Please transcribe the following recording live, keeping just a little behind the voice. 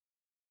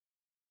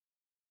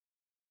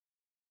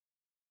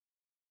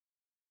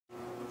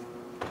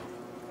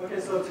Okay,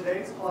 so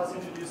today's class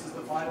introduces the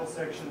final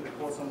section of the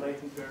course on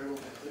latent variable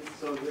methods.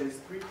 So there's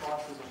 3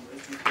 classes on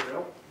this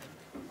material.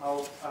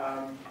 I'll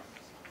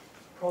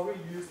probably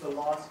use the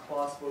last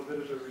class for a bit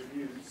of a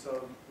review.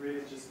 So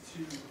really just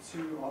two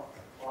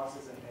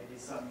classes and maybe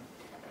some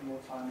more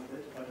time with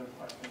it if I don't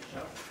quite finish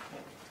up.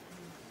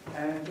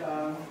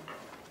 And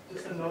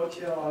just a note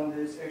here on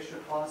these extra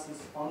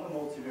classes on the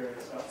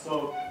multivariate stuff.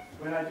 So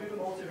when I do the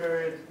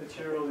multivariate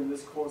material in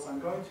this course,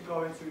 I'm going to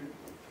go into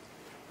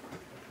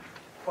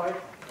quite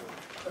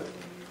a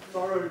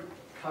thorough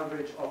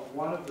coverage of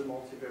one of the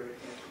multivariate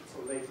methods,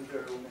 or latent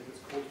variable methods,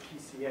 called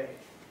PCA.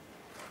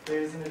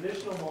 There's an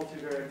additional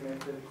multivariate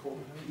method called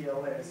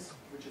PLS,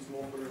 which is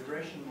more for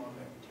regression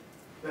modeling,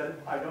 that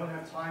I don't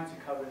have time to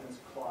cover in this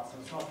class,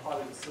 and it's not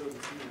part of the syllabus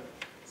either.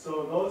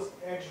 So those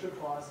extra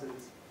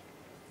classes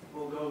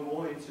will go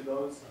more into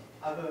those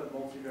other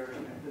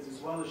multivariate methods, as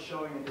well as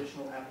showing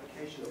additional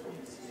applications of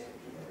PCA.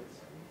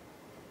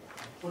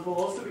 What will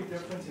also be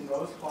different in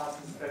those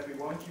classes is that we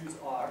won't use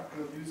R,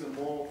 we'll use a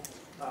more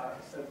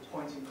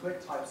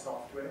point-and-click type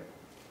software.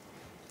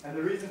 And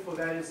the reason for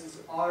that is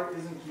R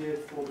isn't geared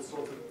for the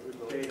sort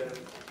of data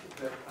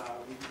that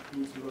we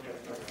need to look at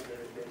in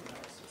multivariate data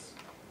analysis.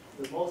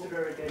 With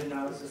multivariate data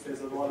analysis,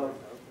 there's a lot of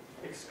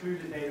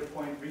exclude a data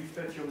point,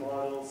 refit your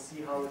model,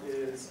 see how it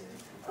is,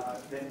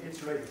 then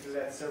iterate through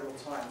that several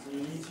times.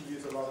 And you need to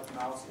use a lot of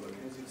mouse work.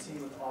 And as you've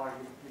seen with R,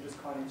 you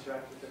just can't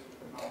interact with it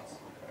with the mouse.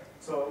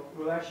 So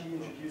we'll actually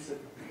introduce a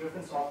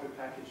different software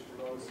package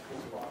for those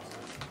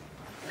classes.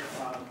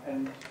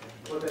 And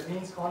what that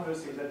means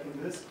conversely is that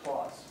in this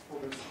class, for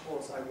this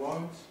course, I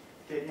won't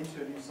get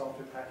into a new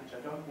software package.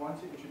 I don't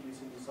want to introduce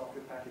a new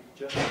software package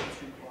just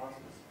for 2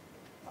 classes.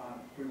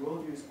 We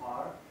will use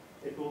R.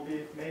 It will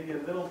be maybe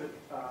a little bit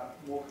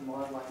more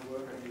command line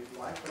work than you'd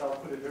like, but I'll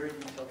put a very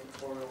detailed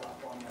tutorial up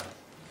on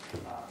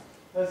that.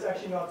 That's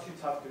actually not too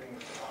tough doing it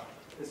with R.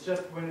 It's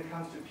just when it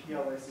comes to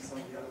PLS and some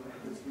of the other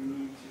methods, we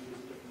need to use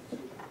a different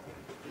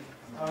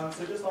tool.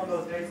 So just on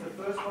those dates, the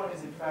first one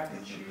is in fact a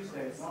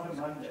Tuesday, it's not a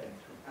Monday.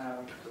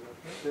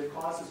 The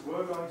classes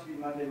were going to be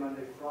Monday,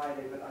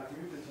 Friday, but I've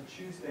moved it to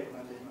Tuesday,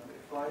 Monday,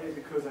 Friday,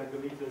 because I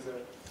believe there's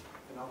an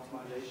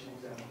optimization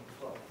exam on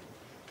the 12th.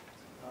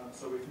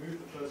 So we've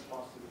moved the first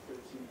class to the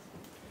 13th.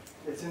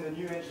 It's in the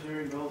new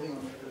engineering building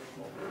on the 5th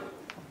floor.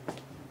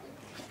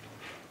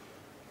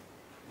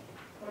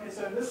 Okay,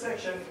 so this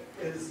section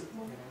is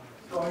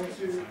going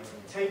to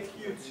take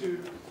you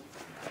to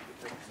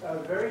a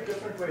very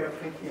different way of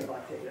thinking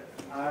about data.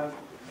 I'm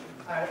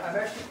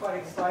actually quite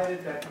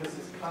excited that this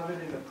is covered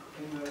in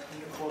the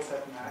course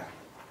at MAC.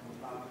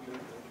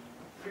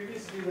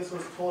 Previously, this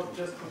was taught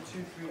just for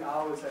 2-3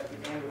 hours at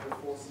the end of the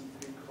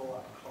 4C3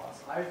 core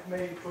class. I've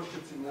maybe pushed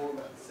it to more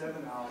than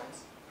 7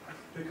 hours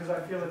because I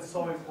feel it's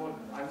so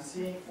important. I'm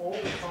seeing all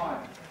the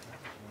time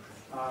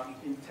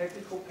in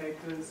technical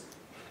papers,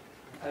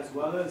 as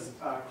well as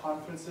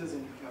conferences,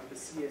 in the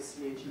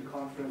CSCHE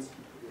conference,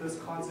 this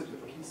concept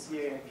of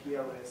PCA and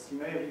PLS. You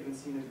may have even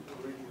seen it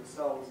already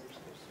yourselves.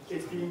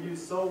 It's being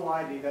used so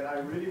widely that I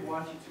really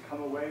want you to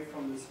come away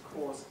from this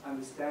course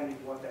understanding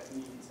what that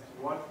means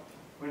and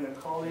when a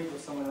colleague or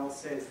someone else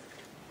says,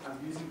 I'm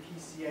using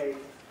PCA,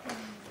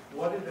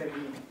 what did they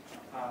mean?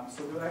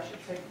 So we'll actually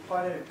take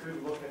quite a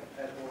good look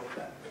at all of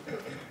that.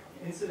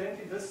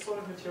 Incidentally, this sort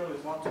of material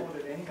is not taught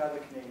at any other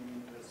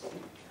Canadian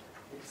university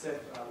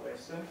except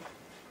Western.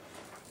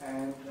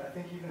 And I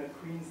think even at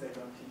Queen's they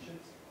don't teach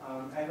it.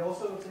 And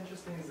also what's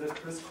interesting is that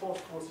this course,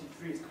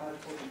 4C3, is kind of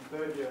taught in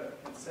 3rd year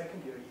and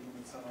 2nd year even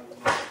in some other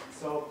universities.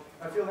 So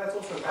I feel that's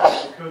also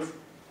valid because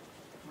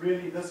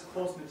really this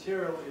course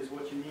material is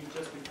what you need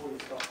just before you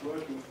start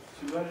working.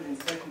 To learn it in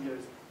 2nd year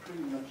is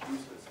pretty much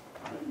useless,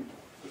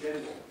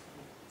 forgettable.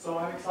 So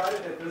I'm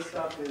excited that this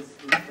stuff is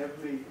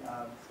heavily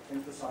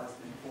emphasized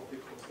in 4th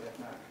year course at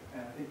MAC.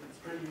 And I think it's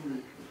pretty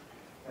unique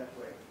that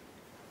way.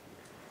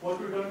 What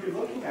we're going to be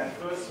looking at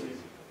firstly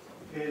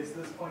is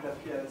this point up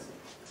here.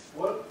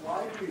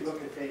 Why do we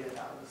look at data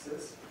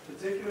analysis,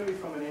 particularly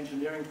from an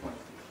engineering point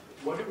of view?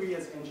 What do we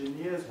as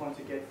engineers want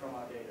to get from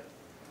our data?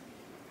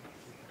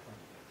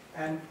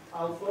 And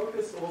I'll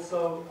focus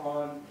also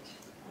on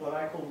what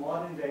I call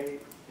modern day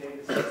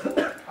data sets,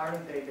 or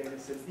current day data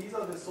sets. These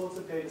are the sorts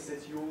of data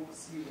sets you'll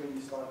see when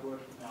you start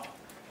working now.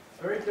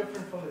 Very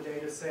different from the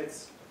data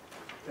sets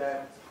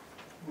that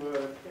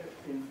were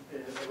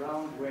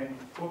around when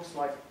books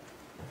like,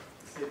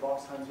 say,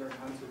 Box Hunter and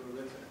Hunter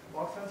were written.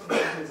 Box Hunter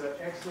and Hunter is an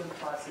excellent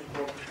classic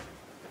book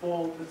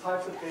for the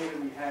types of data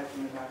we had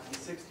in the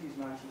 1960s,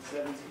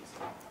 1970s.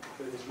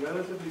 So there's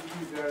relatively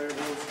few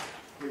variables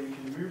where you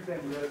can move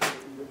them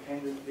relatively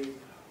independently,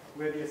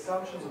 where the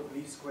assumptions of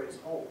least squares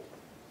hold.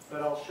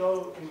 But I'll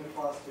show in the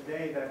class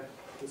today that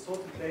the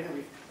sort of data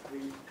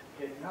we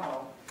get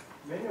now,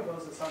 many of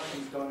those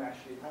assumptions don't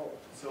actually hold.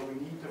 So we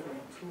need different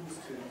tools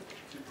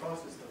to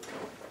process those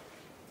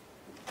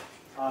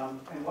data.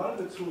 And one of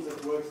the tools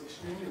that works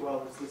extremely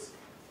well is this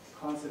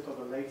concept of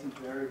a latent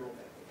variable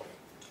method.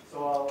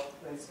 So I'll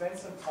then spend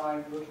some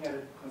time looking at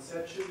it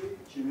conceptually,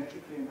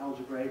 geometrically, and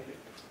algebraically.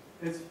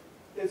 It's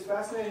it's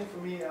fascinating for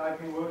me. I've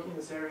been working in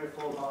this area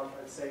for about,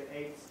 I'd say,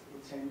 8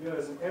 or 10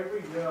 years, and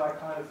every year I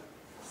kind of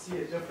see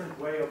a different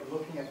way of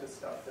looking at this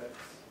stuff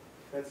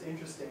that's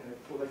interesting,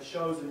 or that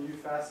shows a new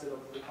facet of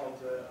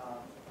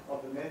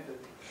the method.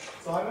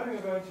 So I'm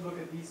only going to look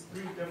at these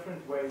 3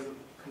 different ways of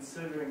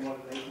considering what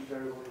a latent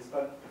variable is.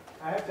 But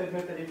I have to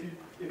admit that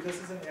if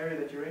this is an area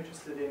that you're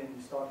interested in and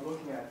you start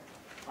looking at,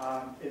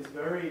 it's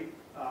very,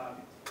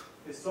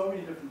 there's so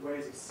many different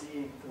ways of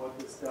seeing what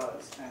this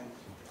does, and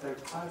they're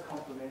kind of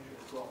complementary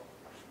as well.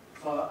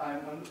 So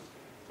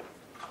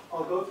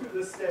I'll go through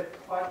this step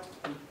quite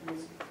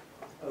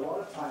a lot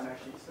of time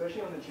actually,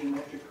 especially on the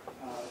geometric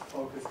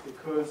focus,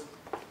 because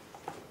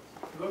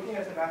looking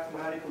at the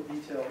mathematical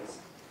details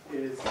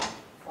is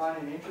fun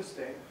and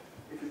interesting.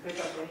 If you pick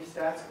up any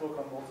stats book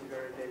on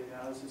multivariate data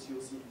analysis,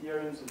 you'll see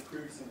theorems and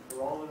proofs and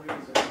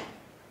corollaries and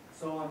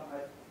so on.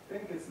 I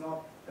think it's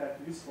not that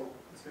useful,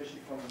 especially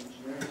from an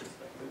engineering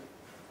perspective.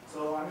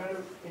 So I'm going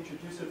to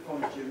introduce it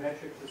from a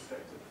geometric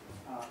perspective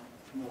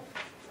more.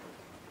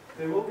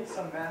 There will be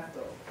some math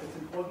though. It's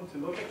important to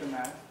look at the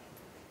math.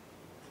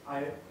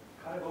 I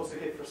kind of also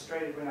get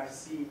frustrated when I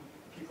see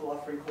people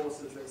offering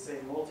courses that say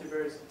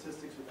multivariate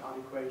statistics without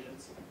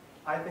equations.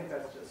 I think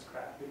that's just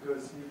crap,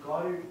 because you've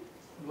got to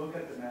look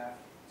at the math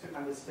to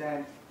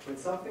understand when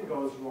something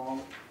goes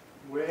wrong,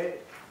 where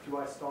do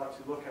I start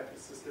to look at the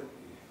system?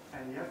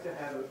 And you have to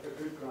have a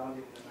good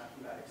grounding in the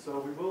mathematics. So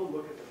we will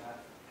look at the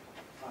math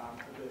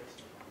a bit.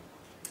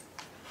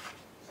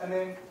 And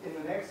then in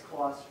the next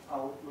class,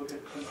 I'll look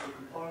at principal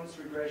components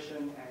regression,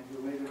 and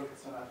we'll maybe look at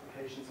some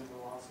applications in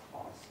the last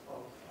class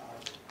of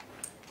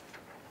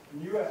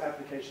newer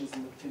applications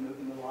in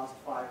the last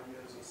 5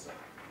 years or so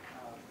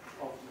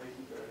of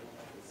latent variable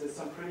methods. There's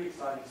some pretty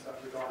exciting stuff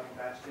regarding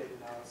batch data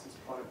analysis,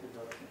 product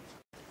development,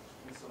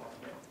 and so on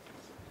here.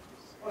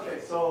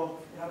 Okay, so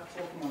enough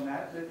talking on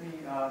that.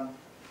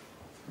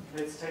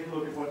 Let's take a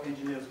look at what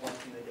engineers want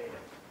from their data.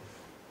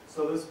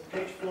 So this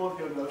page 4 of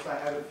your notes, I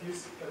have a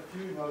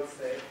few notes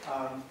there.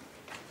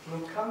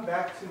 We'll come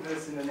back to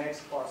this in the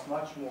next class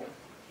much more.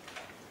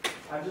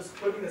 I'm just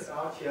putting this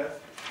out here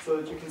so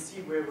that you can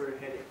see where we're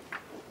heading.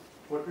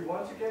 What we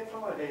want to get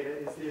from our data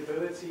is the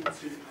ability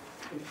to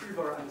improve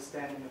our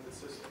understanding of the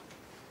system.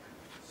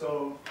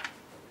 So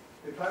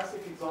the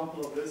classic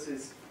example of this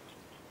is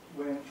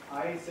when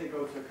I say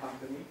go to a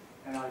company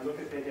and I look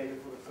at their data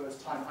for the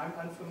first time, I'm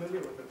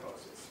unfamiliar with the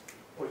process.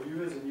 Or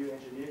you as a new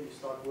engineer, you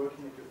start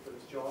working at your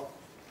first job,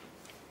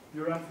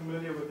 you're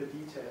unfamiliar with the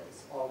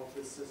details of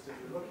the system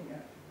you're looking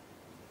at.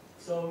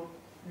 So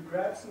you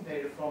grab some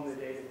data from the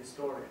data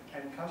historian,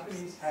 and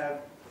companies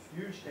have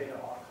huge data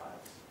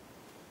archives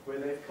where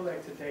they've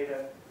collected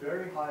data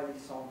very highly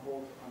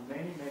sampled on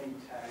many, many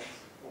tags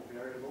or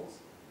variables.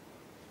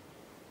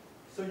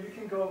 So you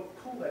can go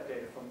pull that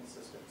data from the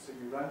system. So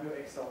you run your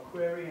Excel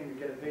query and you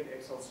get a big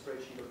Excel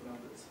spreadsheet of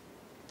numbers.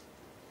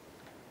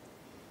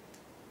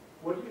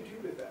 What do you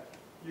do with that?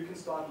 You can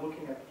start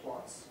looking at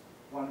plots,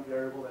 1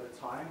 variable at a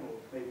time, or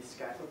maybe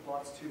scatter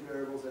plots, 2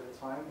 variables at a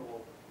time, or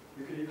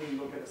you could even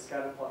look at a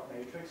scatter plot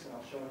matrix, and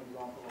I'll show an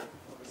example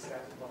of a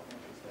scatter plot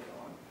matrix later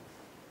on.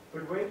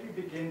 But where do you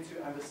begin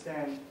to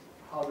understand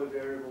how the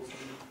variables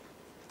move?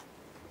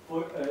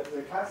 For,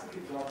 the classic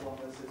example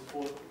on this is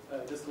for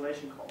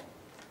distillation column.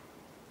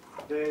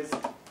 There's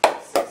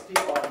 60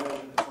 odd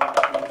million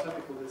in a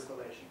typical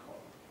distillation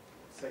column.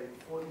 Say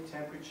 40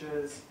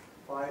 temperatures,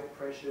 5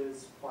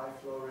 pressures, 5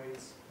 flow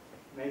rates,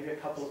 maybe a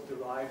couple of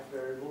derived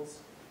variables,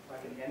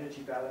 like an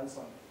energy balance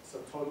on so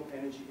total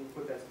energy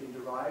input that's been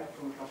derived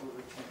from a couple of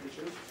the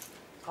temperatures.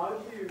 How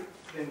do you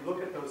then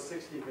look at those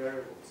 60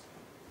 variables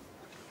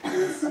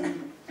to see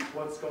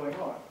what's going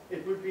on?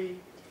 It would be,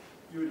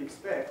 you would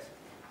expect,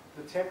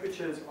 the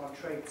temperatures on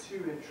tray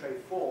 2 and tray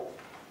 4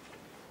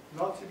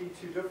 not to be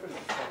too different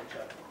from each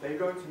other. They're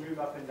going to move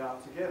up and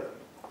down together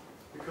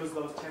because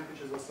those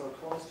temperatures are so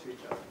close to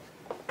each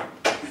other.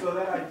 So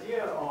that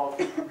idea of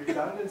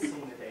redundancy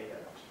in the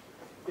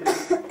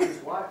data is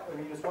why, I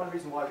mean, it's one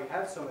reason why we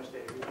have so much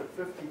data. We've got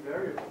 50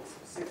 variables,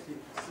 60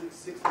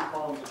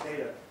 columns of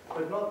data,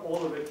 but not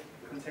all of it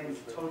contains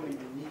totally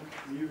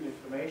unique new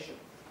information.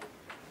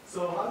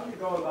 So how do you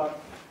go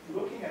about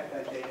looking at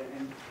that data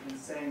and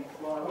saying,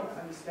 well, I want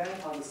to understand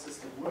how the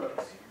system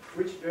works,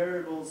 which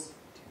variables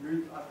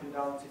move up and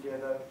down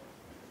together,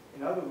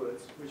 in other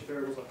words, which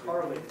variables are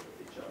correlated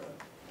with each other.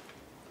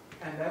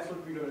 And that's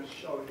what we're going to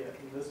show here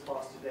in this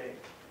class today,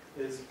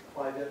 is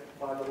by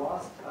the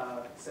last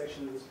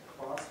section of this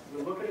class,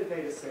 we'll look at a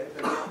data set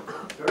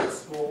that's very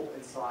small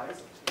in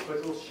size,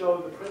 but we'll show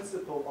the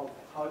principle of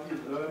how do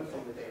you learn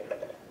from the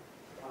data.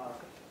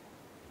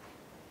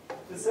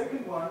 The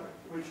second one,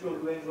 which we'll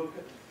then look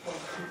at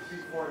points 2,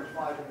 3, 4, and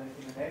 5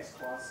 in the next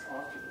class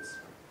after this.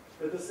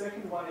 But the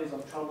second one is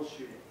on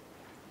troubleshooting.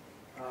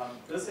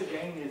 This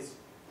again is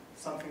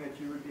something that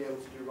you would be able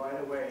to do right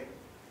away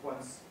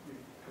once you've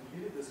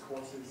completed this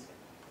course, is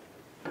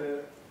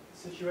the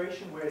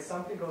situation where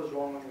something goes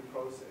wrong on your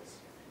process.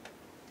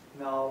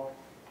 Now,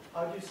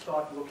 how do you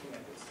start looking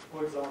at this?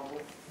 For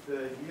example,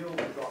 the yield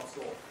drops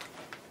off.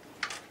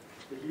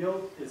 The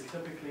yield is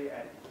typically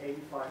at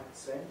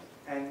 85%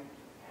 and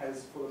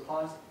has for the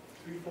past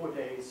 3-4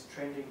 days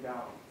trending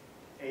down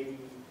 80%,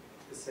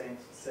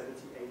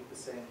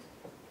 78%,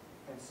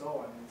 and so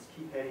on, and it's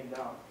keep heading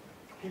down.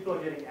 People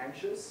are getting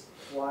anxious.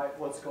 Why?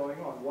 What's going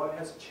on? What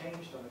has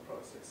changed on the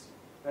process?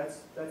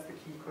 That's the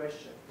key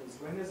question. Is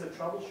when there's a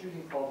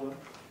troubleshooting problem,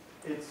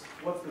 it's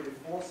what's the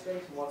before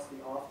state and what's the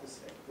after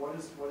state? What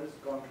has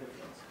gone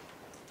different?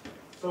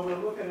 So we'll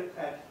look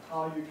at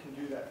how you can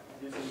do that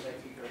using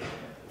vector variable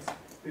methods.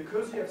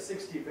 Because you have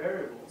 60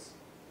 variables,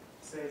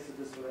 say it's a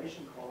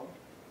distillation column,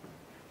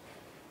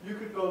 you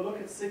could go look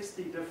at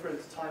 60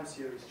 different time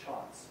series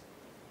charts,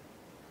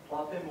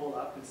 plot them all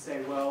up and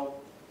say,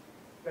 well,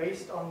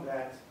 based on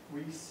that,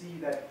 we see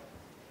that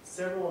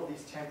several of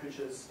these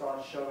temperatures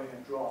start showing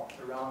a drop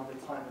around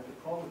the time that the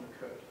problem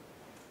occurred.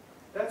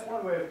 That's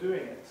one way of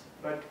doing it,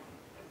 but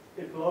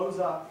it blows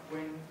up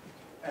when,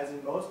 as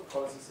in most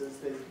processes,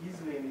 there's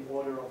easily in the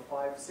order of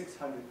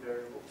 500-600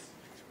 variables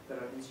that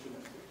are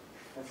instrumented,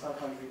 and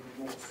sometimes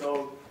even more.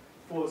 So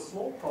for a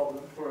small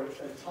problem, for a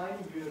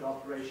tiny unit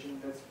operation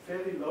that's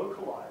fairly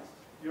localized,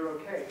 you're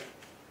okay.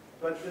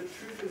 But the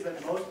truth is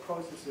that most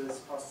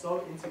processes are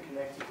so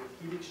interconnected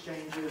with heat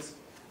exchangers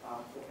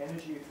for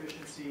energy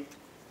efficiency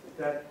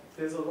that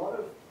there's a lot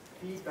of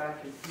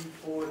feedback and feed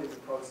forward in the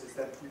process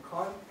that you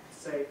can't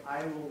say,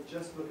 I will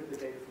just look at the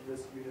data from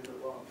this unit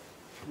alone.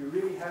 You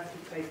really have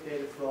to take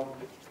data from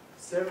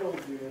several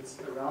units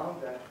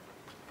around that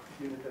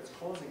unit that's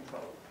causing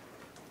trouble.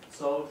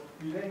 So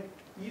you then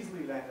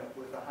easily land up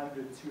with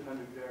 100,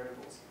 200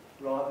 variables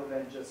rather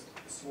than just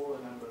a smaller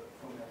number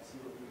from that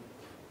single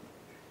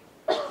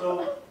unit.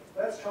 So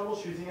that's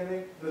troubleshooting, and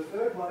then the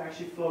third one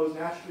actually flows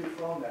naturally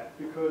from that,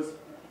 because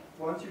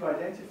once you've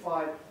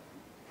identified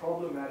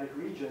problematic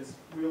regions,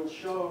 we'll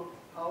show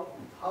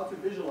how to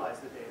visualize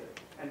the data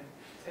and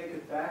take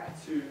it back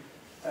to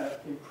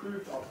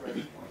improved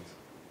operating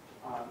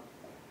point.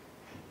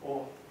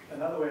 Or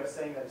another way of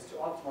saying that is to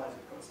optimize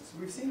the process.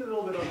 We've seen a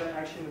little bit of that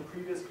actually in the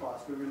previous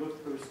class where we looked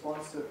at the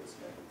response surface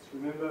methods.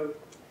 Remember,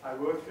 I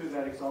worked through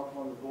that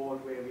example on the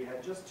board where we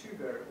had just two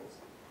variables,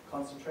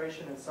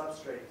 concentration and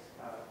substrate,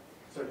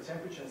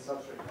 temperature and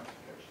substrate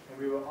concentration. And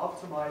we were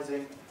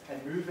optimizing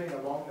and moving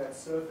along that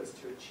surface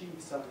to achieve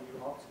some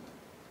new optimum.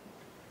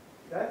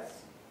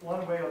 That's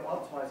one way of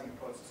optimizing a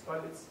process,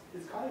 but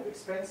it's kind of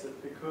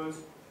expensive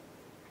because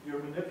you're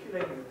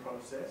manipulating the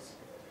process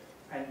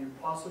and you're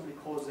possibly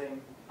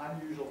causing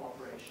unusual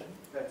operation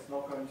that's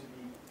not going to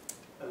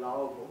be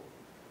allowable.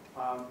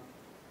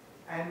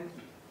 And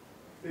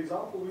the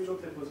example we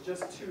looked at was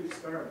just two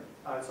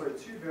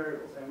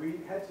variables, and we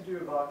had to do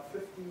about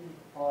 50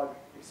 odd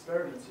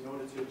experiments in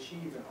order to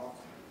achieve an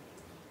optimum.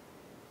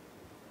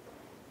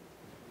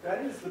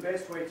 That is the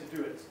best way to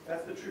do it.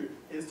 That's the truth,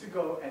 is to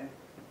go and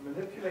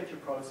manipulate your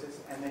process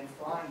and then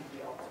find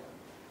the optimum.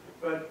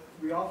 But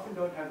we often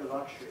don't have the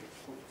luxury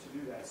to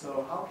do that.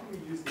 So how can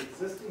we use the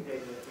existing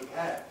data that we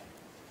have?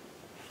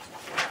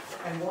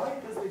 And why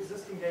does the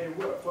existing data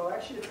work? Well,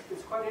 actually,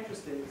 it's quite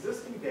interesting.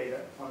 Existing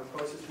data on a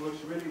process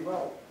works really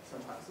well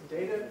sometimes. The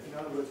data, in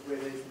other words, where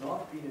there's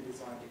not been a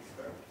designed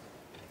experiment.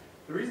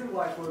 The reason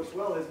why it works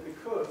well is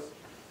because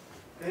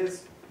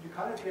you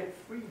kind of get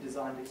free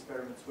designed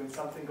experiments when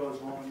something goes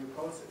wrong in your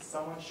process.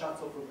 Someone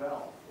shuts off a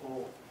valve,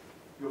 or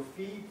your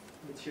feed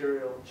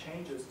material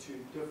changes to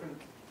different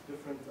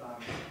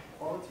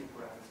quality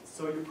parameters.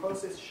 So your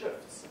process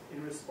shifts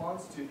in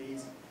response to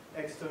these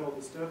external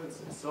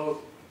disturbances.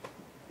 So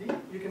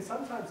you can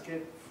sometimes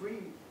get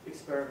free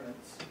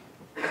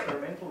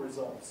experimental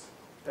results.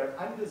 They're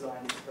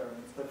undesigned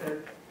experiments, but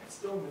they're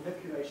still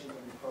manipulations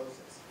of the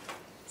process.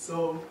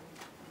 So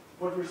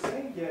what we're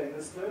saying here in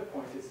this third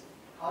point is,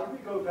 how do we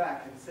go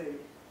back and say,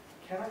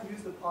 can I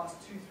use the past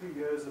 2-3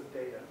 years of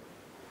data?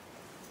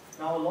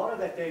 Now, a lot of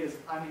that data is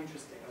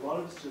uninteresting. A lot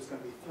of it's just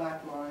going to be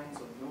flat lines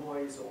or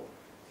noise, or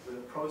the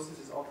process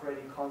is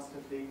operating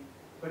constantly.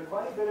 But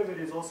quite a bit of it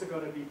is also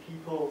going to be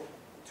people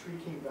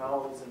tweaking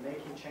valves and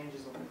making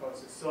changes on the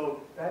process.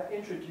 So that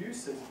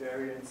introduces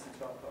variance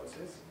into our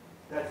process.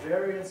 That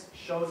variance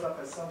shows up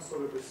as some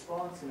sort of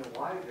response in a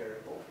y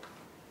variable.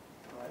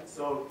 Right?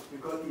 So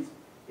you've got these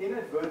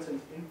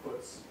inadvertent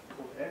inputs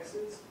called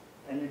x's,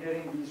 and you're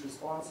getting these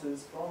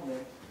responses from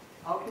them.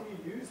 How can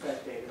you use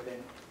that data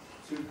then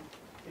to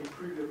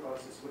improve your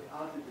process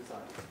without the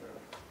design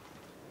experiment?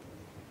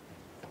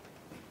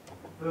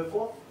 The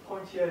fourth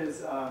point here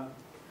is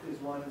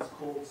one that's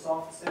called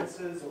soft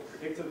sensors or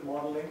predictive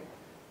modeling.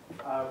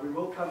 We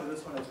will cover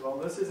this one as well.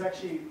 This is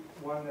actually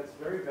one that's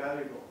very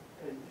valuable,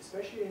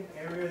 especially in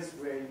areas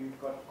where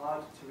you've got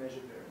hard to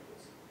measure variables.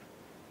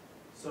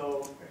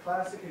 So a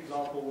classic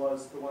example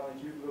was the one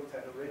that you've looked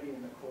at already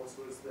in the course,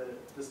 was the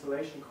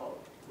distillation column,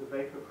 the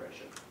vapor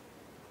pressure.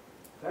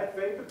 That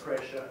vapor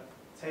pressure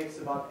takes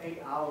about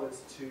 8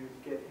 hours to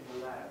get in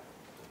the lab.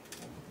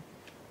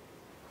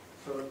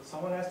 So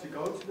someone has to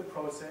go to the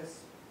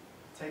process,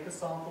 take a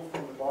sample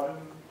from the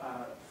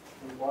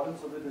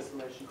bottoms of the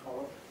distillation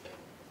column,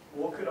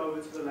 walk it over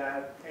to the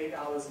lab. 8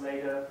 hours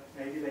later,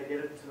 maybe they get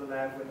it to the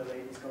lab when the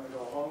lady's going to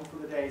go home for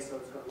the day, so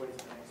it's got to wait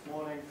until the next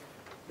morning.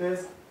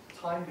 there's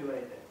time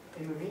delay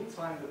there. In the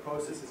meantime, the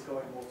process is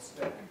going off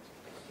spec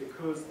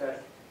because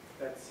that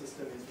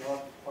system is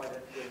not quite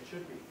at where it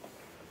should be.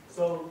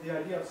 So the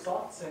idea of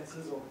soft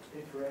sensors or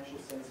inferential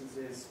sensors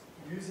is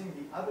using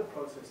the other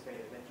process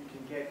data that you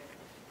can get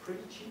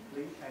pretty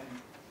cheaply and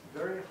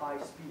very high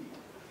speed.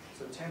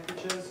 So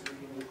temperatures,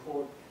 you can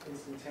record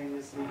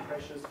instantaneously,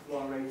 pressures,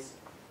 flow rates,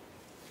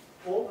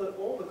 all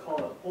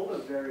the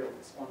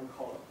variables on the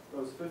column,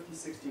 those 50,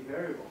 60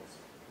 variables,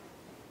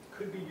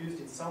 could be used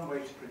in some way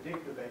to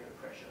predict the vapor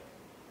pressure.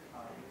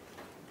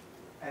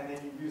 And then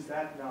you use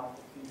that now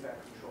for feedback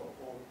control,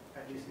 or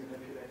at least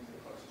manipulating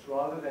the process,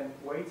 rather than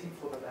waiting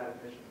for the lab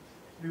measurement.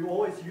 You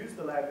always use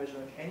the lab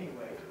measurement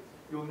anyway.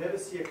 You'll never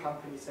see a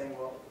company saying,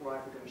 well,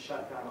 right, we're going to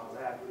shut down our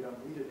lab, we don't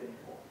need it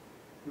anymore.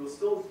 You'll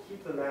still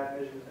keep the lab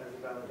measurement as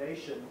a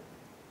validation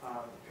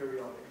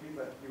periodically,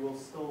 but you will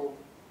still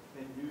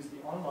then use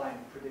the online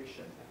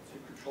prediction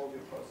to control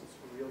your process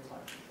for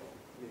real-time control.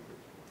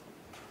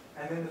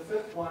 And then the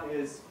fifth one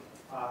is,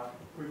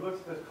 we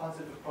looked at the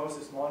concept of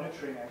process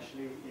monitoring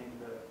actually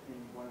in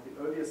one of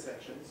the earlier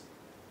sections,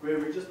 where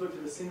we just looked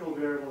at a single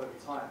variable at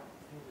a time.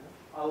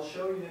 I'll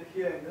show you that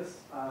here in this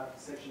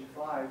section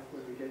 5,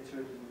 when we get to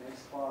it in the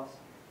next class,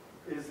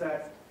 is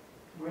that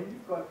when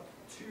you've got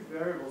two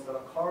variables that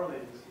are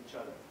correlated with each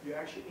other, you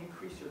actually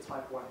increase your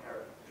type 1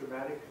 error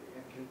dramatically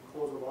and can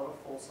cause a lot of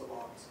false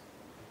alarms.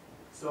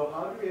 So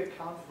how do we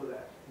account for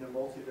that in a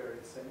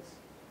multivariate sense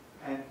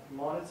and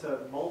monitor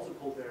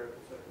multiple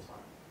variables at a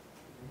time?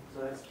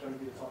 So that's going to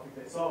be the topic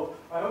there. So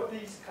I hope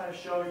these kind of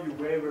show you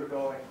where we're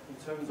going in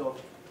terms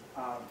of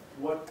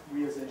what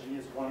we as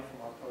engineers want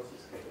from our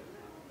process data.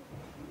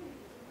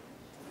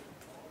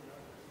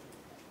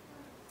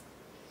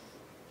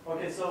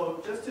 Okay,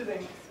 so just to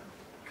then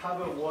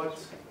cover what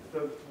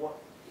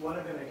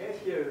I'm going to get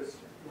here is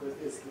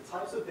the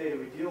types of data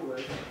we deal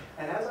with.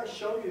 And as I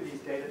show you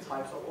these data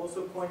types, I'll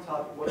also point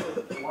out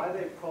why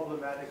they're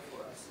problematic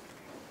for us.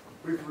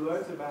 We've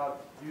learned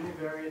about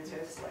univariate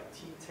tests like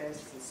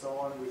t-tests and so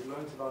on. We've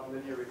learned about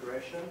linear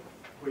regression,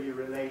 where you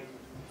relate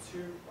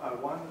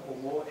one or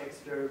more x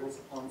variables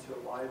onto a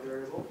y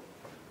variable.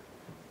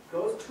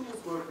 Those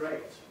tools work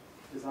great.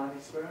 Design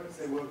experiments,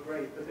 they work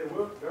great, but they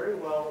work very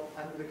well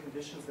under the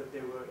conditions that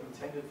they were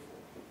intended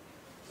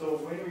for. So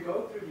when we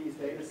go through these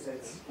data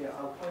sets,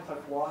 I'll point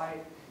out why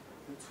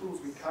the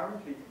tools we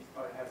currently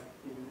have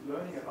been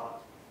learning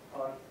about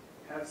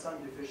have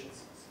some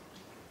deficiencies.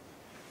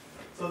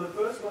 So the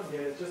first one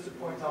here is just to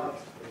point out,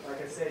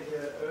 like I said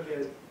here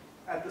earlier,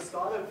 at the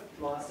start of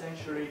last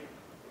century,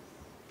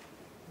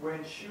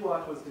 when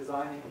Shewhart was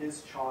designing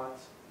his chart,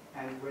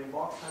 and when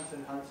Box Hunter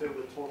and Hunter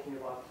were talking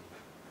about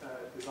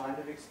design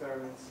of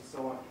experiments and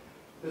so on,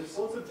 the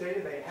sorts of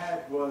data they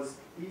had was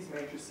these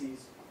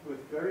matrices with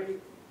very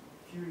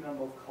few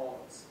number of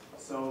columns.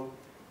 So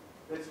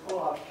let's call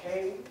out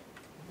K,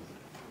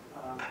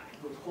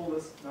 we'll call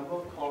this number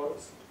of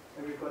columns,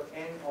 and we've got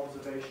N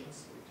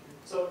observations.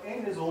 So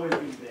N has always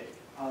been big.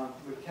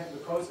 With the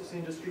process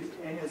industries,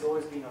 N has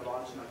always been a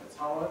large number.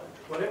 However,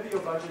 whatever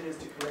your budget is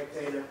to collect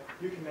data,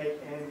 you can make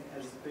N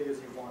as big as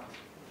you want.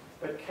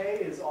 But K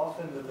is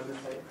often the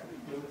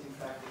limiting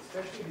factor,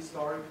 especially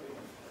historically.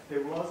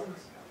 There wasn't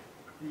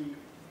the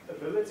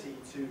ability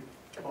to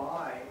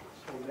buy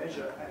or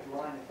measure at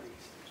line at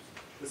least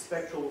the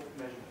spectral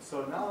measurement.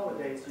 So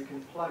nowadays you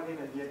can plug in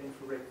a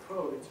near-infrared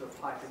probe into a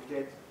pipe and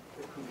get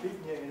a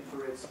complete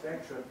near-infrared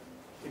spectrum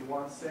in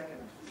 1 second,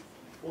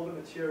 all the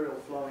material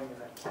flowing in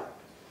that pipe.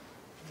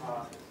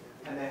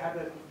 And they have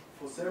that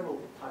for several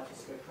types of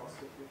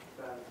spectroscopy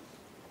values.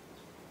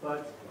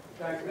 But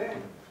back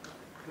then,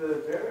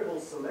 the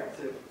variables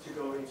selected to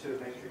go into a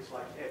matrix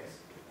like X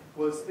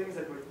was things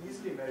that were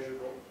easily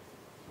measurable,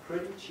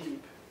 pretty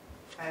cheap,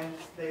 and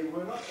they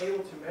were not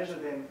able to measure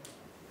them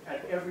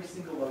at every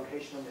single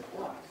location on their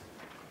plot.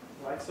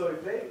 Right? So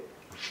if they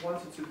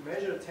wanted to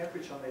measure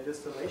temperature on their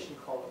distillation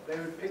column, they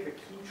would pick a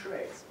key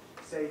tray,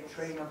 say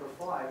tray number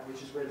 5,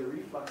 which is where the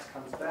reflux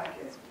comes back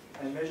in,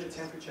 and measure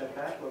temperature at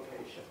that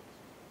location.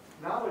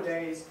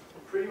 Nowadays,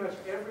 pretty much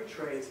every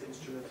tray is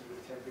instrumented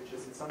with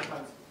temperatures, and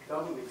sometimes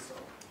doubly so.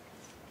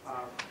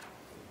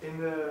 In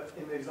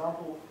the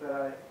example that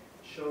I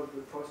showed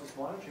with process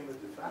monitoring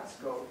with the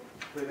FASTScope,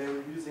 where they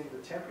were using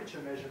the temperature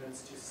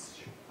measurements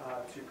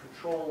to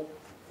control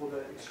for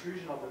the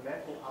extrusion of the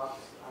metal out,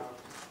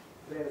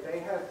 they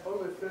have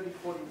over 30,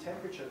 40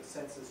 temperature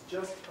sensors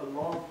just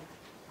along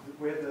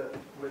where the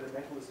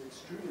metal is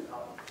extruded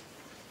out.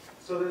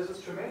 So there's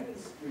this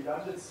tremendous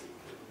redundancy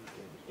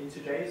in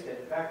today's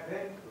data. Back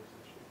then,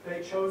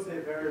 they chose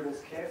their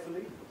variables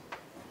carefully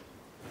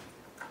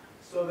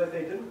so that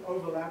they didn't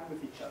overlap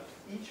with each other.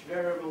 Each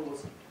variable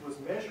was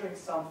measuring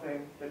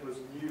something that was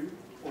new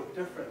or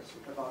different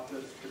about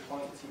the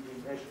quantity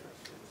being measured.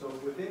 So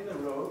within the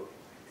row,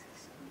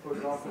 for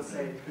example,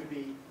 say it could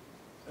be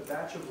a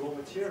batch of raw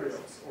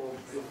materials or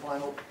your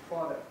final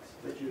product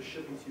that you're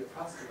shipping to your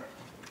customer.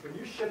 When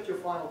you shipped your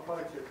final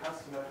product to your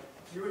customer,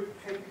 you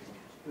would pick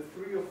the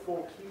 3 or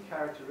 4 key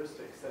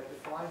characteristics that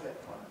define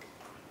that product.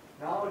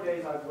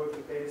 Nowadays, I've worked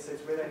with data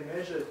sets where they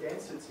measure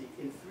density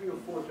in 3 or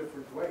 4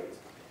 different ways,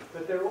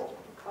 but they're all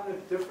kind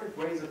of different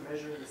ways of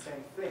measuring the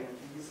same thing, and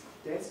these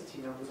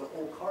density numbers are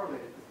all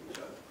correlated with each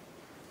other.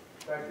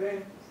 Back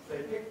then,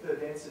 they picked the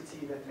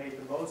density that made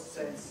the most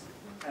sense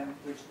and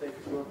which they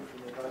could work with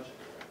in their budget.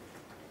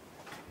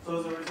 So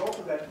as a result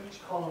of that,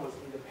 each column was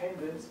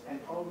independent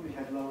and probably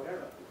had low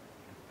error,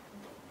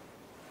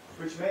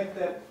 which meant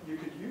that you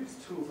could use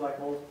tools like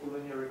multiple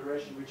linear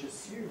regression, which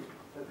assume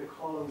that the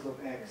columns of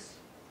X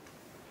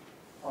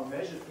are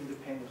measured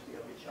independently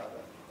of each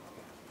other.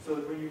 So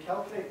that when you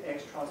calculate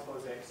X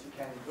transpose X, you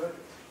can invert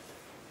it.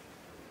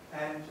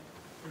 And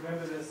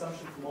remember, the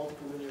assumption for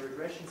multiple linear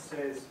regression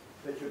says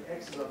that your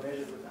X's are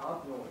measured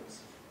without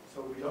noise.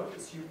 So we don't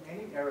assume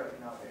any error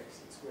in our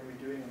X's when we're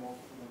doing a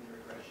multiple linear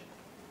regression.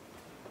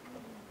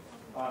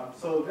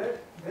 So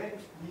then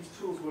these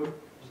tools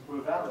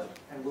were valid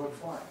and worked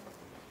fine.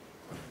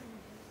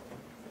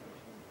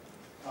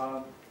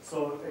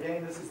 So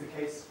again, this is the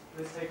case.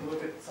 Let's take a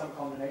look at some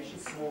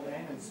combinations, small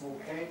n and small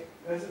k.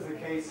 This is the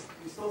case.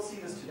 We still see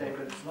this today,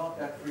 but it's not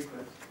that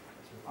frequent.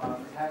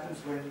 It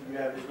happens when you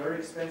have very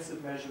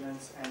expensive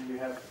measurements and you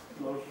have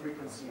low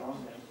frequency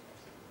on them.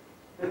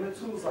 Then the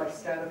tools like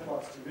scatter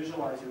plots to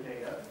visualize your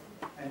data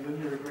and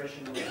linear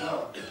regression as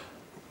well,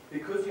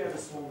 because you have a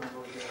small number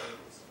of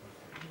variables.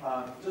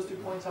 Just to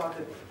point out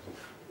that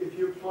if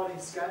you're plotting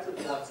scatter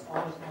plots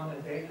on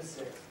a data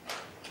set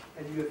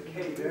and you have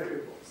k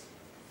variables,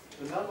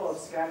 the number of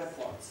scatter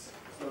plots,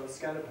 so a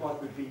scatter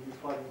plot would be you're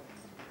plotting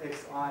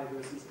xi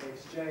versus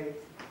xj.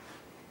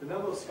 The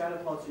number of scatter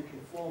plots you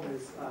can form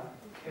is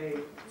k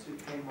to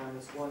k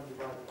minus 1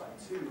 divided by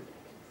 2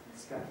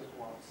 scatter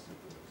plots.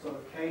 So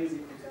if k is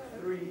equal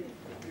to 3,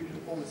 you can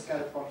form a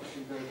scatter plot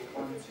between variable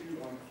 1,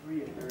 2, 1,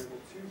 3, and variable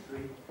 2, 3.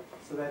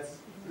 So that's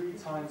 3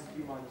 times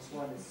 3 minus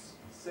 1 is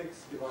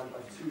 6 divided by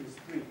 2 is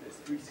 3. There's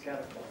 3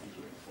 scatter plots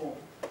you can form.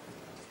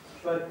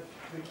 But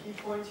the key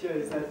point here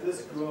is that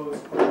this grows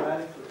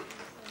quadratically.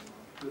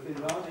 Within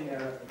rounding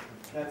error,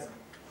 that's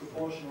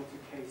proportional to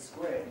k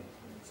squared.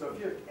 So if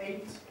you have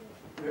 8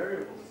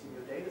 variables in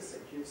your data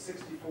set, you have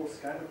 64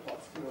 scatter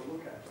plots to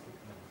look at,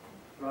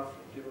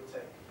 roughly, give or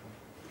take.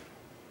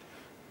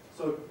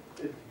 So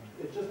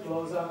it just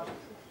blows up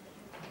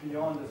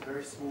beyond this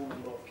very small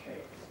number of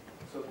k.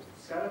 So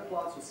scatter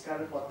plots or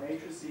scatter plot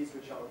matrices,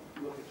 which I'll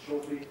look at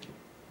shortly,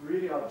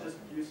 really are just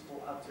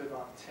useful up to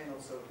about 10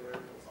 or so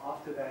variables.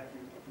 After that,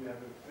 you have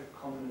a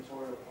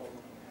combinatorial problem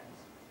on hands.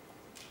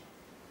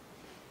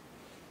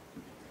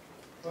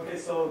 Okay,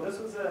 so this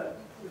was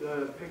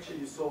the picture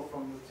you saw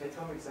from the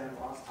take-home exam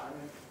last time.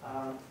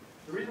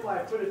 The reason why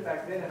I put it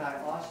back then, and I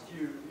asked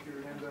you, if you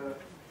remember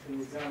in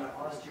the exam,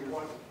 I asked you,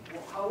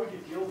 how would you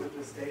deal with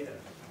this data?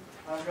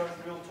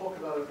 We'll talk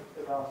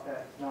about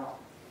that now.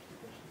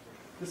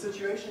 The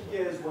situation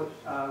here is what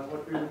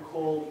we would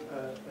call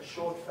a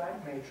short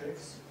fact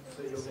matrix.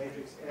 So your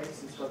matrix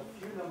X has got a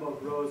few number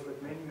of rows but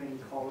many, many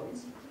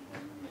columns.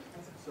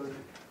 So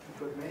you've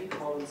got many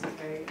columns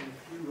K and a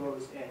few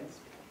rows N.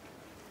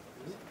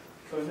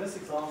 So in this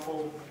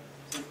example,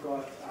 we've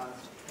got,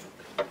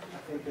 I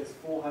think there's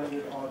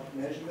 400 odd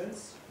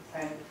measurements,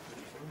 and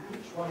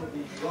each one of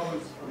these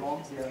rows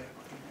belongs here.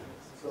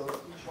 So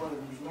each one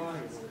of these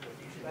lines,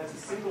 that's a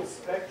single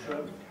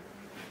spectrum,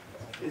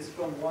 is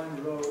from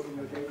one row in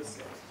your data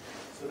set.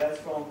 So that's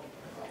from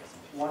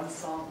one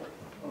sample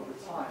over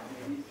time.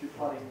 Maybe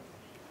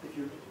if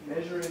you're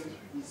measuring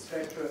these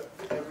spectra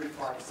every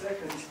 5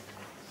 seconds,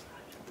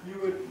 you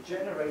would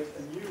generate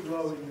a new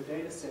row in your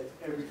data set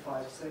every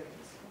 5 seconds.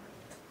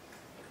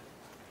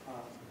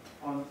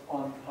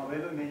 On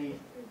however many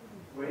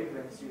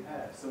wavelengths you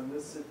have. So in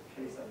this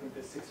case, I think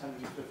there's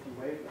 650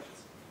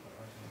 wavelengths.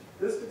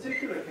 This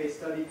particular case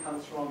study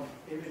comes from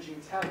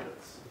imaging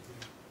tablets.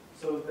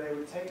 So they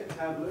would take a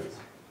tablet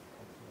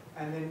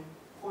and then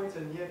point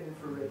a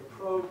near-infrared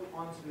probe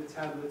onto the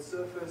tablet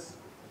surface.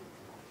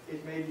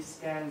 It maybe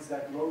scans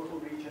that local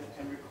region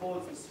and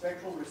records the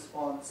spectral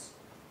response,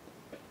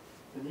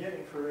 the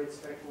near-infrared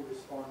spectral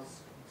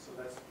response, so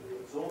that's the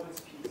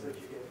absorbance piece that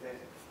you get there,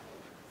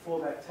 for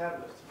that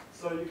tablet.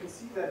 So you can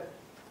see that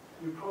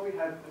you probably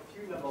have a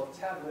few number of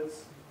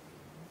tablets,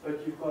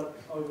 but you've got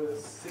over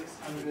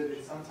 600,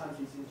 and sometimes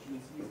these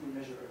instruments easily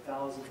measure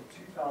 1,000 or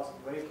 2,000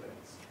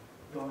 wavelengths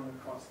going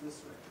across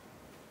this way.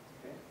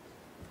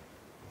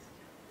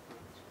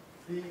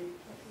 Okay?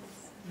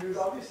 You would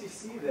obviously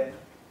see then,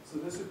 so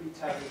this would be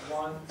tablet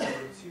 1,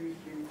 tablet 2,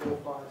 3, 4,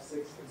 5, 6,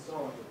 and so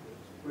on,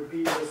 would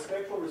be the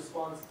spectral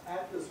response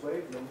at this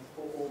wavelength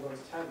for all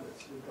those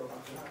tablets would go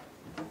up and up.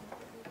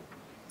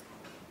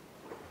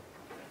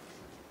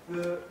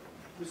 The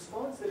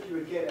response that you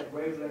would get at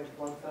wavelength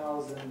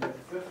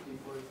 1050,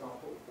 for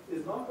example,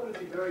 is not going to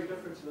be very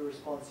different to the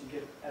response you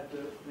get at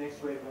the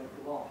next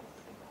wavelength along,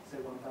 say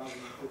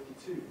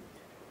 1052.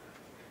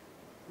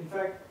 In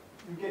fact,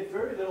 you get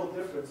very little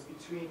difference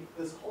between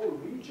this whole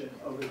region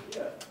over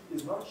here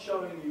is not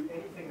showing you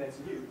anything that's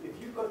new.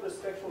 If you've got the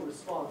spectral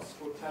response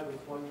for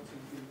tablets 1, 2,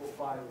 3,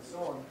 4, 5, and so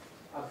on,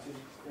 up to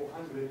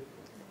 400,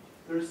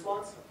 the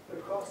response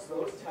across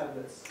those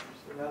tablets,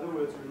 in other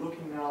words, we're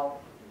looking now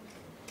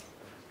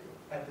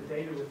at the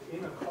data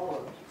within a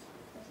column.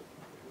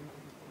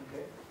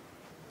 Okay?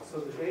 So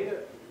the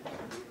data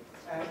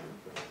at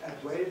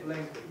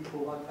wavelength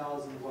equal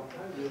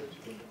 1100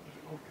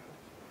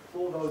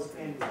 for those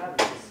n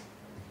tablets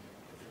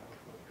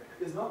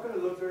is not going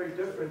to look very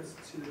different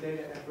to the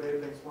data at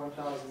wavelengths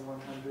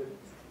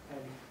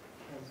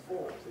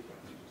 1104.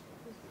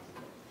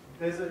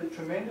 There's a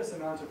tremendous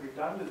amount of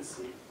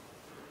redundancy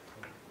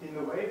in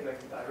the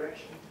wavelength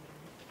direction.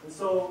 And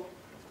so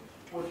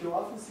what you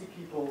often see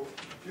people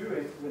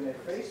doing when they're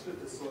faced with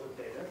this sort of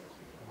data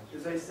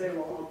is they say,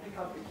 well, I'll pick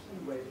up the key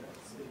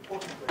wavelengths, the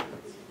important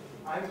wavelengths.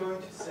 I'm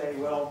going to say,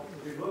 well,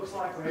 it looks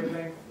like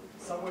wavelength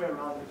somewhere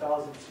around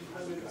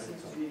 1200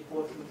 seems to be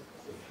important.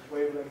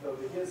 Wavelength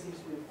over here seems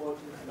to be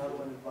important. Another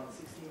one is about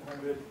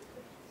 1600.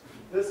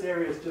 This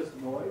area is just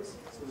noise,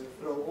 so they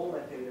throw all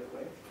that data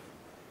away.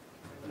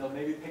 And they'll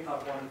maybe pick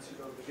up one or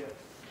two over here.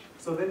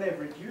 So then they've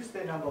reduced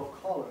their number of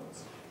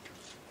columns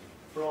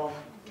from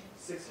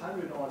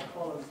 600 odd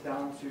columns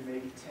down to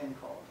maybe 10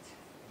 columns.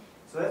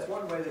 So that's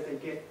one way that they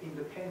get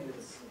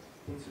independence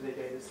into their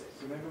data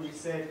sets. Remember we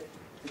said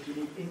that you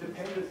need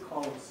independent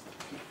columns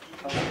to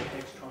cover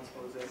X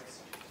transpose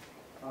X.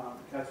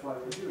 That's why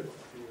we do it.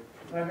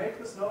 And I make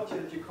this note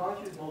here that you can't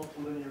use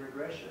multiple linear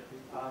regression.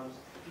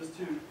 Just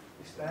to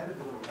expand it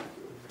a little bit.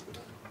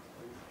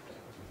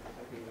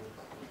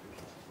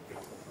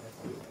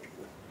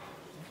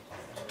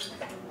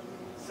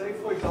 Say,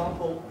 for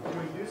example,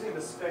 you're using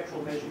the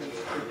spectral measurement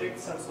to predict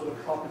some sort of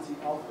property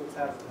of the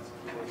tablet.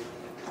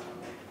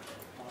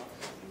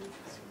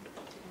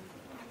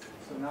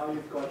 So now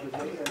you've got your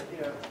data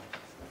here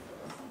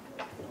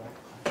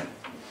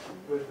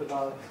with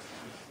about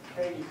k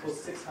equals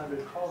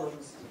 600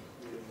 columns.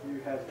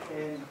 You have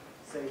n,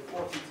 say,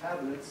 40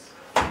 tablets,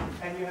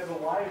 and you have a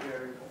y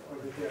variable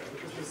over here,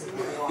 which is a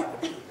single y.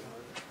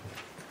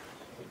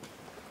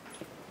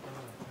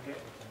 Okay.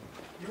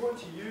 You want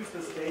to use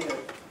this data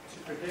to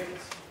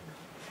predict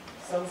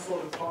some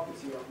sort of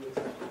property of your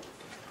tablet.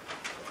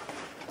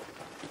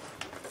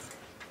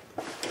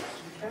 You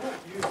cannot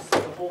use the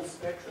whole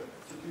spectrum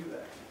to do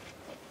that.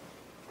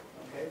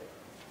 Okay?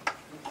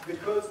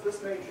 Because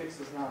this matrix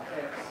is now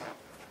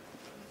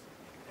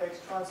X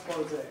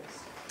transpose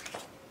X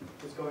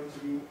is going to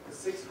be a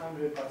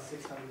 600 by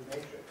 600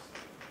 matrix.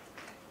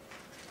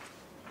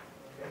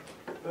 Okay?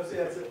 Firstly,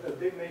 that's a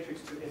big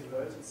matrix to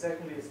invert, and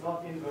secondly, it's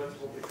not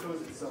invertible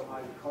because it's so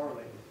highly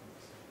correlated.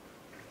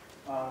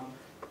 So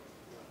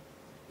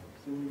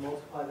we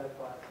multiply that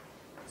by,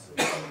 so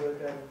we convert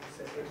that and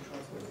say X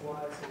transpose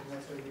Y, so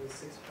that's going to be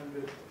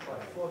 600 by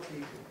 40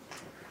 and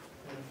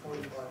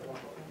 40 by 1.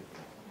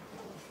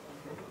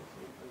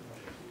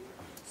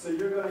 So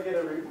you're going to get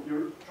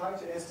you're trying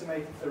to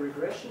estimate a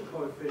regression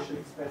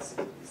coefficient that's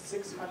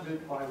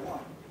 600 by 1.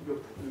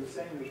 You're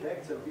saying the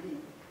vector V,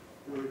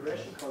 the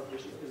regression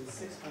coefficient, is a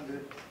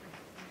 600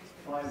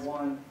 by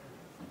 1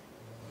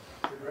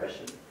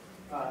 regression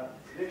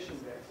prediction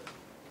vector.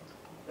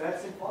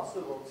 That's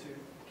impossible to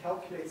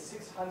calculate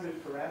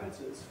 600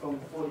 parameters from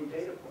 40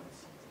 data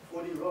points,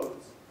 40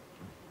 rows.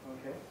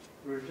 Okay,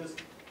 we're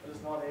just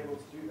not able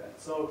to do that.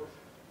 So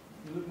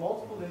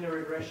multiple linear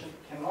regression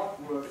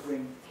cannot work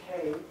when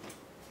k,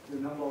 the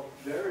number of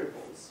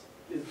variables,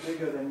 is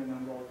bigger than the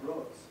number of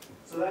rows.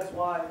 So that's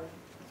why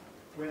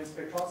when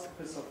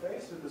spectroscopists are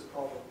faced with this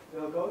problem,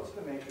 they'll go to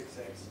the matrix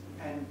X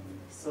and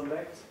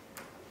select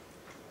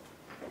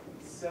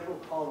several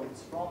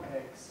columns from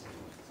X.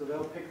 So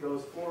they'll pick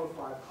those 4 or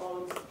 5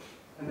 columns,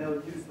 and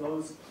they'll use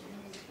those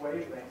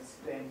wavelengths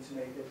then to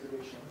make their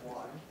prediction of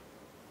Y.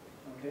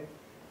 Okay?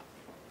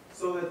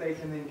 So that they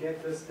can then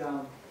get this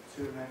down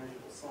to a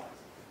manageable size.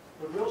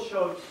 What we'll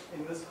show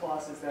in this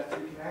class is that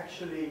you can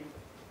actually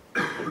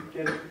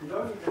you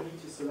don't even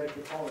need to select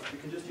the columns. You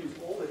can just use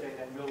all the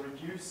data, and we'll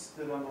reduce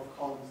the number of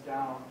columns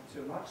down to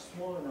a much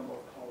smaller number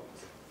of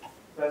columns.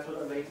 That's what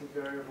a latent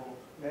variable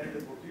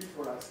method will do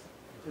for us,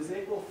 is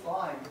it will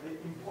find the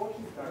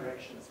important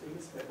directions in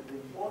the spectrum, the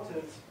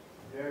important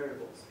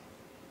variables,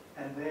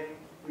 and then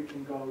we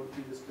can go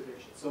do this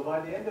prediction. So by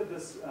the end of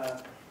this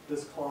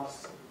this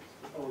class,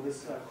 or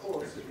this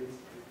course at least,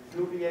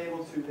 you'll be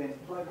able to then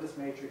plug this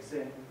matrix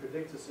in and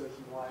predict a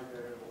certain Y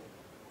variable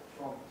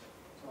from it.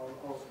 So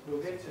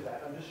we'll get to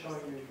that. I'm just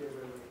showing you here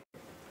really.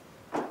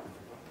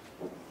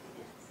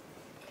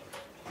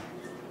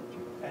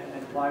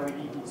 And why we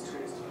need these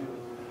tricks to do it.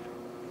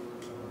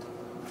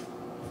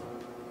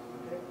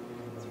 Okay.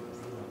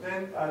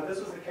 Then this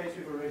was the case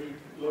we've already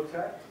looked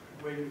at,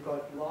 where you've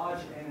got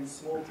large n and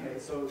small k.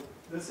 So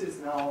this is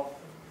now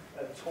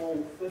a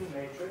tall, thin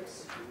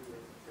matrix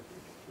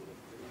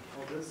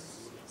of this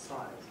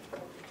size.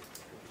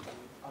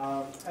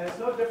 And it's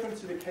no different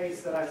to the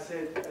case that I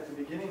said at the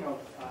beginning of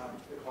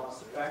the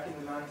class. Back in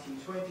the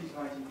 1920s,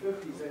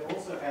 1950s, they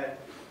also had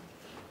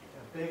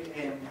big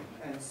N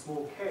and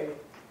small k.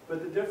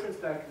 But the difference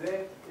back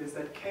then is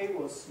that k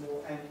was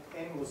small and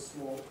n was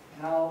small.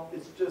 Now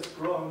it's just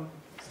grown,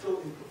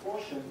 still in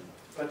proportion,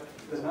 but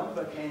the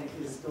number n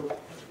is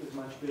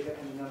much bigger,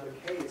 and the number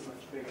k is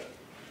much bigger.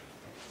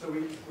 So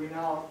we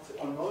now,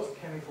 on most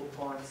chemical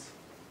plants,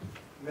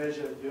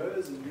 measure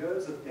years and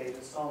years of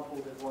data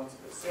sampled at once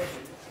per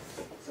second.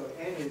 So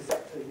n is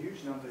a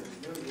huge number in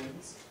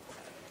millions,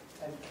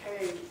 and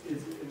k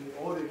is in the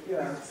order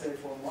here. I would say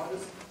for a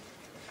modest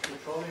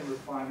petroleum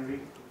refinery,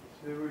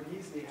 they would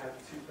easily have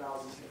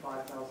 2,000 to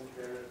 5,000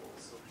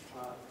 variables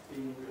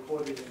being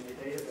recorded in their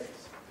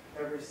database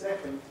every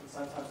second, and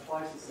sometimes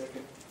twice a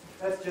second.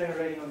 That's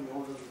generating on the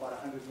order of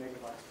about 100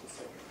 megabytes per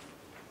second,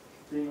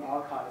 being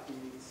archived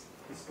in these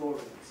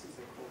historians, as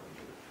they call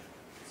them.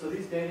 So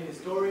these data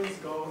historians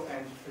go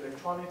and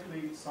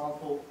electronically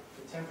sample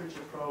the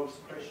temperature probes,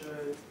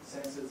 pressure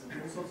sensors,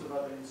 and all sorts of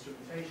other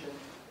instrumentation,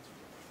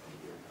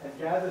 and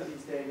gather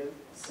these data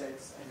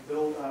sets and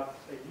build up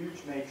a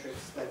huge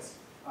matrix that's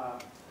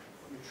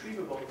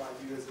retrievable by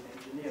you as an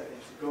engineer,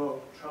 and to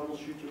go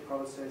troubleshoot your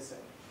process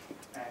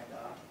and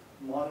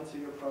monitor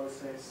your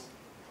process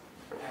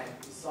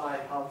and decide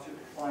how to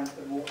find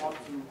the more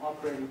optimum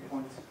operating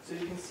point. So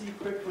you can see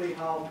quickly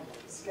how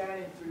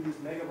scanning through these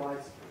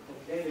megabytes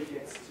of data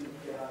gets to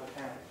get out of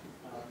hand.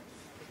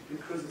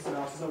 Because it's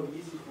now so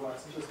easy for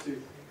us just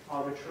to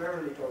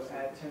arbitrarily go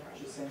add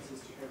temperature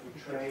sensors to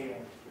every tray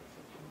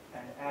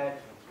and add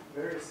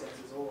various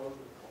sensors all over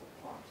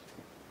the plant.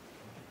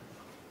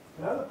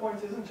 Another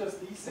point isn't just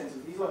these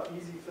sensors. These are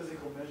easy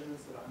physical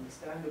measurements that are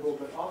understandable,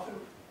 but often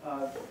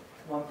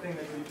one thing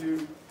that we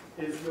do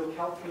is we'll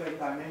calculate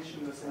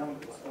dimensionless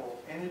numbers or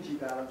energy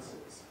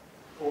balances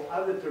or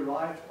other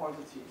derived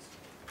quantities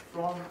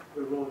from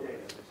the raw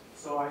data.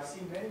 So I've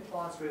seen many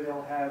plants where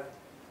they'll have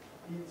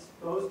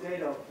those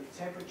data of the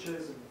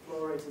temperatures and the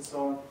flow rates and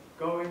so on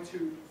go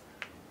into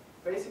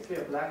basically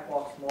a black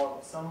box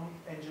model. Some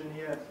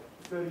engineer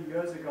 30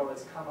 years ago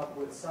has come up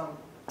with some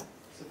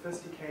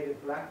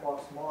sophisticated black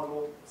box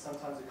model.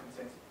 Sometimes it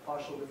contains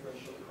partial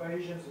differential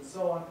equations and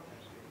so on.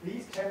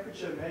 These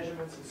temperature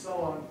measurements and so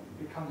on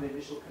become the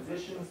initial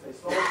conditions. They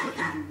solve the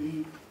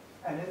QBE,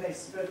 and then they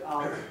spit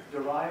out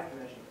derived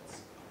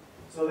measurements.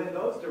 So then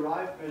those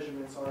derived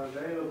measurements are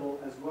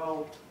available as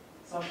well,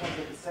 sometimes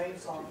at the same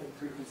sampling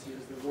frequency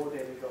as the raw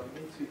data going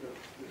into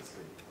the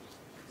system.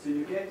 So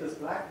you get this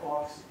black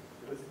box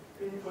with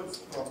inputs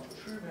from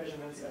true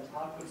measurements and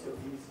outputs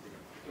of these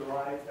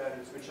derived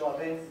values, which are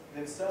then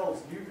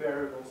themselves new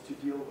variables to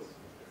deal with.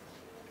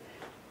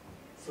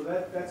 So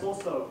that's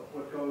also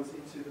what goes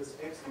into this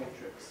X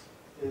matrix,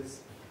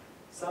 is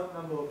some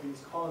number of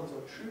these columns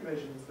are true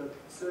measurements, but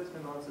a certain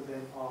amount of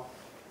them are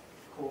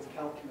called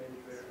calculated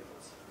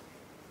variables.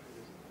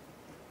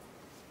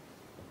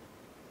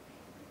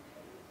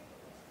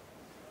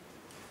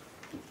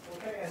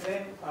 Okay, and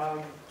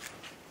then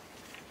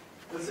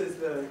this is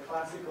the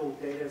classical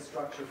data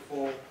structure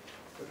for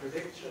the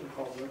prediction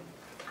problem.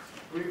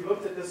 We've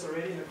looked at this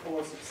already in the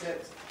course,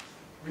 except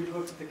we've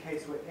looked at the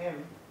case where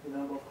m, the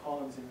number of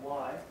columns in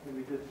y, when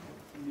we did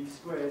these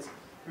squares,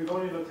 we've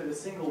only looked at a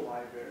single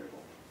y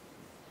variable.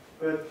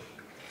 But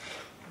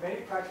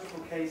many practical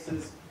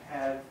cases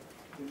have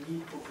the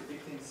need for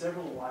predicting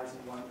several y's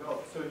in one go.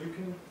 So you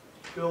can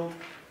build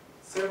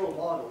several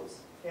models,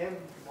 m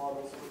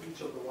models for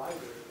each of the y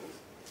variables.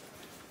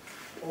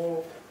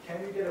 Or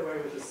can you get away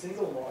with a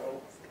single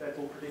model that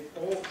will predict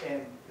all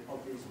m of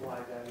these y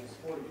values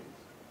for you?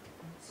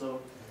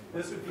 So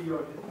this would be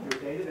your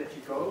data that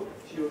you go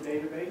to your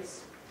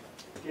database,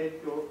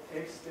 get your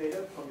X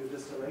data from your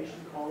distillation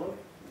column.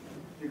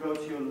 You go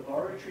to your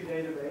laboratory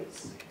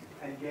database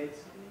and get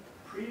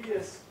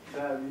previous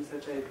values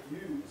that they've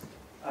used,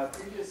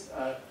 previous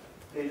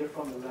data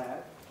from the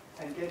lab,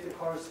 and get the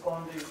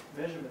corresponding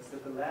measurements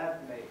that the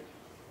lab made.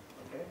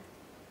 Okay?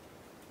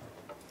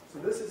 So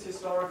this is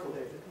historical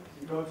data.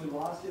 You go to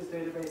last year's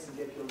database and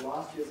get your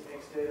last year's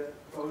X data,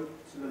 go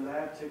to the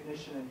lab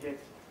technician and get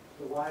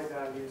the Y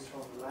values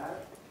from the lab,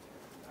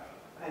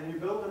 and you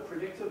build a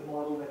predictive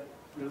model that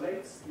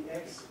relates the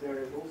X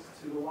variables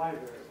to the Y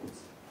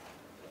variables.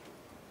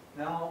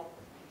 Now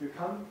you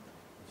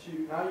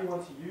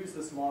want to use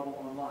this model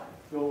online.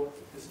 Your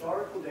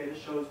historical data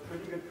shows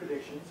pretty good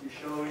predictions.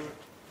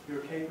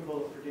 You're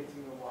capable of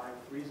predicting the Y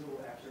with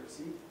reasonable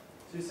accuracy.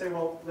 So you say,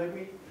 well, let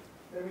me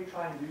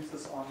try and use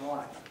this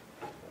online.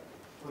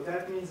 What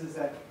that means is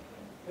that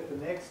at the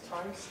next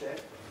time step,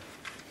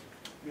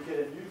 you get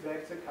a new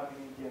vector coming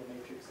in here,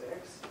 matrix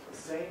X, the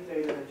same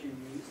data that you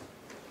used,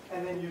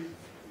 and then you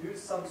use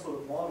some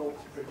sort of model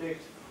to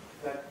predict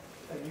that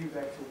a new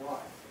vector Y.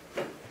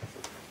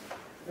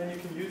 Then you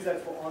can use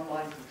that for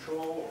online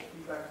control or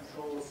feedback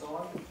control and so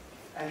on.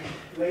 And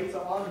later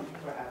on,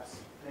 perhaps,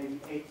 maybe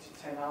 8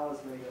 to 10 hours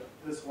later,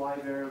 this Y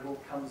variable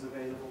comes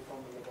available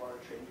from the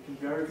laboratory. You can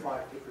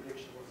verify if the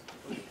prediction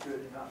was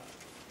good enough.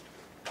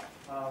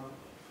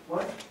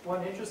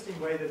 One interesting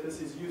way that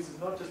this is used is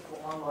not just for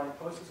online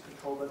process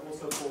control, but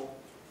also for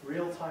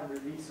real-time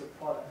release of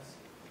products.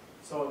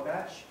 So a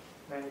batch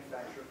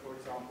manufacturer, for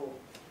example,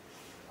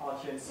 out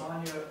here in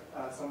Sanya,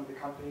 some of the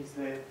companies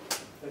there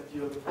that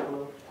deal with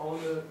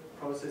polymer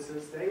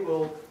processes, they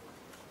will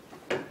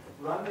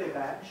run their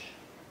batch,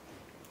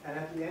 And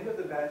at the end of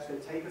the batch, they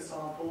take a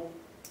sample,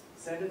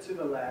 send it to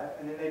the lab,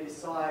 and then they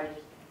decide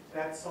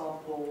that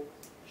sample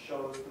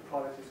shows the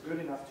product is good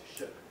enough to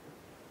ship.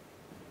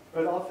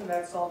 But often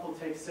that sample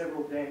takes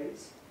several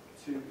days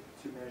to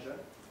measure.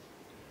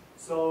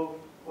 So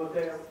what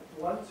they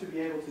want to be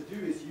able to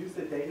do is use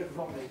the data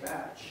from their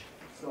batch.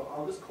 So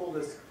I'll just call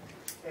this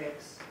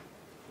X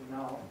for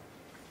now,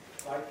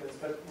 like this.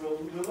 But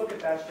we'll look at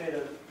batch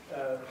data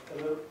a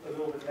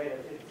little bit later.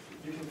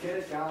 You can get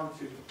it down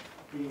to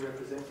being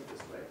represented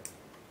this way,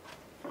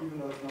 even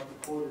though it's not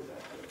recorded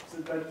that way.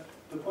 So, but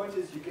the point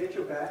is, you get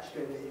your batch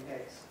data in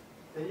X,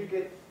 then you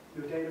get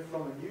your data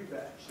from a new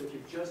batch that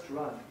you've just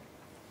run,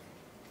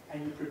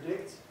 and you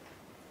predict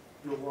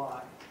your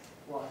Y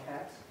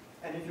hat.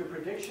 And if your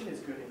prediction is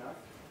good enough,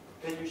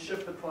 then you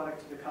ship the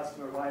product to the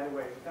customer right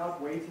away without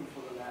waiting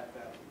for the lab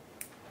value.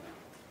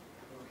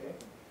 Okay?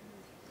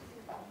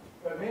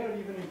 But it may not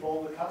even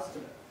involve the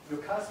customer.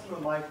 Your customer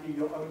might be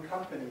your own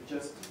company,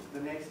 just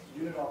the next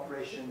unit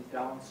operation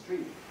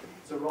downstream.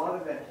 So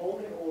rather than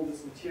holding all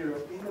this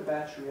material in the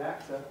batch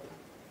reactor,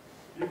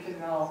 you can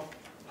now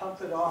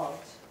pump it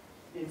out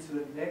into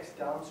the next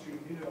downstream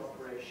unit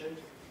operation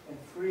and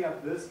free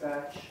up this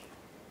batch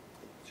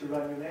to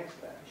run your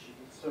next batch.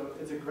 So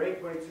it's a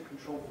great way to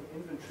control for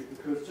inventory,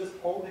 because just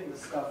holding the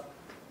stuff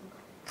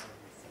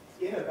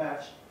in a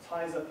batch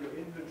ties up your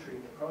inventory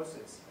in the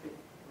process. It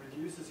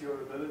reduces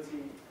your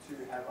ability to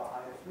have a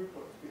higher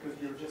throughput, because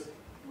you're just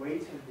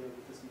waiting here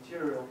with this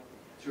material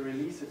to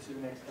release it to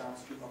the next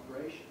downstream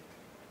operation.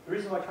 The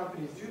reason why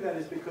companies do that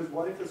is because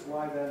what if this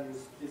Y value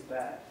is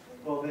bad?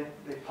 Well, then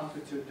they pump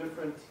it to a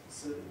different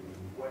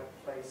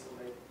place, or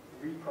they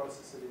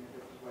reprocess it in a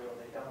different way, or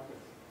they dump it.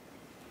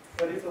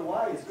 But if the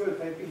Y is good,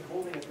 they've been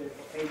holding it there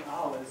for 8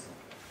 hours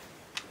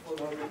for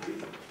no good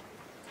reason.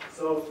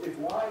 So if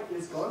Y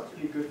is going to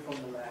be good from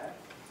the lab,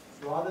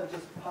 rather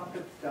just pump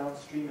it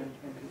downstream and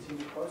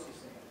continue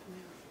processing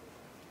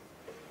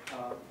it.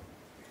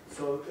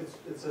 So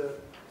it's a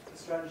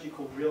strategy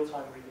called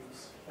real-time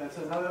release. And it's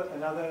another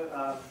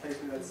place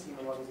where that's seen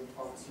a lot is in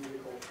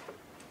pharmaceutical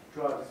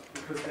drugs,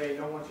 because they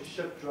don't want to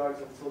ship drugs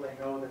until they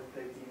know that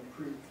they've been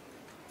improved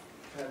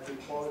to have good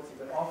quality.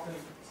 But often,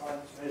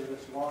 times to measure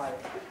this Y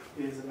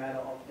is a matter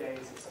of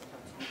days and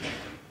sometimes weeks.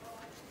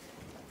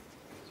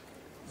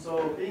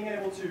 So being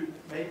able to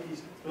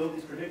build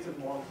these predictive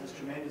models is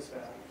tremendous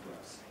value for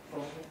us,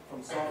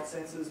 from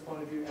sensors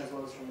point of view as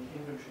well as from an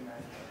inventory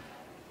management.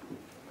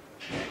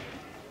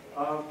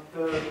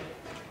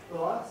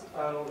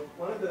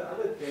 One of the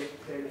other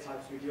data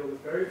types we deal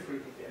with very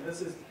frequently, and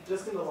this is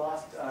just in the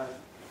last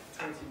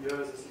 20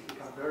 years, this has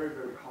become very,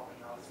 very common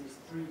now, is these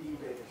 3D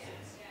data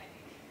sets.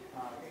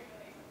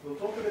 We'll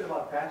talk a bit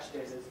about batch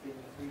data as being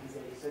a 3D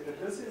data set,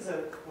 but this is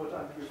what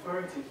I'm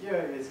referring to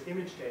here is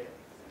image data.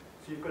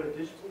 So you've got a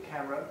digital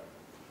camera,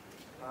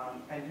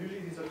 and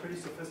usually these are pretty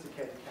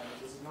sophisticated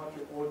cameras. This is not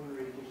your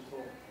ordinary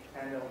digital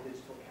handheld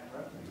digital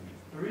camera.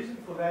 The reason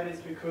for that is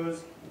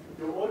because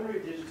your ordinary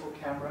digital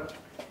camera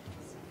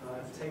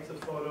takes a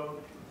photo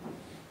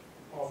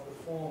of the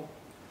form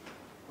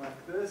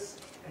like this,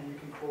 and you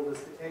can call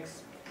this the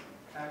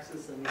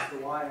x-axis and this the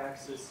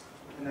y-axis,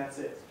 and that's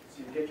it. So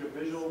you get your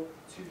visual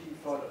 2D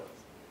photo.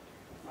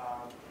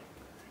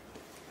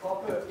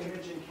 Proper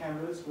imaging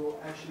cameras will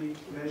actually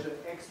measure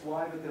x,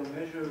 y, but they'll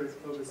measure it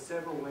over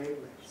several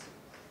wavelengths.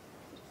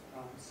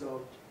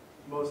 So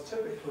most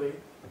typically,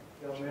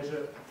 they'll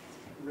measure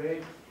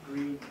red,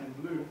 green,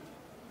 and blue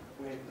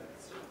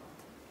wavelengths.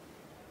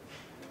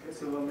 Okay,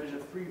 so they'll measure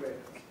 3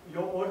 wavelengths.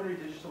 Your ordinary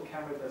digital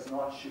camera does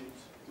not shoot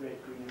red,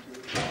 green, and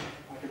blue.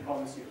 I can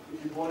promise you.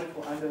 If you bought it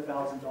for under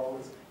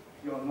 $1,000,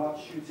 you're not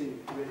shooting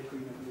red,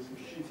 green, and blue.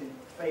 You're shooting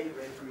fake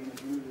red, green, and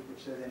blue,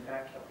 which they then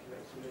back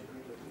calculate to red,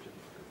 green, and blue.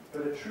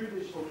 But a true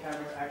digital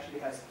camera actually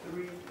has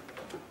 3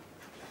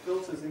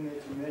 filters in there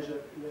to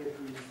measure red,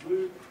 green, and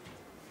blue.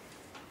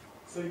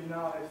 So you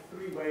now have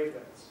 3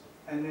 wavelengths.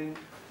 And then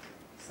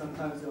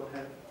sometimes they'll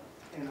have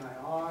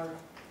NIR,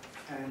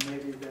 and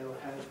maybe they'll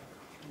have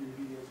UV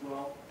as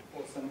well,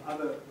 or some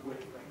other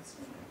wavelengths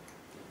in there.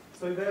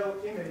 So they'll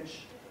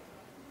image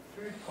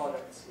food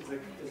products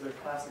is a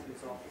classic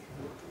example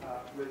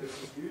where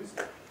this is used,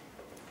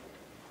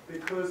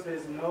 because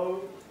there's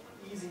no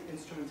easy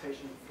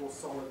instrumentation for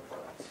solid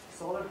products.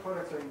 Solid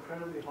products are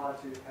incredibly hard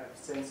to have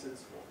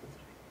sensors for.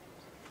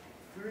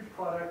 Food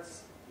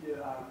products,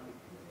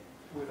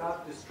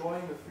 without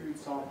destroying the food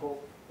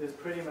sample, there's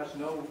pretty much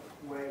no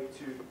way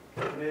to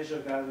measure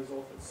values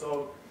off it.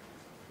 So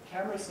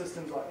camera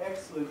systems are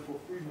excellent for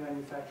food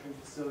manufacturing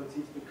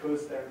facilities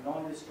because they're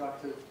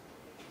non-destructive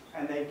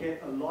and they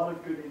get a lot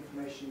of good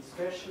information,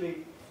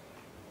 especially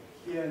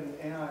here in the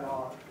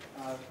NIR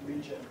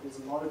region. There's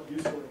a lot of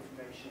useful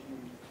information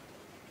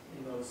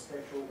in those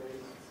spectral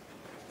wavelengths.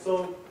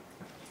 So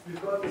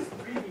we've got this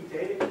 3D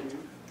data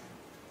cube,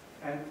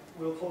 and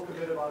we'll talk a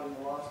bit about in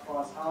the last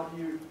class how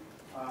do you,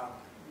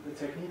 the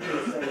technique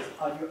that says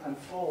how do you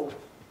unfold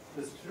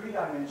this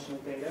 3-dimensional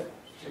data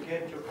to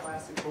get your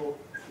classical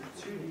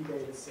 2D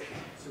data set.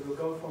 So we'll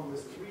go from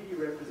this 3D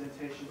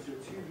representation to a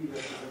 2D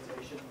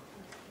representation.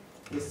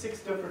 There's 6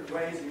 different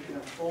ways you can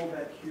unfold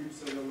that cube,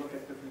 so you'll look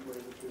at different ways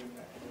of doing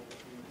that.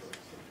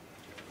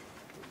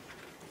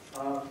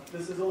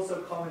 This is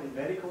also common in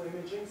medical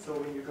imaging, so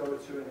when you go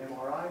to an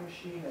MRI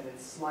machine and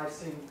it's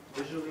slicing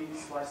visually,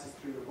 slices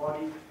through the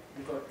body,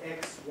 you've got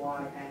X,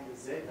 Y, and the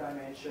Z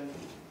dimension,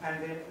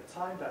 and then a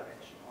time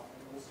dimension on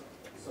it also.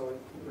 So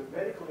with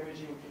medical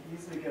imaging, you can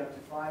easily get up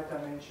to 5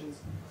 dimensions.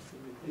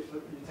 If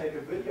you take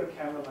a video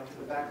camera, like at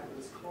the back of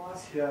this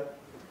class here,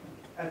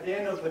 at the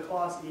end of the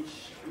class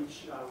each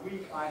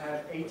week, I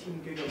have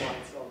 18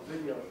 gigabytes of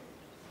video.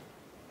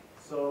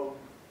 So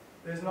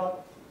there's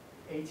not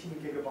 18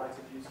 gigabytes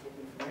of useful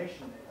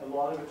information there. A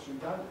lot of it's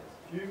redundant.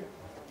 If you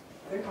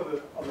think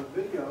of a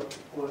video,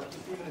 or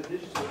just even a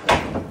digital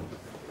picture,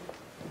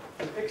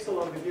 the pixel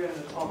over here in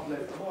the top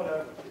left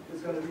corner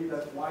is going to be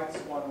that white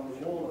spot on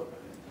the wall over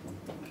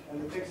there.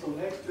 And the pixel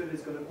next to it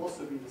is going to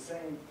also be the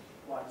same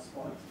white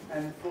spot.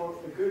 And for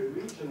a good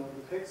region of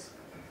the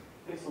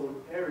pixel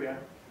area,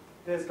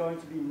 there's going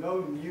to be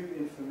no new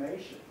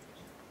information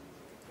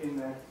in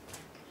that.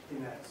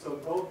 So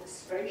both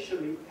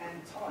spatially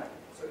and time.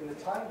 So in the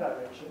time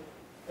direction,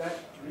 that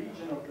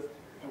region of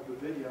the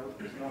video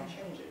is not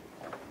changing.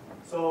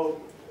 So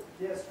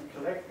yes, we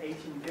collect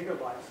 18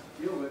 gigabytes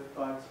to deal with,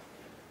 but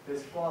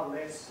there's far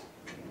less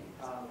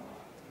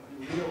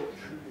real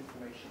true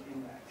information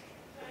in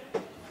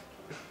that.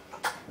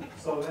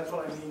 So that's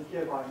what I mean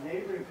here by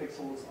neighboring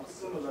pixels are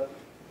similar,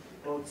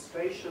 both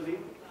spatially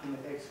in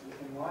the X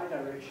and Y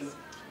direction,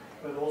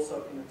 but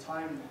also in the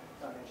time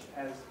dimension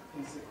as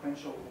in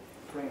sequential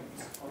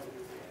frames of the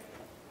video.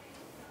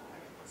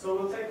 So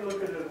we'll take a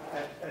look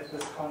at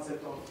this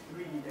concept of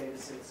 3D data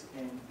sets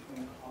in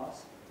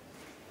class.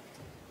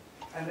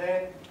 And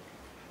then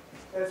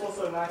there's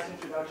also a nice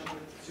introduction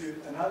to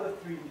another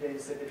 3D data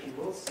set that you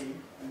will see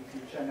in the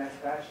future, and that's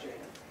batch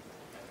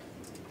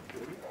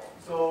data.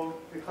 So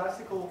the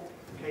classical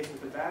case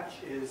with the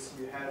batch is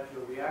you have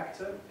your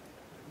reactor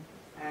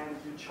and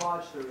you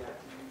charge the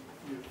reactor.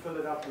 You fill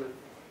it up with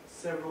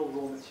several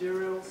raw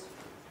materials.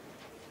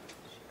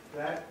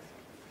 That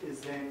is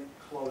then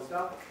closed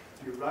up.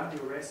 You run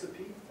your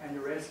recipe, and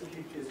your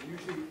recipe is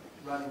usually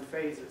run in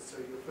phases. So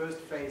your first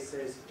phase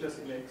says just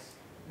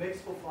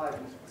mix for 5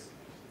 minutes.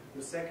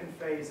 The second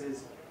phase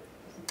is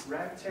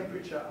ramp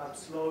temperature up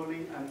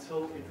slowly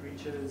until it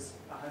reaches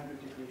 100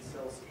 degrees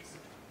Celsius.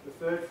 The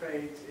third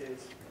phase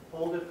is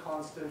hold it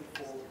constant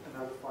for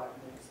another 5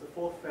 minutes. The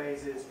fourth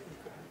phase is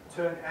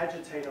turn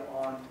agitator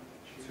on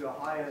to a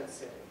higher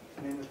setting.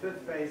 And then the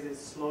fifth phase is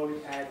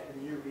slowly add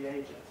a new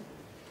reagent,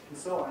 and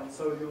so on.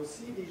 So you'll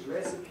see these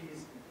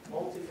recipes,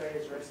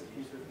 multi-phase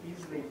recipes with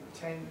easily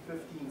 10,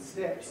 15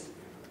 steps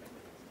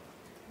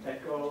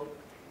that go,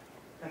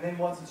 and then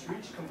once it's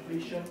reached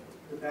completion,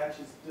 the batch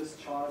is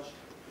discharged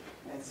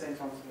and sent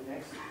on to the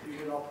next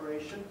unit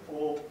operation,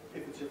 or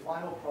if it's your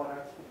final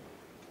product,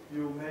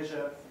 you'll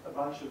measure a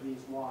bunch of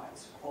these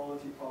Ys,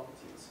 quality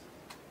properties,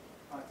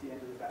 at the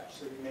end of the batch.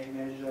 So you may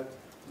measure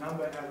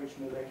number average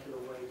molecular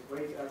weight,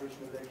 weight average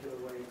molecular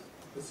weight,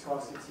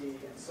 viscosity,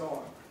 and so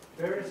on.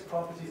 Various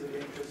properties of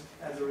interest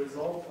as a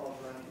result of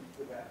running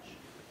the batch.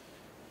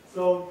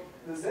 So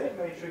the Z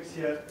matrix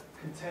here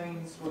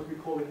contains what we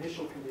call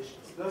initial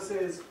conditions. This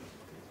is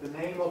the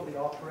name of the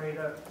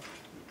operator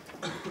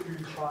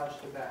who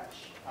charged the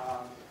batch.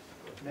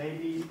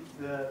 Maybe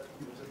the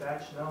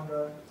batch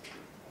number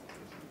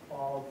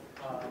of,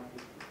 or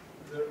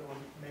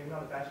maybe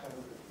not a batch number,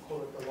 but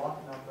call it the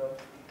lot number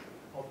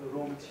of the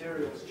raw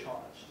materials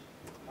charged.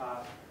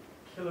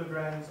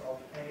 Kilograms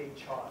of A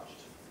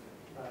charged.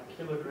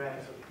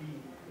 Kilograms of B,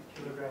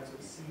 kilograms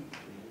of C,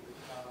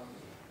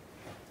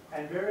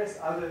 and various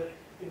other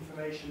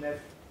information that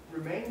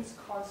remains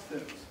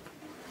constant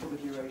for the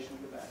duration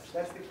of the batch.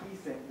 That's the key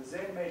thing. The Z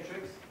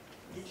matrix,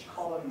 each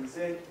column in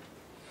Z,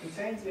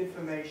 contains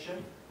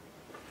information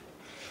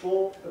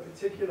for a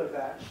particular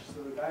batch.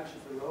 So the batch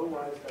is the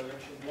row-wise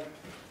direction here.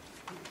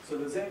 So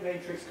the Z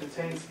matrix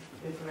contains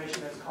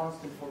information that's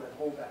constant for that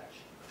whole batch.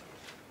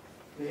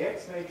 The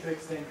X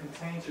matrix then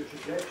contains your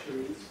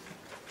trajectories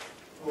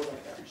for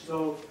that batch.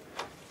 So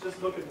just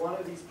look at one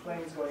of these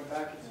planes going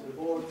back into the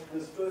board.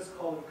 This first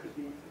column could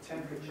be the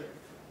temperature.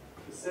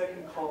 The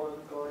second column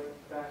going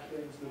back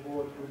into the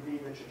board would be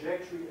the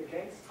trajectory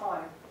against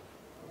time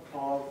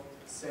of,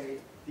 say,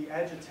 the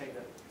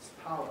agitator's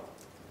power.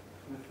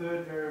 And the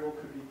third variable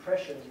could be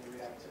pressure in the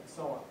reactor, and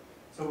so on.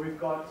 So we've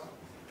got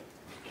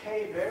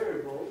K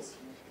variables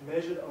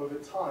measured over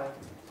time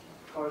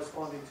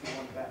corresponding to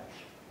one batch.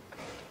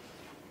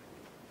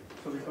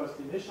 So we've got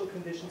the initial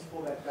conditions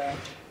for that batch,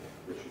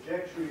 the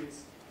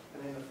trajectories,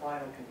 and then the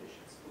final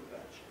conditions for the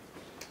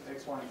batch.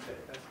 X, Y, and Z.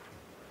 That's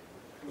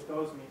what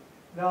those mean.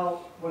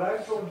 Now, what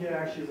I've drawn here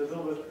actually is a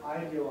little bit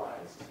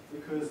idealized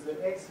because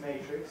the X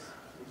matrix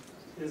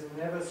is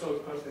never so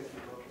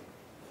perfectly looking.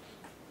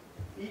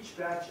 Each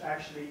batch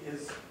actually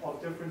is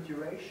of different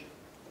duration,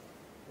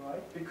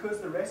 right? Because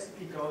the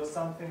recipe goes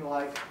something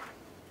like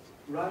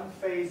run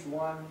phase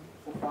 1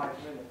 for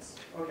 5 minutes.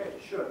 Okay,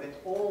 sure, then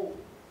all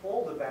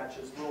the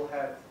batches will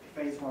have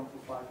phase 1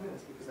 for 5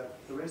 minutes because that's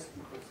the recipe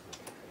goes.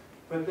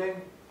 But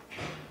then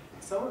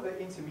Some of the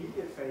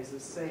intermediate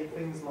phases say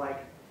things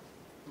like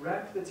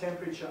ramp the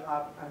temperature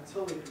up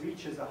until it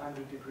reaches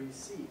 100 degrees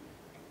C.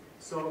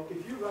 So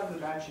if you run the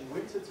batch in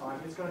winter time,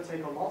 it's going to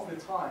take a longer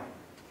time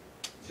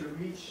to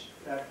reach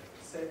that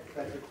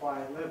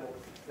required level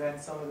than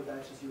some of the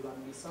batches you run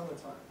in the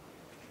summertime.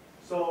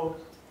 So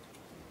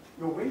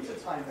your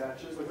wintertime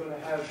batches are going to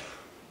have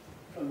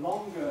a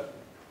longer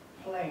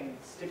plane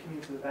sticking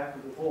into the back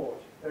of the board.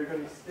 They're going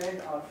to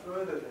extend out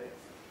further there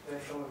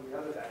than some of the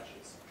other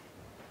batches.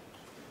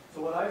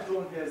 So what I've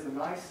drawn here is a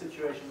nice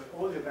situation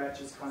where all your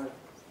batches kind of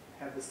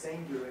have the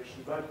same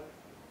duration, but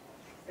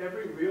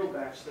every real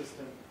batch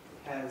system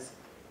has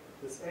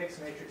this X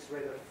matrix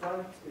where the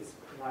front is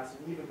nice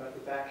and even, but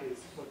the back is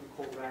what we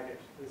call ragged.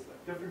 There's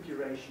like different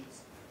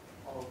durations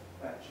of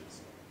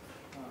batches.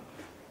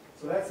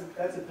 So that's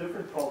a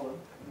different problem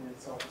in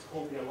itself. It's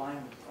called the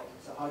alignment problem.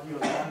 So how do you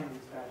align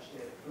these batch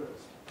data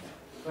first?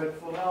 But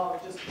for now,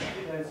 just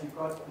think it as you've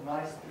got a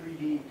nice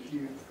 3D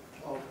cube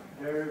of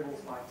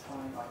variables by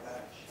time by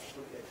batch.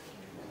 Okay.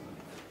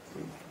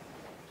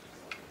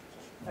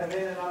 And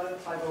then another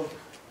type of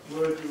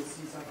word you'll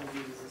see sometimes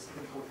used is this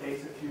thing called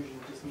data fusion.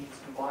 It just means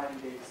combining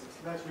data sets.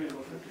 So that's really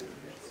what the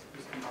fusion is,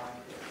 just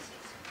combining data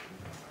sets.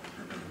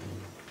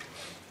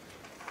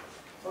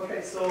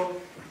 Okay,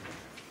 so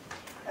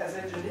as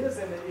engineers,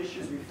 then the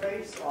issues we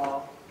face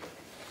are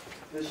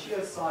the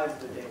sheer size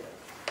of the data.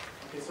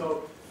 Okay,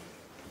 so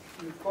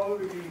you've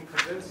probably been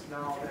convinced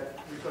now that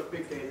we've got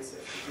big data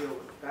sets to deal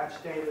with.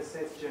 Batch data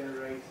sets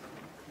generate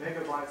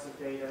megabytes of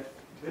data.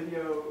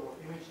 Video or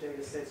image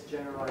data sets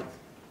generate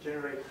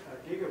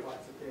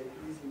gigabytes of data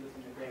easily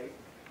within a day.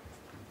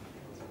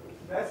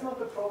 That's not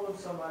the problem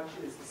so much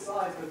as the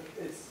size, but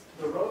it's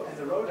the row and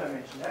the row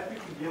dimension. That we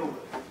can deal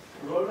with.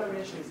 The row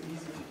dimension is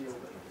easy to deal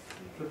with.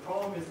 The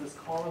problem is this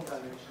column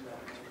dimension that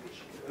I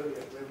mentioned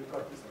earlier, where we've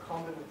got this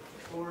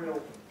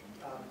combinatorial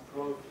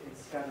growth in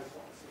scatter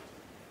plots.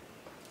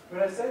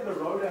 When I say the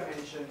row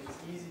dimension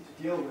is easy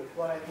to deal with,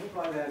 what I mean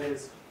by that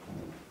is,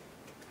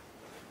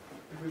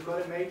 if we've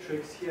got a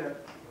matrix here,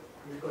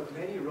 we've got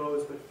many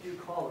rows but few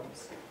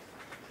columns.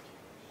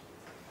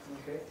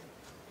 Okay?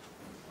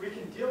 We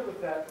can deal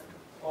with that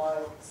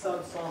by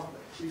subsampling.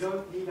 We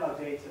don't need our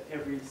data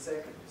every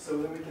second. So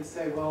then we can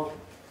say, well,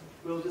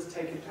 we'll just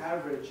take an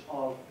average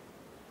of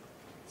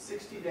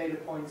 60 data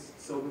points,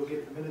 so we'll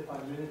get the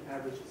minute-by-minute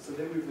averages. So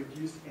then we've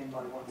reduced n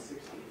by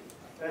 160.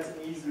 That's an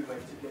easy way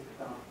to get it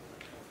down.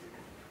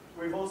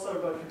 We've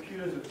also got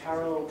computers with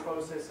parallel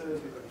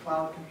processors. We've got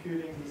cloud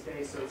computing these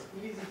days, so it's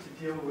easy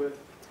to deal with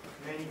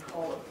many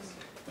columns.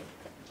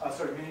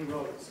 Many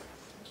rows.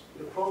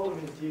 The problem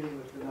is dealing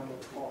with the number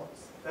of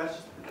columns. That's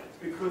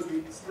because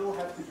we still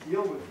have to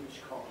deal with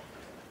each column.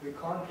 We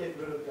can't get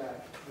rid of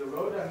that. The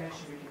row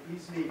dimension we can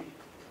easily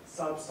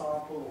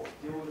subsample or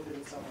deal with it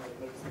in some way,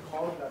 but it's the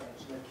column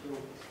dimension that kills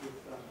us with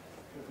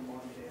the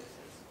modern data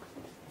sets.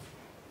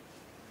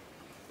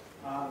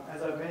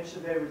 As I've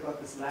mentioned there, we've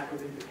got this lack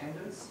of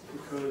independence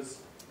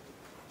because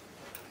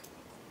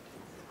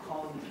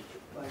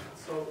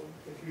so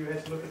if you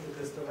had to look at the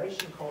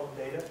distillation column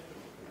data,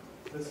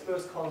 this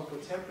first column for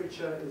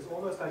temperature is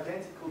almost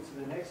identical to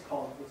the next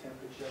column for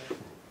temperature,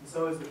 and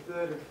so is the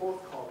third and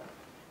fourth column.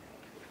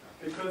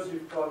 Because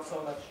you've got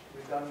so much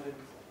redundant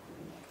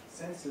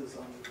sensors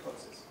on the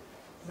process.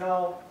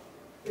 Now,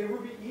 it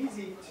would be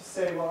easy to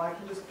say, well, I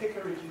can just pick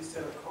a reduced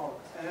set of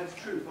columns. And that's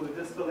true. For the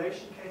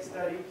distillation case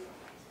study,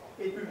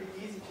 it would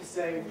be easy to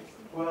say,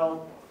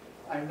 well,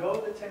 I know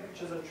the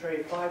temperatures of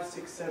tray 5,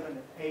 6, 7,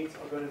 and 8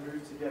 are going to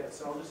move together,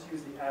 so I'll just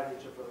use the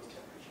average of those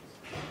temperatures.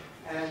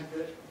 And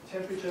the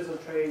temperatures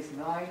of trays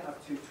 9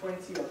 up to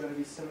 20 are going to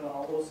be similar.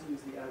 I'll also use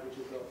the average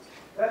of those.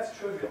 That's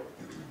trivial.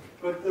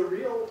 But the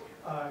real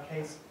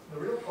the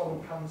real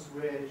problem comes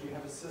where you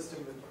have a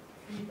system with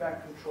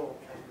feedback control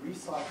and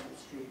recycled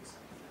streams.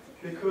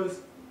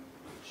 Because,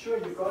 sure,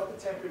 you've got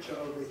the temperature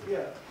over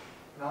here.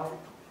 Now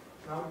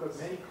we've got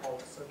many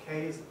columns, so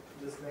K is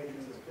this maybe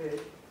this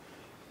big.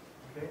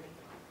 Okay?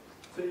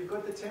 So you've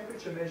got the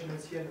temperature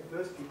measurements here in the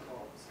first few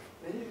columns.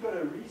 Then you've got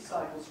a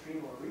recycle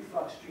stream or a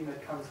reflux stream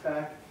that comes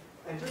back,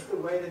 and just the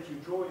way that you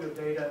draw your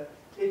data,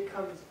 it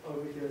comes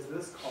over here as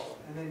this column.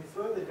 And then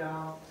further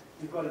down,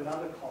 you've got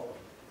another column.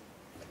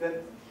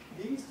 Then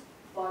these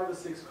 5 or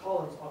 6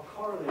 columns are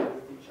correlated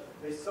with each other.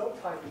 They're so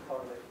tightly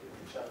correlated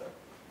with each other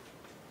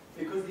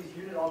because these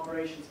unit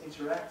operations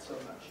interact so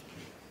much.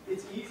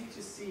 It's easy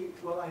to see,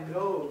 well, I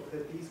know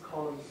that these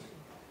columns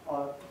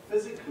are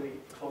physically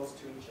close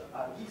to each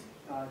other. These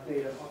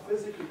data are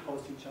physically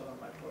close to each other in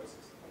my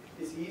process.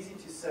 It's easy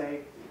to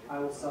say, I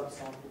will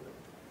subsample them.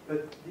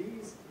 But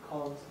these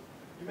columns,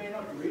 you may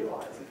not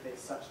realize that there's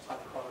such tight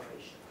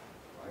correlation,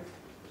 right?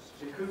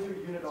 Because your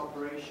unit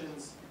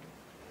operations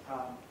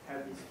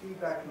have these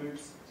feedback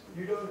loops,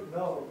 you don't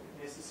know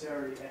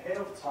necessarily ahead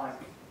of time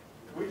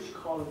which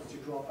columns to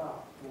drop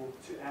out or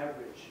to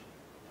average.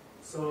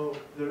 So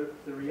the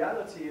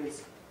reality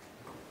is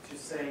to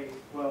say,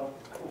 well,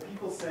 or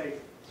people say,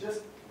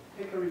 just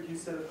pick a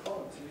reduced set of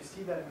columns. And you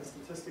see that in the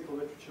statistical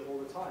literature all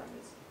the time.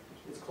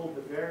 It's called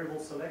the variable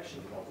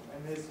selection problem,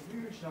 and there's a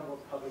huge number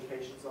of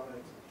publications on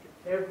it.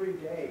 Every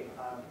day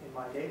in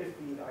my data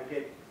feed, I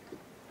get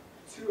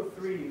 2 or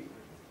 3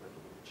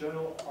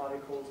 journal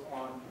articles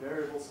on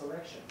variable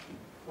selection.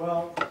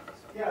 Well,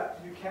 yeah,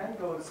 you can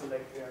go and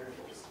select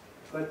variables,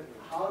 but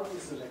how do you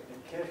select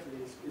them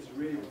carefully is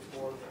really what's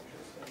more of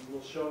interest. And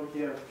we'll show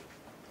here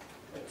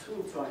a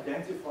tool to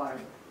identify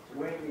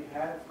when we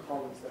have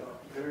columns that are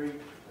very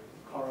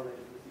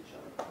correlated with each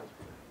other.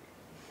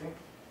 Okay?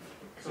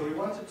 So we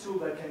want a tool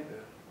that can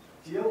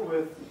deal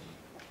with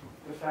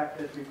the fact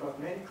that we've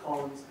got many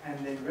columns and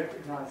then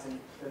recognizing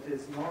that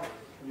there's not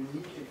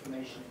unique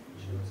information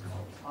in each of those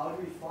columns. How do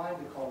we find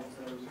the columns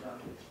that are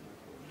redundant?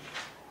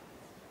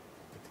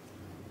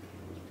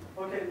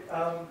 Okay,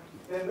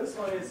 then this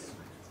one is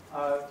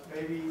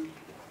maybe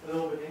a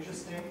little bit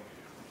interesting.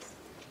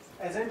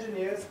 As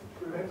engineers,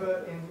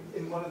 remember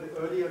in one of the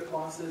earlier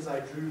classes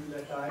I drew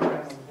that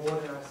diagram on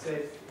board and I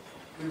said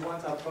we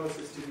want our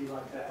process to be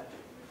like that,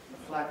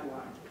 a flat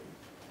line.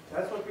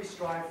 That's what we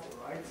strive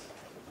for, right?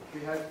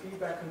 We have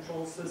feedback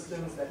control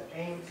systems that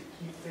aim to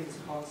keep things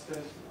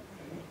constant,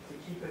 to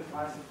keep it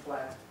nice and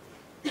flat.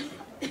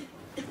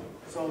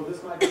 So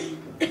this might be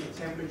the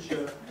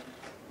temperature,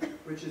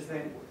 which is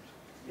then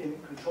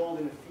controlled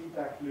in a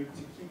feedback loop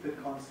to keep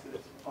it constant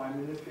by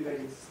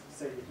manipulating,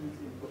 say, the heat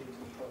input into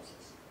the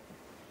process.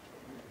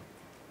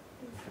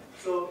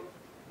 So,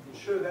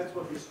 sure, that's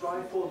what we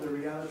strive for. The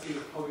reality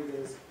is probably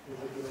there's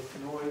a bit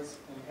of noise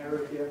and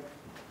error here.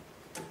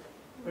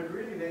 But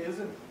really, there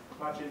isn't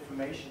much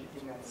information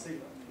in that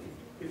signal.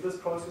 If this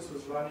process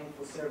was running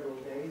for several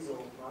days or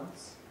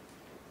months,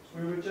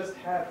 we would just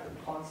have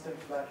a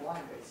constant flat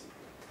line, basically.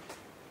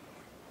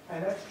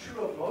 And that's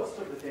true of most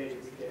of the data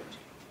we get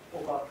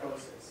of our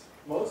process.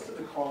 Most of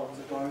the columns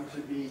are going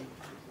to be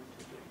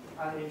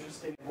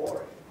uninteresting and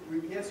boring.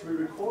 Yes, we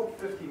record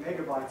 50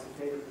 megabytes of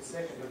data per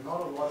second, but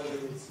not a lot of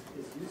it is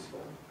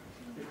useful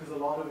because a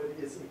lot of it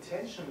is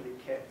intentionally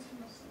kept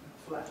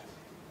flat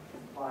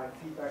by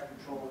feedback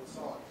control and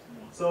so on.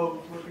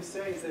 So what we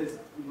say is there's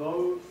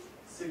low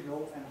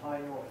signal and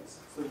high noise.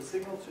 So the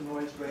signal to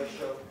noise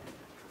ratio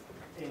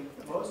in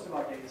most of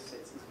our data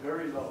sets is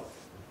very low.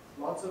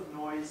 Lots of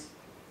noise,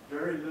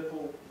 very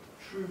little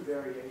true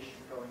variation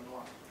going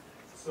on.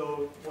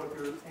 So what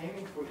we're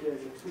aiming for here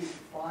is a tool to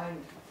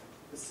find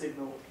the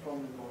signal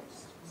from the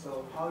noise.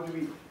 So how do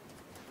we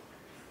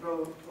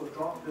throw or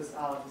drop this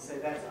out and say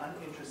that's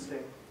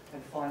uninteresting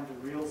and find the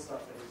real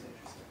stuff that is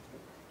interesting?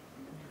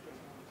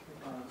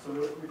 So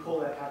we call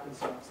that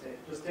happenstance data,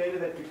 just data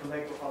that we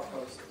collect with our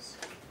process.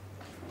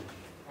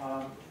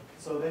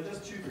 So then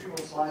just 2-3 more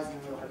slides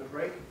and then we'll have a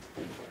break.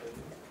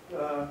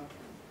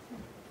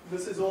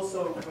 This is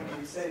also, when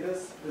we say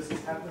this is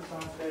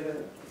happenstance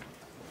data.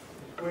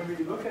 When we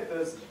look at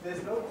this,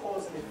 there's no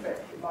cause and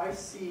effect. If I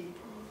see,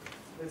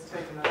 let's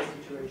take another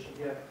situation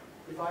here.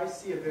 If I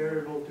see a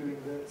variable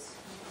doing this,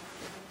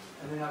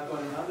 and then I've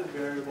got another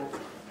variable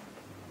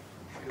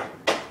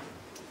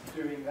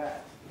doing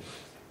that.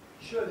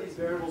 Sure, these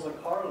variables are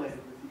correlated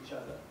with each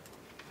other,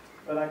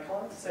 but I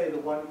can't say the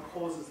one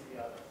causes the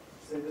other.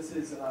 So this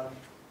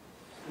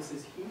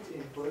is heat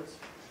input,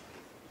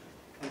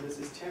 and this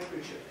is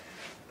temperature.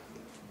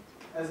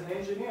 As an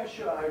engineer,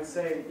 sure, I would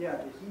say, yeah,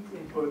 the heat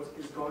input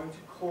is going to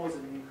cause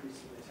an increase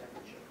in the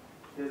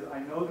temperature. I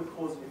know the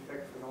cause and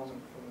effect phenomenon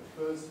from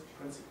the first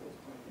principles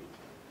point of view.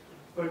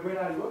 But when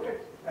I look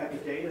at the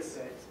data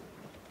set,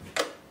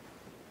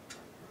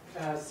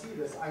 and I see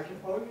this, I can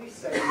only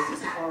say this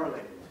is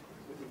correlated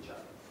with each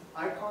other.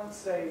 I can't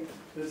say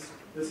this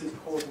is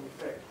cause and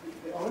effect.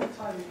 The only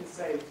time you can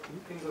say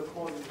things are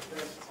cause and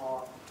effect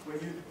are when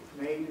you've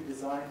made a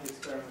designed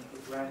experiment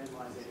with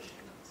randomization.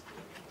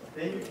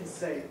 Then you can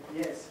say,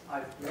 yes,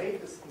 I've made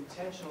this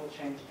intentional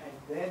change and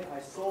then I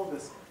saw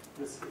this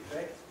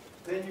effect.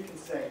 Then you can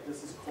say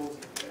this is cause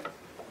and effect.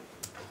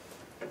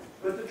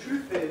 But the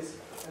truth is,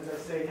 as I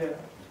say here,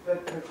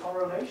 that the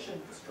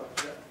correlation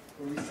structure,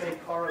 when we say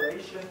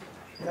correlation,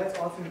 that's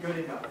often good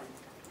enough.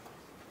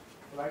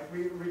 Right?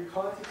 We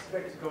can't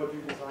expect to go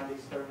do design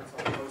experiments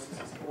on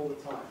processes all the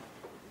time.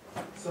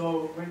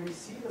 So when we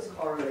see this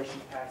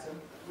correlation pattern,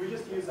 we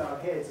just use our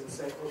heads and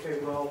say, okay,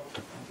 well,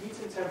 heat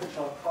and temperature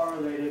are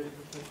correlated.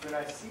 When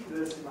I see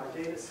this in my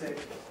data set,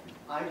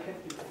 I can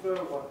infer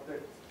what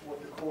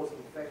the cause and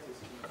effect is.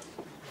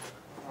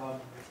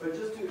 But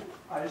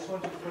I just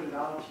wanted to put it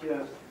out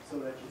here so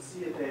that you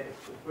see it there.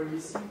 When we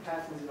see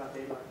patterns in our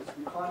data like this,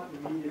 we can't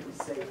immediately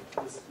say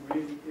this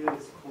really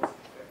is cause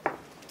and effect.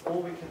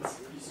 All we can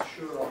be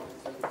sure of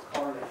is that it's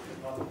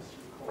correlated, not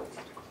necessarily cause.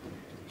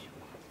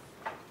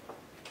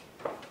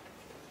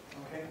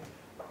 Okay.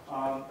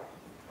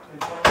 And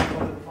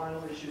one of the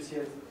final issues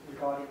here is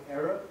regarding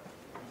error.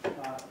 As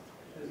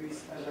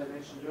I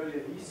mentioned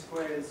earlier, these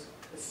squares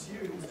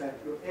assumes that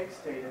your X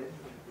data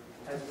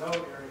has no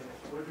error in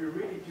it. What we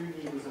really do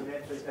need is a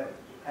method that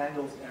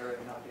handles error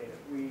in our data.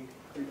 We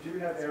do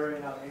have error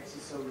in our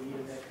X's, so we need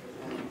a method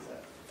that handles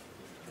that.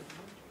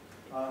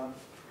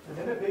 And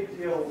then a big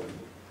deal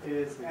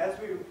is as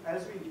we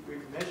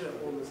measure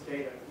all this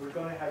data, we're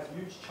going to have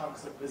huge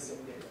chunks of missing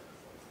data.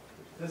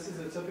 This is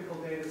a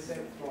typical data set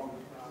from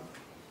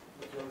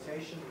the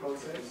flotation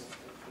process,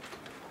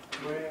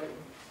 where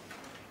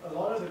a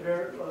lot of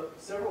the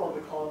several of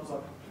the columns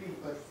are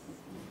complete, but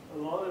a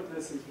lot of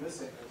this is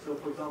missing. So,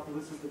 for example,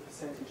 this is the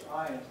percentage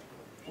iron.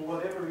 For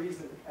whatever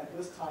reason, at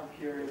this time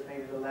period,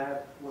 maybe the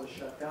lab was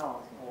shut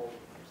down, or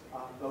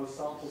those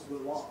samples were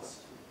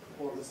lost,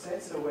 or the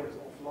sensor went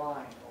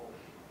offline,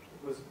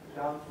 or was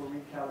down for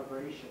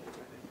recalibration.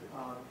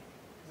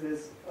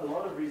 There's a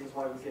lot of reasons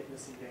why we get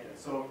missing data.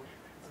 So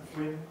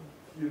when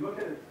you look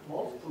at a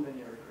multiple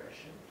linear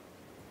regression,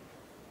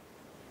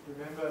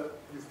 remember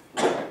you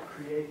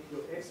create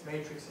your X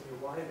matrix and your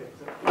Y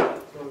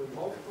vector. So with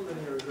multiple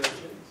linear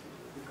regression,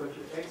 you've got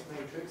your X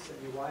matrix and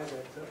your Y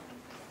vector.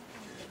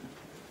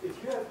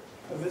 If you have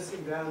a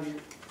missing value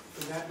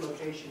in that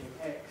location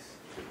in X,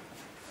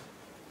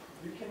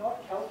 you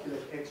cannot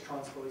calculate X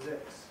transpose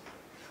X.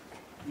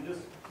 You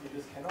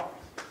just cannot.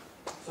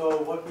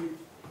 So what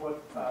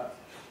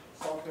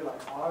software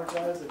like R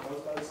does and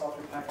most other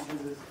software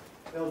packages is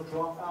they'll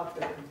drop out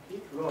that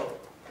complete row.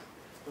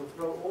 They'll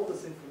throw all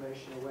this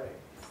information away,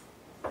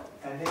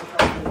 and then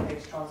calculate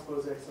X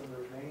transpose X on the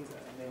remainder,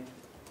 and then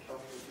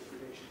calculate the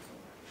predictions on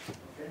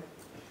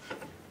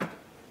that. Okay?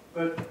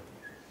 But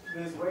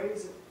there's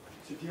ways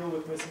to deal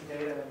with missing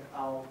data, and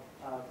I'll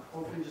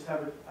hopefully just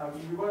have it.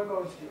 We won't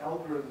go into the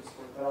algorithms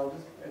for it, but I'll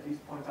just at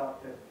least point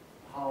out that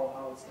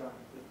how it's done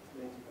with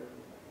latent variable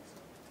methods.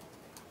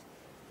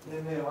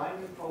 Then the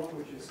alignment problem,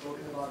 which is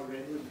spoken about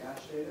already with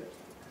batch data.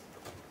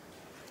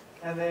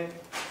 And then,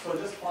 so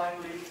just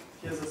finally,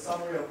 here's a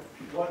summary of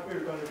what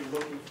we're going to be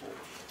looking for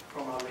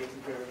from our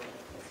latent variable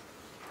methods.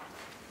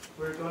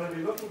 We're going to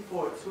be looking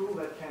for a tool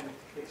that can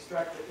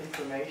extract the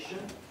information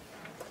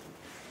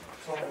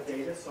from the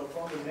data. So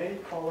from the many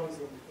columns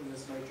in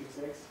this matrix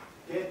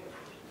X,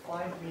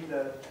 find me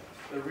the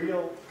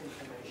real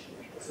information.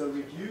 So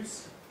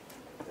reduce,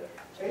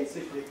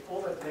 basically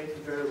all that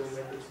latent variable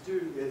methods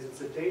do is it's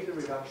a data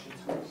reduction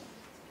tool.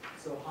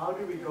 So how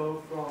do we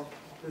go from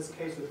this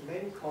case with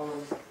many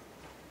columns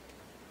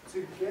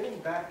to getting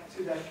back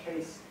to that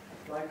case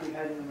like we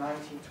had in the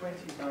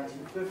 1920s,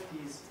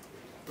 1950s,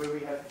 where we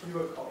have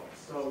fewer columns.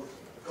 So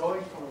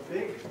going from a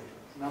big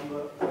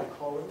number of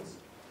columns,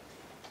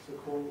 so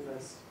called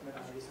as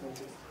this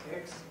matrix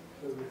X,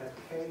 so we have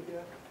K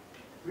here.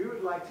 We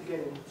would like to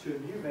get into a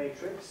new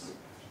matrix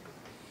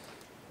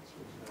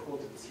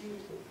called T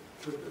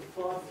with a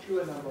far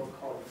fewer number of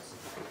columns.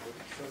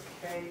 So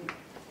K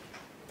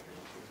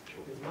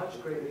is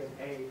much greater than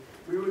A.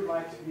 We would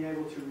like to be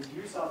able to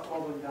reduce our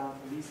problem down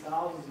from these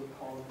thousands of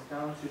columns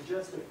down to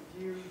just a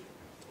few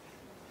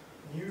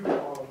new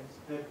columns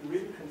that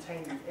really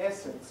contain the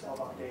essence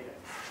of our data.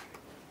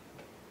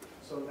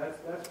 So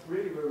that's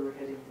really where we're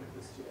heading with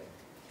this today.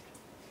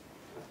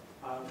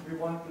 We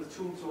want the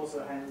tool to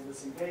also handle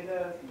missing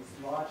data, these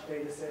large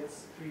data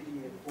sets,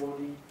 3D and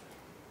 4D.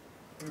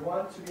 We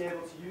want to be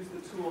able to use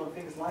the tool on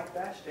things like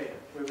batch data,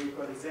 where we've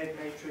got a Z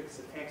matrix,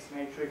 an X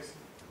matrix,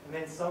 and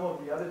then some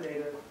of the other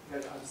data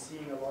that I'm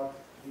seeing a lot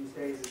these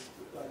days is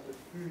like the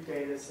food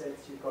data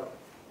sets. You've got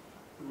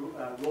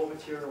raw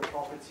material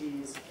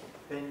properties,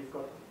 then you've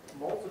got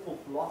multiple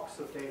blocks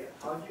of data.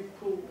 How do you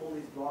pull all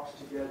these blocks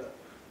together?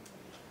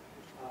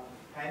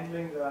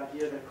 Handling the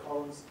idea that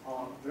columns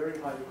are very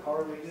highly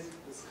correlated,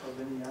 this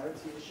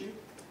collinearity issue,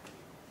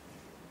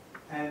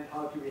 and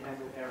how do we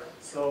handle error?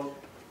 So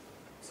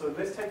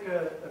let's take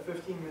a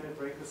 15-minute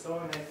break or so,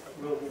 and then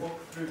we'll walk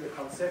through the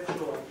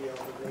conceptual idea of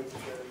the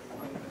latent variable.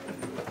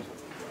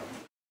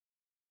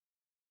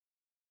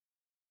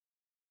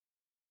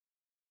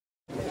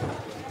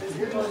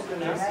 The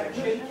next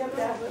section.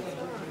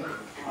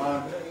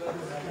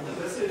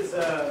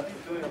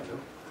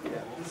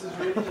 This is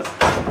really just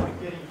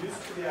getting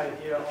used to the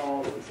idea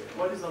of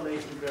what is a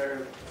latent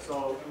variable. So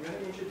I'm going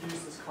to introduce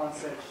this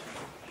concept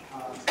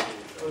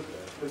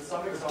with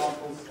some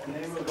examples, and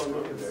then we'll go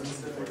look at the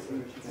specifics in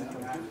which you can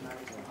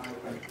mathematics behind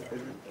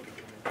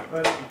it.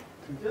 But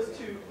just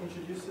to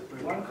introduce it,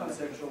 one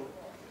conceptual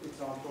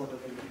example of a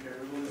latent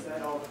variable is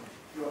that of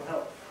your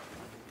health.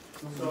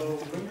 So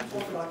when you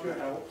talk about your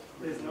health,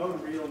 there's no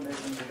real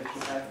measurement that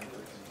you have for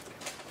it.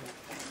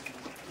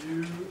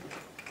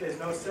 There's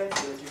no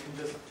sensor that you can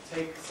just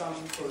take some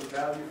sort of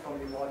value from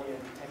your body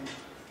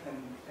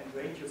and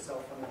rate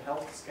yourself on a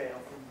health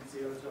scale from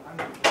 0 to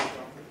 100, for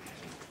example.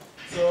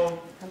 So,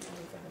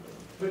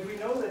 but we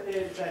know that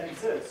that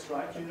exists,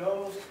 right? You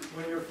know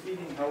when you're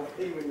feeling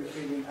healthy, when you're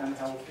feeling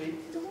unhealthy,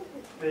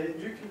 that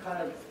you can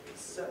kind of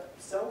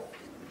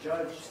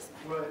self-judge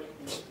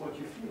what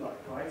you feel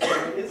like, right? So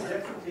there is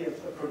definitely a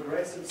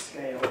progressive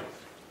scale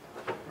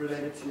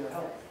related to your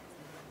health.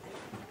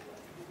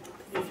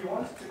 If you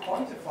wanted to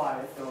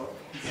quantify it, though,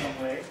 in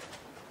some way,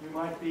 you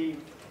might be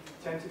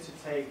tempted to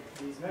take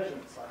these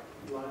measurements, like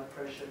blood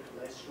pressure,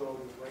 cholesterol,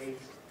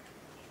 weight.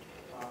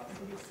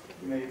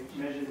 You may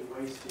measure the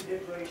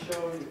waist-to-hip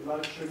ratio, your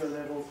blood sugar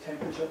levels,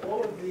 temperature.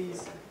 All of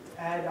these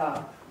add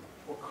up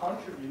or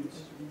contribute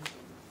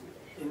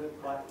in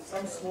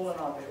some small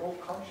amount. They all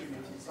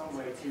contribute in some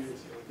way to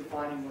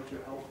defining what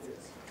your health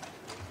is.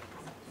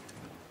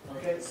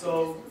 Okay,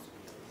 so,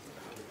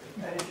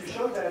 and if you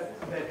show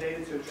that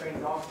data to a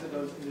trained doctor,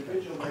 those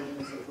individual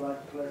measurements of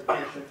blood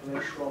pressure,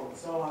 cholesterol, and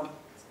so on,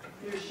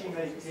 he or she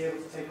may be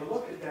able to take a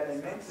look at that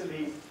and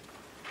mentally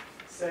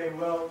say,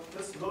 well,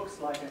 this looks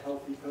like a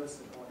healthy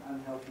person or an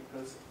unhealthy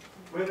person.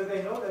 Whether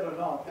they know that or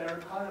not,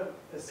 they're kind of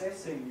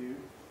assessing you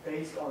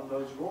based on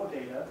those raw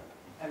data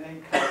and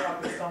then coming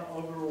up with some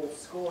overall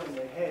score in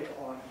their head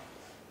on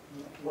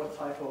what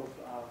type of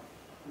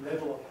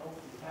level of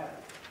health you have.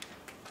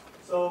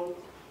 So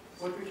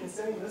what we can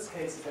say in this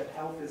case is that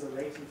health is a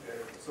latent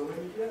variable. So when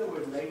you hear the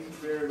word latent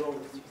variable,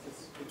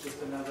 it's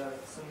just another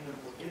synonym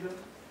for hidden.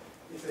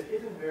 It's a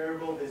hidden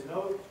variable. There's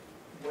no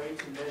way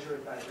to measure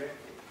it directly.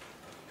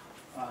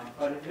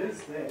 But it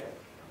is there.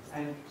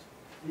 And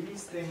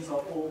these things are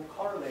all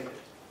correlated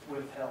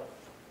with health.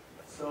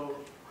 So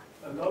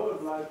a lower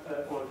blood,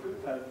 or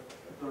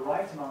the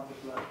right amount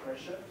of blood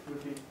pressure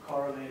would be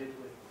correlated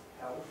with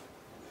health.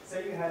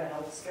 Say you had a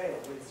health scale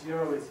where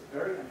 0 is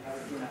very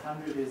unhealthy and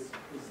 100 is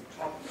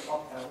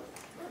top health.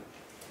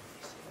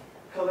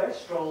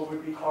 Cholesterol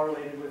would be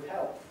correlated with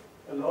health.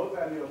 A low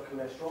value of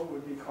cholesterol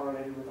would be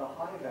correlated with a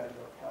high value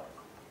of health.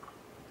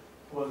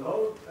 Or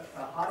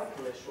a high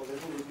cholesterol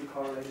level would be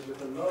correlated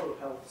with a low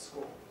health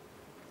score.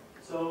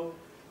 So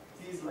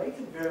these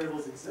latent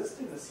variables exist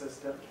in the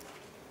system.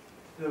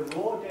 The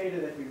raw data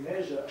that we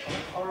measure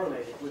are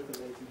correlated with the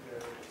latent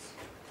variables.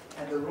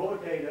 And the raw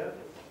data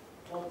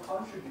all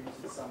contribute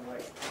in some way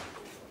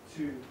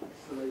to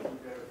the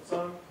latent variables.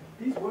 So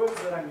these words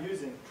that I'm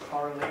using,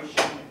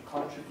 correlation,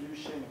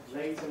 contribution,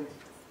 latent,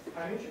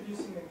 I'm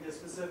introducing them here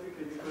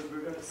specifically because we're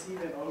going to see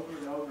them over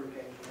and over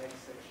again in the next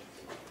sections.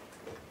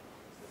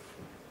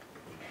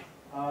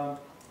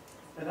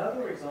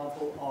 Another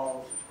example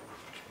of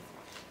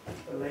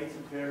a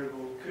latent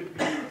variable could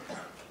be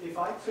if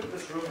I took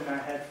this room and I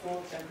had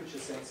 4 temperature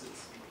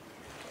sensors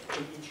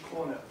in each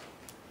corner.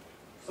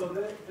 So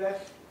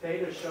that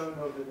data shown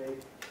over there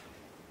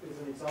is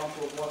an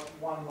example of what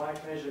one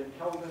might measure in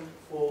Kelvin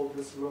for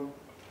this room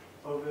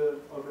over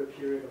a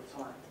period of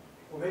time.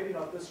 Or maybe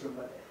not this room,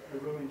 but a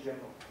room in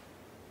general.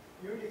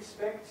 You would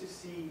expect to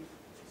see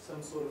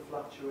some sort of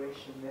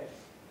fluctuation there.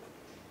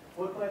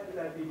 What might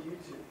that be due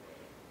to?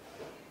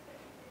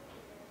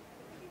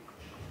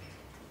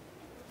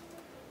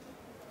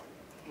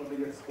 Well,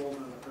 it gets cold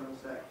and the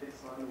thermostat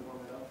kicks on and warm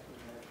it up and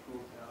then it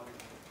cools down.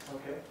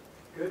 Okay,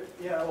 good.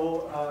 Yeah,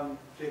 or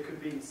there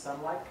could be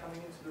sunlight coming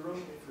into the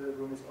room if the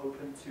room is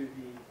open to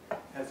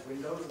has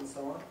windows and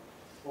so on.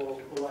 Or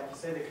like you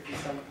say, there could be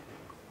some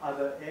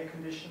other air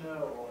conditioner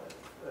or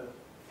a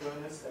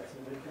furnace that's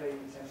manipulating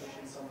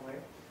temperature in some way.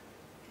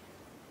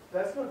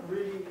 That's not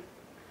really,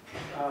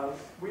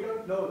 we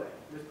don't know that.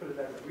 Let's put it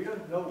that way. We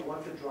don't know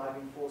what the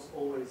driving force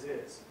always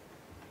is.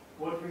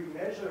 What we're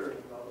measuring,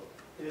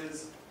 though,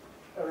 is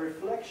a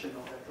reflection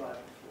of that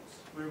driving force.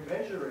 We're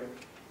measuring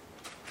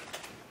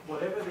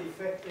whatever the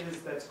effect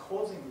is that's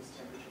causing this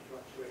temperature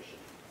fluctuation.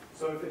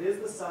 So if it is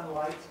the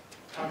sunlight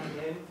coming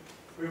in,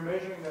 we're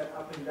measuring that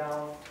up and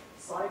down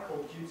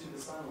cycle due to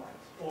the sunlight.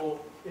 Or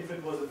if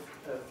it was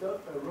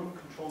a room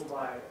controlled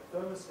by a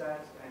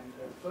thermostat and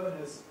a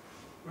furnace,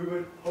 we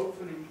would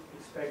hopefully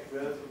expect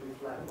relatively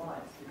flat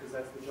lines because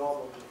that's the job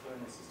of the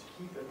furnace, is to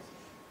keep it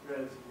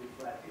relatively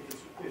flat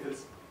if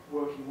it's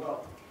working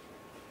well.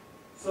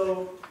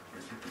 So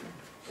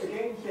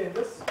again, here in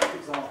this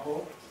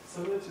example,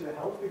 similar to the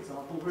health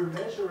example, we're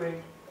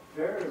measuring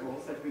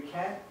variables that we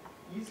can't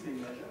easily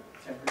measure,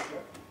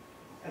 temperature,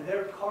 and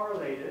they're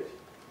correlated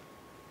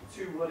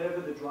to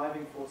whatever the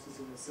driving force is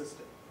in the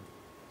system.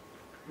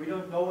 We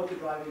don't know what the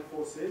driving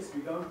force is,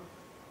 we don't,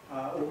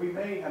 or we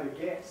may have a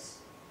guess,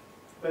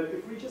 but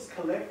if we just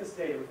collect this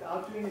data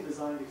without doing a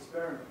designed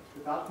experiment,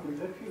 without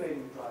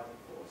manipulating the driving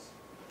force,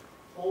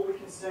 all we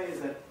can say is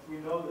that we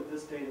know that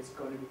this data is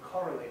going to be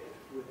correlated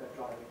with that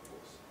driving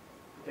force.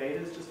 The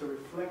data is just a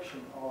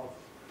reflection of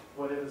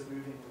whatever's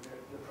moving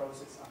the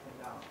process up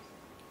and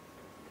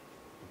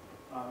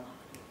down.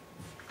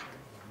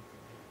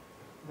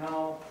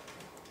 Now,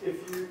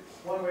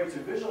 one way to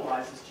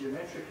visualize this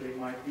geometrically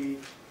might be,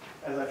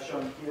 as I've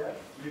shown here,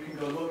 you can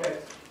go look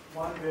at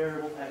one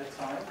variable at a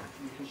time.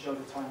 You can show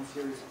the time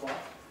series plot.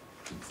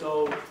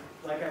 So,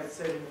 like I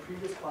said in the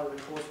previous part of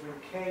the course, when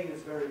k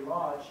is very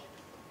large,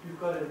 you've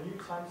got a new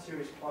time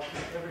series plot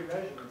for every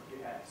measurement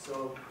you have.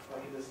 So,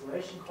 like a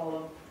distillation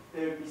column,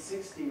 there would be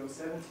 60 or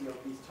 70 of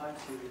these time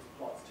series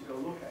plots to go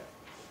look at,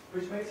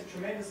 which makes it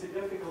tremendously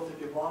difficult if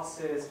your boss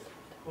says,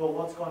 well,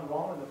 what's gone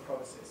wrong in the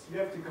process? You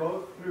have to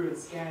go through and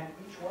scan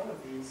each one of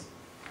these,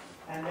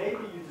 and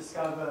maybe you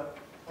discover,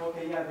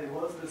 okay, yeah, there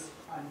was this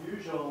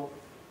unusual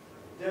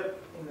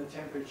dip in the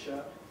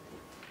temperature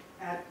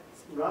at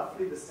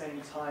roughly the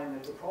same time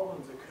that the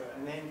problems occur.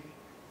 And then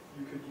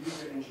you could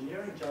use your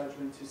engineering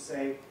judgment to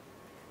say,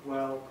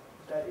 well,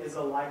 that is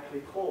a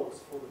likely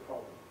cause for the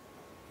problem.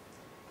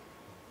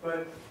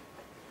 But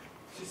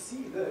to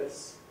see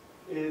this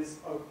is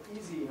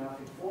easy enough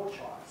in 4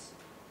 charts.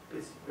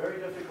 It's very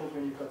difficult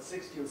when you've got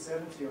 60 or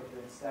 70 of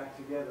them stacked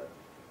together.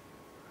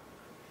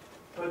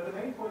 But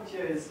the main point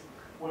here is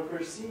what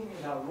we're seeing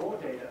in our raw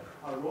data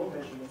our raw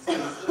measurements, is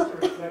just a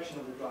reflection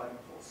of the driving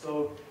force.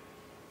 So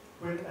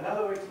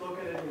another way to look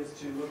at it is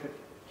to look at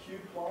Q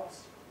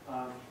plots.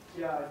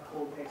 Here I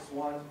called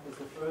X1 as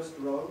the first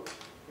row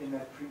in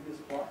that previous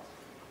plot,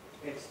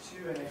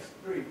 X2 and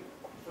X3.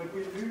 But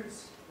we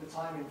lose the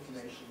time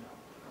information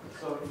now.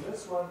 So in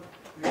this one,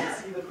 we can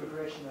see the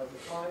progression over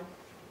time.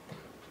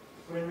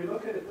 When we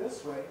look at it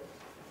this way,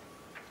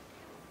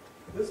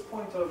 this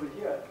point over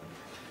here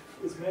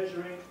is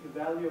measuring the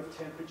value of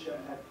temperature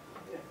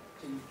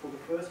for the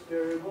first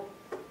variable,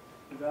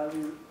 the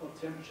value of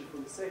temperature for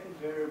the second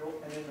variable,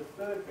 and then the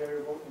third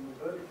variable in the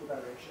vertical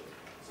direction.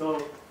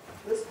 So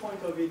this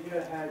point over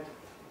here had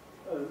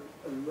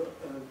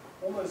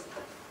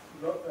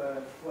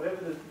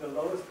whatever the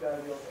lowest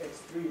value of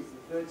X3 is,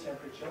 the third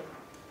temperature,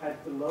 had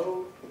the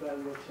low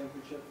value of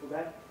temperature for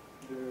that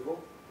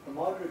variable, a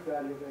moderate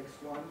value of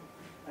X1,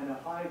 and a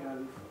high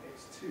value for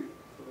X2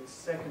 for the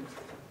second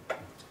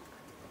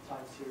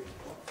time series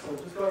plot.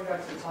 So just going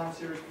back to the time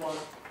series plot,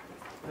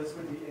 this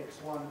would be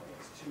X1,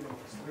 X2,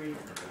 and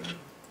X3.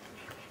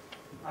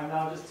 I'm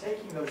now just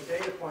taking those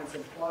data points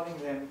and plotting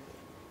them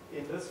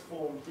in this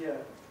form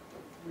here,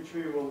 which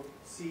we will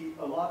see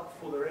a lot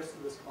for the rest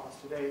of this class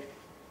today.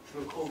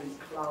 We'll call these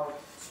cloud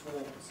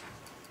swarms.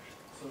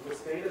 So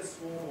this data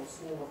swarm or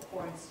swarm of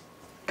points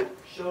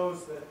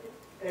shows that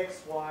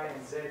X, Y,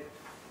 and Z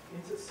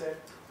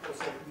intersect, or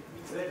sorry,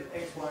 Z,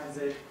 X, Y, and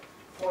Z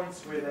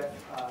points where that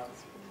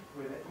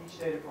each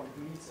data point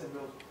meets, and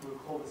we'll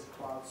call this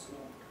a cloud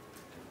swarm.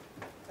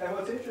 And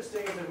what's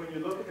interesting is that when you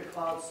look at the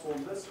cloud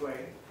swarm this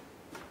way,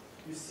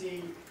 you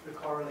see the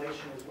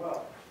correlation as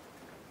well.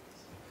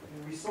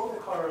 And we saw the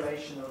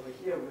correlation over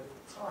here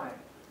with time.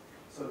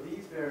 So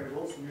these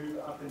variables move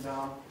up and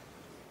down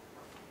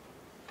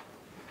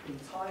in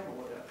time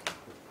order.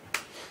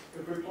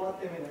 If we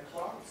plot them in a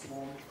cloud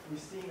swarm, we're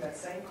seeing that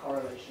same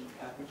correlation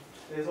pattern.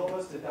 There's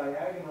almost a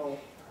diagonal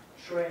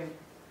trend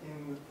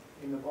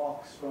in the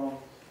box from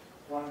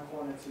one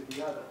corner to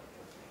the other.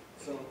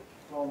 So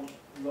from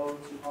low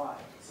to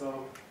high.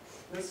 So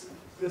this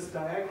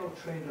diagonal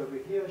trend over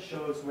here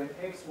shows when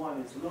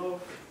X1 is low.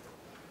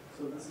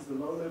 So this is the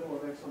low level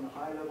of X1, the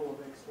high level of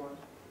X1.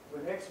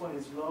 When X1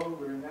 is low,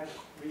 we're in that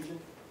region,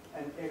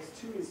 and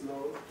X2 is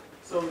low.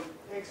 So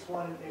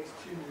X1 and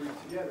X2 move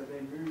together.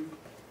 They move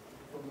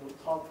from the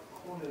top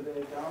corner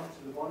there down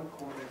to the bottom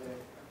corner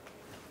there.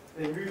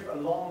 They move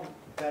along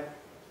that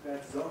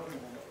zone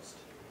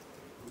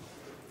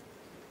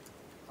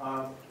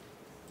almost.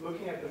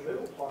 Looking at the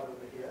middle part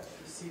over here,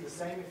 you see the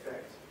same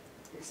effect,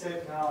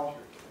 except now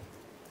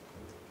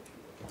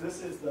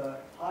this is the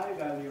high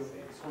value of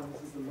X1,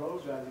 this is the low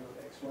value of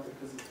X1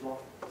 because it's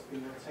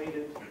been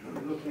rotated.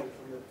 We're looking at it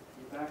from the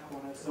back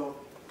corner. So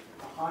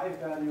a high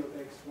value of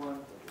X1,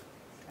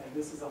 and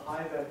this is a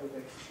high value of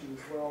X2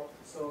 as well.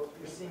 So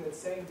you're seeing the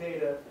same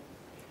data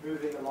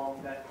moving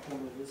along that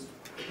corner this way.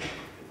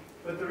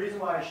 But the reason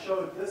why I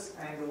showed this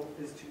angle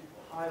is to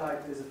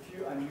highlight there's a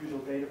few unusual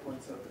data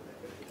points over there.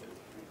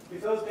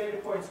 If those data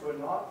points were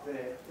not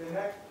there, then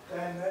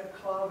that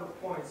cloud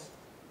of points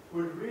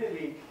would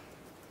really,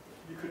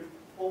 you could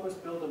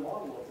almost build a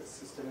model of this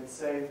system and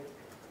say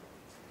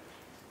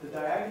the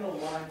diagonal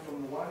line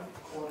from the one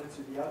corner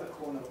to the other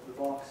corner of the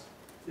box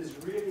is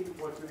really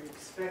what we're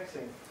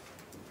expecting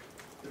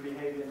the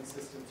behavior in the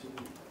system to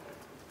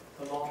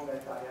be along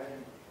that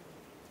diagonal.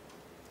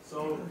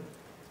 So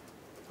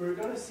we're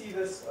going to see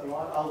this a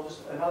lot.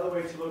 Another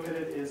way to look at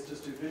it is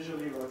just to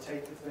visually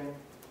rotate the thing.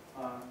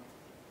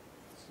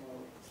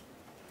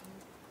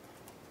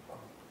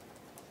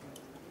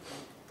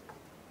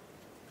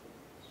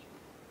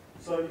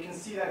 So you can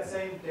see that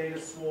same data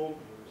swarm,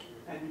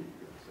 and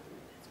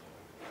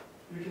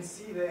you can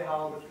see there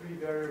how the three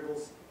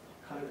variables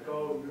kind of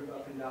move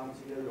up and down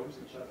together with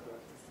each other.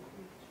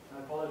 I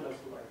apologize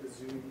for like the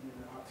zoom in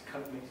and out, it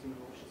kind of makes me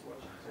nauseous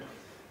watching it.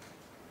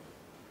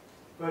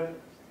 But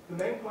the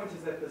main point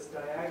is that this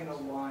diagonal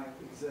line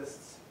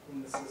exists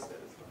in the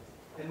system.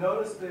 And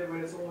notice there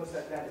when it's almost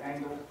at that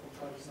angle, I'll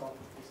try to stop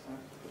it this time.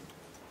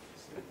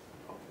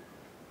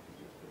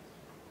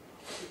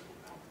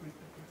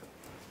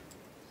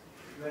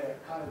 There,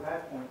 kind of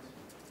that point.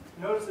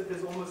 Notice that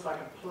there's almost like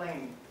a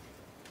plane.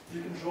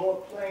 You can draw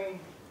a plane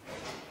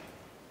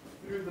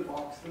through the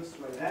box this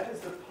way. That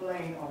is the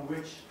plane on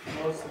which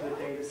most of the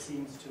data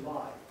seems to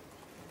lie.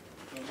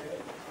 Okay?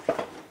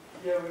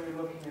 Here when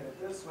you're looking at it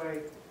this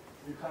way,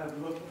 you're kind of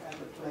looking at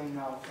the plane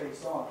now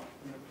face on.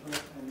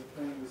 And the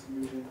plane is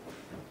moving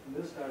in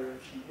this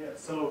direction here.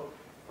 So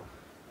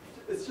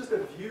it's just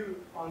a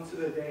view onto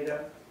the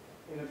data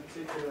in a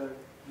particular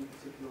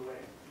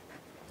way.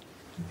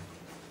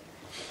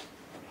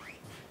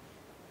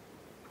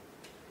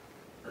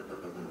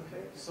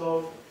 Okay,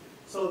 so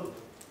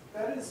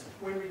that is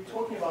when we're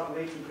talking about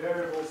latent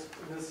variables,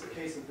 in this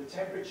case of the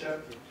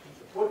temperature,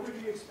 what would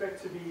you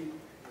expect to be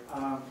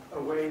a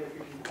way that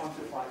you can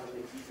quantify the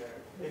latent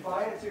variable? If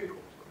I had to,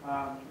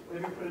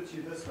 let me put it to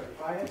you this way,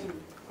 if I had to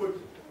put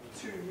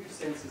two new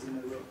sensors in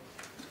the room,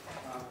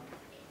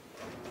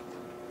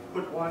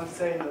 put one,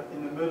 say,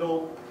 in the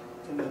middle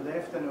in the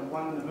left and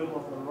one in the middle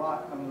of the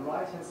right, on the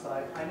right-hand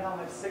side, I now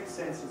have 6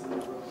 sensors in the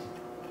room.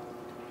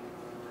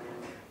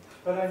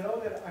 But I know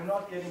that I'm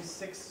not getting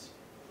 6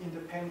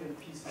 independent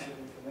pieces of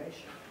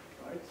information,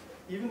 right?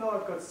 Even though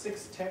I've got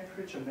 6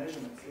 temperature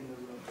measurements in the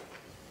room,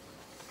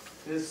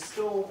 there's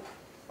still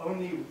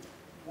only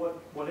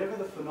whatever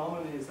the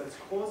phenomenon is that's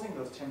causing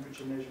those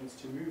temperature measurements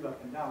to move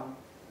up and down,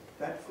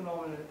 that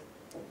phenomenon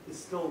is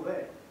still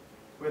there.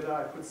 Whether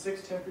I put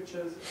 6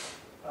 temperatures,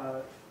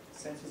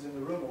 sensors in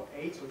the room, or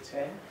 8 or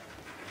 10,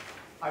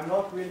 I'm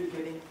not really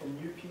getting a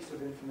new piece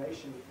of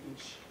information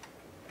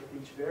with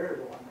each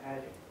variable I'm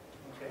adding.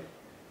 Okay?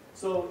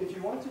 So if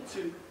you wanted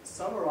to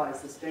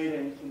summarize this data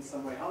in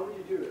some way, how would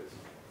you do it?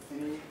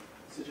 Any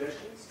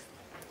suggestions?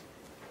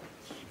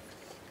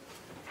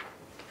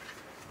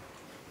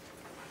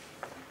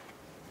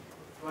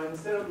 Right,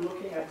 instead of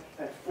looking at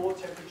 4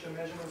 temperature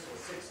measurements or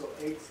 6 or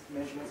 8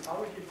 measurements, how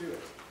would you do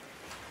it?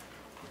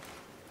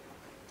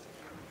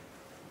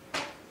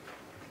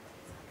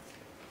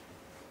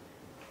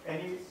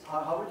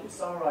 How would you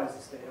summarize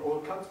this data?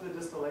 Or come to the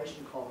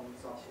distillation column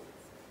example,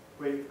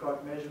 where you've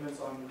got measurements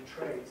on the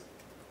trays.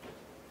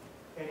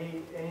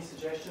 Any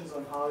suggestions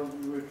on how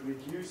you would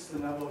reduce the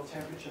number of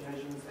temperature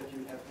measurements that you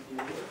would have to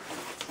deal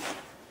with?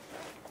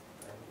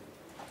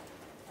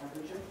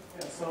 Averaging?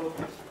 Yeah, so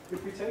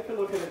if we take a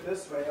look at it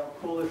this way, I'll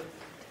call it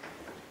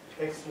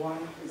X1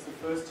 is the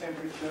first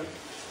temperature,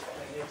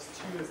 and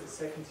X2 is the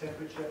second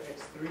temperature,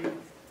 X3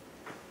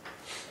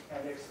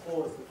 and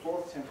X4 is the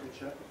fourth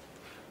temperature.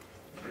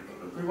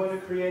 We want to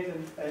create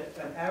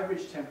an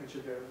average temperature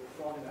variable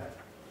from that.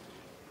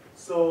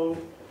 So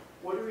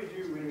what do we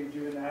do when we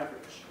do an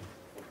average?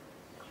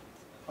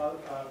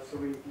 So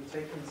we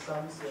take in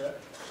sums here,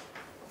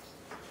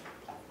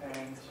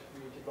 and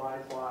we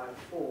divide by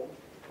 4.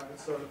 Right?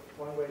 So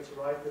one way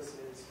to write this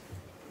is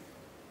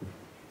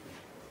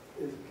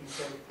we can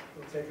say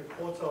we'll take a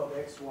quarter of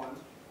x1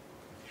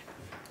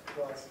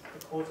 plus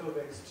a quarter of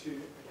x2.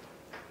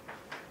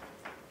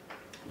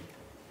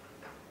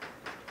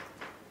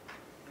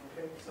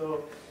 Okay,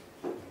 so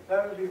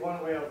that would be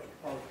one way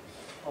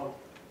of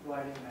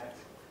writing that.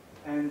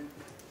 And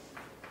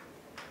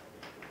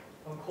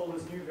I'll call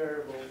this new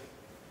variable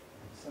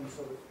some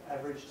sort of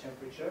average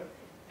temperature.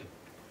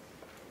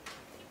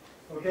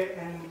 Okay,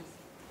 and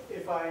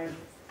if I'm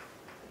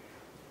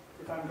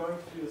going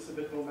to do this a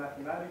bit more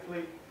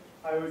mathematically,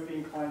 I would be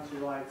inclined to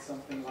write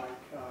something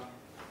like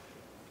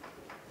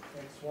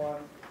x1,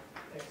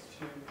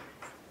 x2,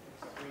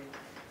 x3,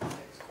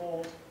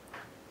 x4,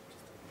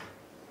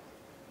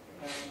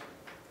 and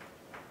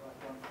write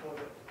 1/4.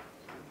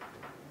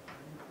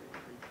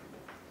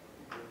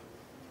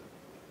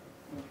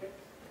 Okay.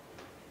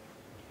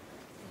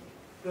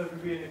 That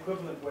would be an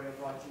equivalent way of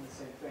writing the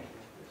same thing.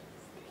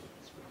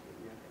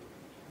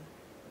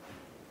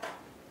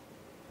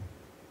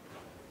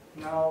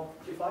 Now,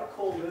 if I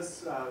call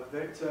this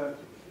vector,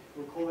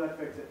 we'll call that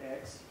vector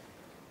x.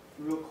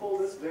 We'll call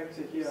this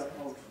vector here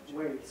of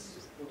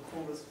weights, we'll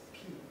call this p.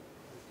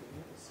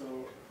 So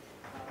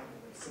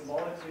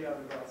symbolically,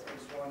 I've got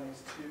x1,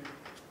 x2,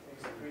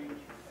 x3,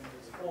 and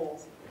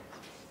x4.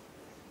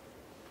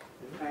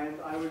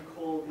 And I would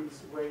call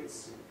these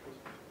weights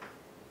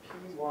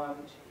p1,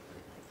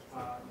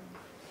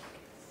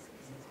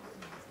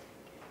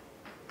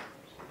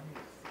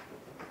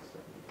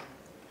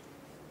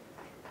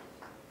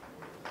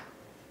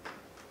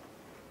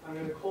 I'm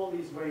going to call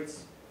these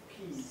weights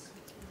p's.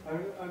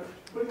 I'm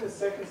putting a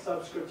second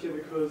subscript here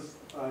because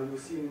you'll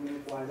see in a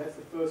minute why. That's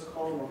the first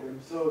column of them.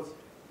 So it's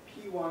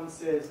P1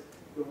 says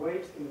the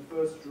weight in the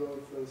first row,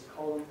 first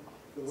column,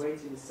 the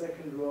weight in the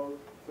second row,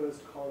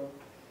 first column,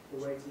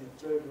 the weight in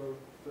the third row,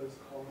 first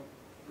column,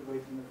 the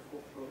weight in the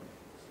fourth row.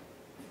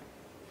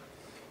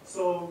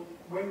 So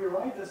when we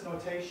write this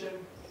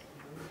notation,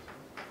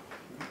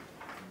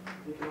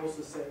 you can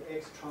also say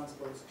X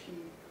transpose P.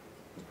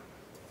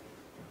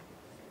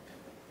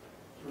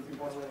 Would be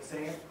one way of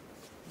saying it.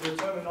 The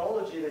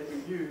terminology that we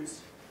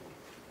use,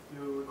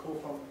 you'll recall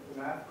from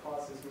the math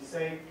classes, we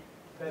say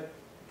that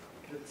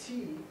the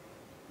T,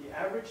 the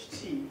average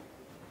T,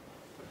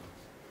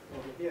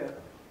 over here,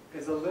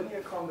 is a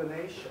linear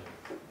combination.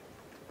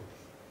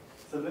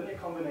 It's a linear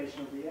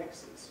combination of the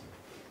X's.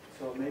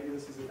 So maybe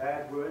this is a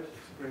bad word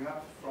to bring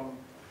up from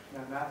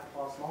a math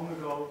class long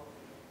ago.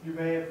 You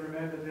may have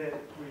remembered that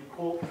we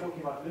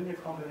talking about linear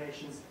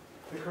combinations.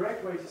 The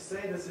correct way to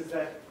say this is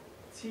that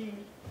T,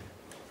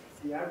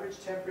 the average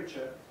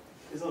temperature,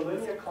 is a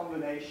linear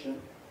combination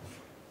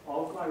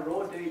of my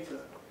raw data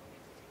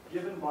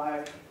given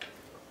by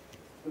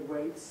the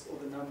weights or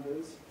the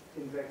numbers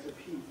in vector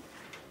P.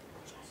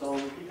 So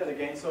I'll repeat that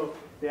again. So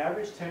the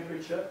average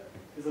temperature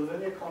is a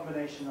linear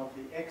combination of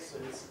the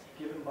X's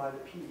given by the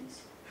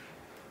P's.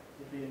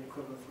 Would be an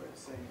equivalent way of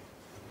saying it.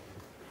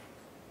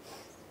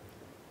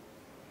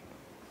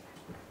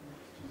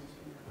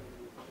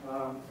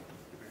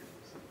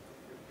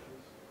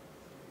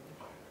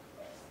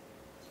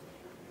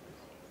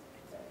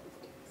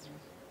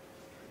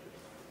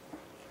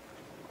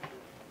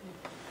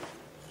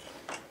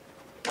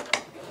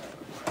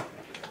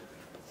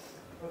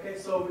 Okay,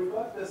 so So we've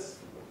got this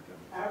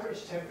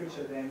average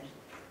temperature then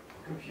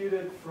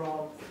computed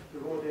from the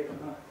raw data.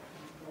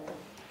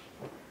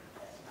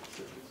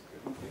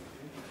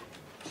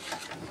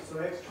 So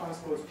X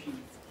transpose P.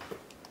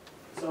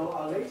 So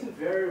our latent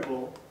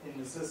variable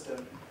in the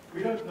system,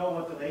 we don't know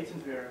what the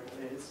latent variable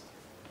is,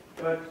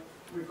 but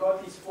we've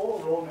got these 4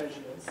 raw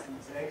measurements,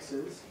 these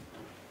X's,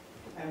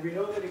 and we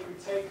know that if we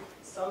take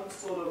some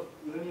sort of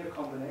linear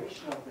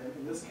combination of them,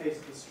 in this case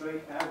the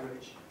straight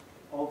average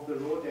of the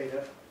raw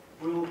data,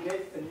 we will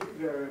get a new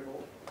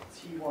variable,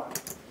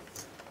 T1.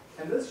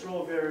 And this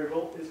raw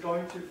variable is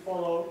going to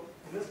follow,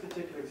 in this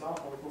particular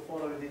example, it will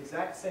follow the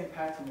exact same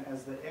pattern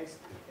as the X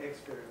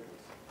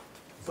variables.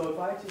 So if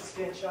I just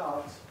sketch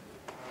out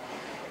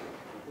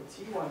the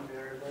T1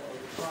 variable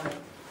over time,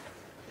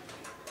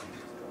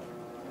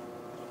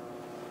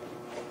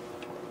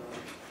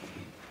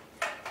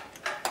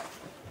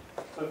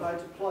 so if I had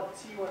to plot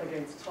T1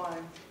 against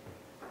time,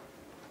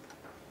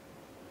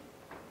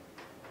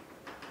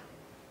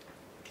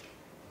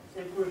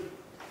 it would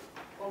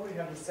probably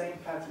have the same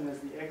pattern as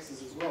the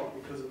X's as well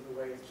because of the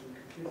way it's been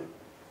computed.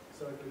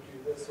 So it would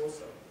do this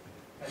also.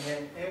 And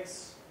then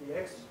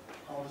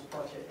I'll just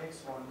plot here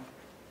X1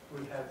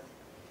 would have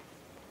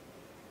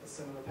a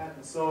similar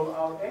pattern. So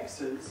our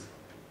X's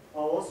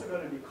are also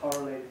going to be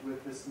correlated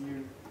with this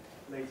new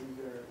latent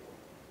variable,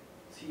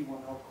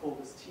 T1. I'll call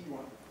this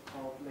T1,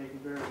 our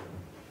latent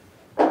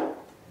variable.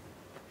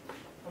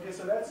 Okay,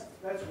 so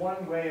that's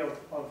one way of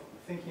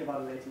thinking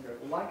about a latent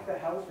variable, like the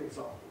health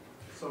example.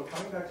 So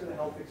coming back to the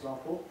health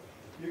example,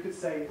 you could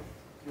say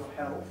your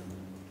health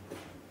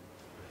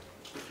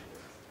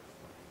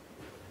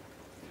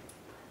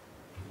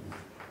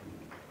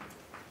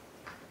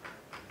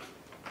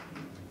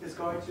is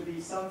going to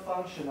be some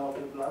function of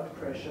your blood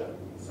pressure.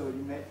 So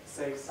you may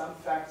say some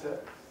factor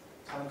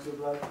times your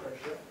blood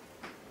pressure,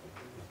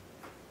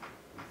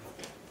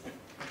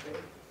 okay,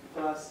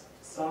 plus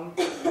some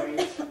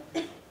weight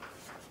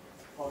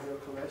of your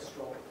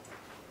cholesterol,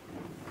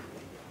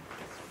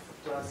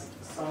 plus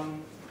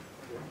some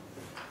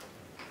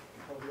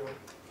of your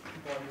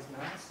body's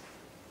mass,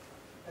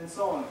 and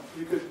so on.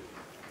 You could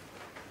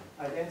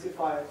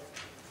identify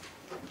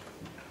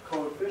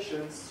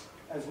coefficients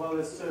as well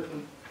as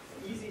certain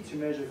easy to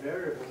measure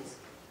variables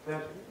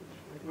that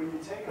when you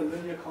take a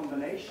linear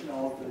combination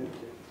of them,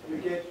 you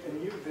get a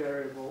new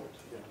variable,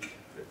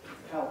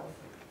 health.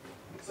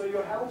 So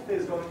your health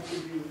is going to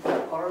be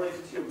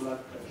correlated to your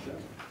blood pressure,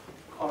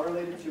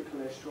 correlated to your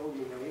cholesterol,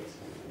 your weight,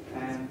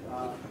 and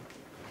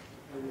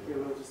here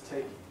we'll just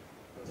take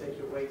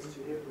your weights to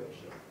hip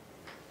ratio.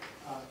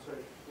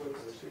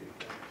 Weights to hip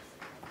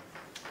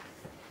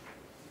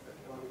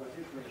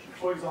ratio.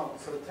 For example,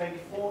 so take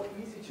 4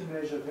 easy to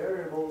measure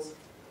variables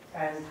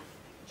and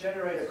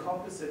generate a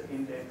composite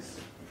index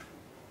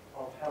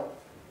of health.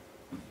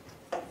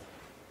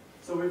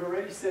 So we've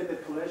already said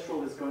that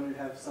cholesterol is going to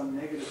have some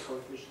negative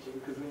coefficient here,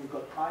 because when you've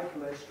got high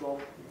cholesterol,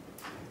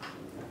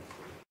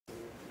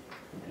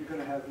 you're going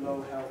to have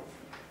low health.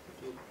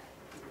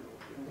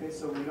 Okay,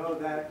 so we know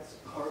that's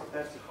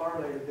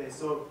correlated there.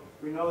 So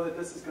we know that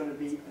this is going to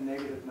be a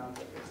negative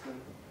number. It's going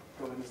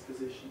to go in this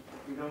position.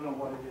 We don't know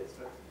what it is,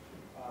 but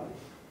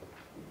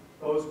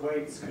those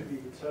weights could be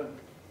determined.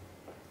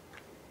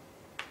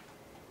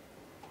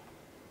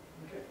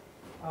 Okay,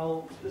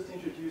 I'll just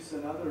introduce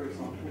another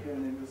example here,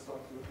 and then we'll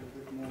start to look at a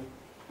bit more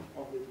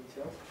of the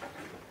details.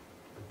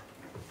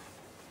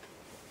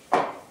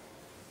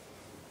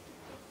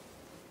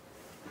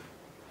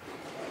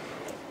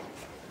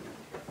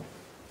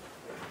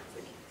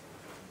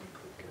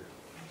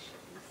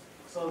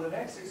 So the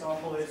next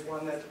example is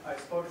one that I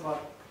spoke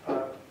about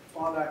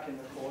far back in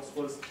the course,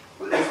 was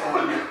we've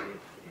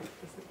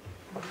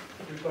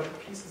got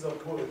pieces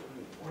of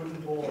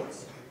wooden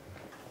boards.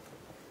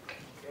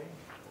 Okay?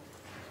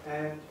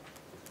 And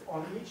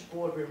on each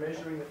board we're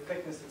measuring the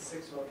thickness at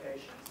 6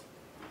 locations.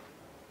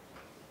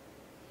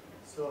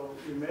 So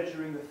we're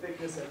measuring the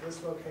thickness at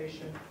this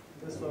location,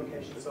 this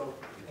location. So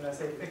when I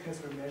say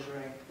thickness, we're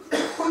measuring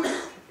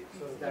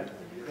so that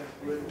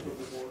width of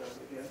the board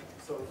over here.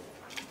 So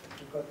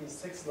we've got these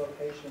 6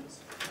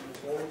 locations on the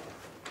board.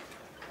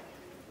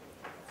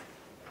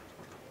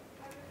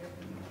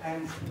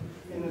 And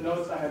in the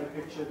notes I have a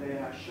picture there.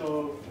 I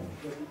show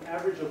that the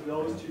average of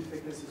those 2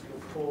 thicknesses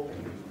we'll call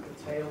the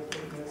tail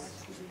thickness,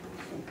 the feet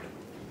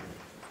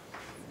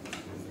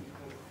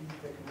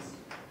thickness.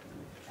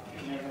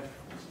 And then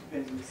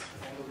depends on this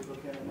angle we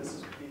look at, and this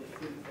is the fin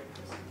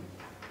thickness.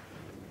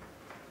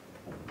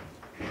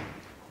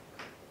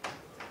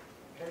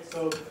 Okay, so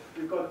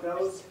we've got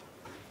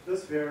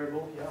this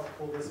variable here, I'll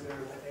call this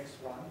variable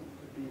x1,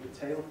 would be the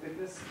tail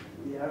thickness,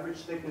 the average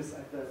thickness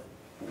at the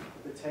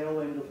tail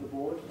end of the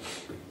board.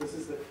 This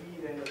is the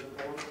feed end of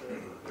the board,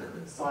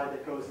 the side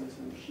that goes into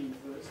the machine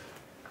first.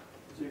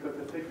 So you've got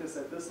the thickness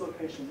at this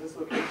location, the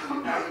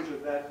average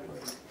of that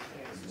would be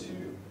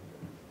x2.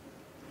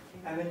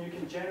 And then you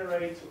can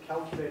generate or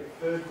calculate a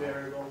third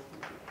variable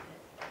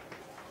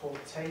called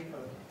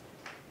taper,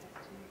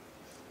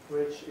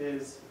 which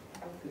is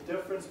the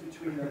difference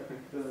between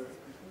the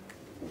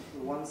the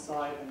one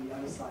side and the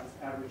other side's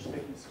average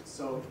thicknesses.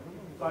 So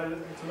if I look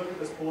at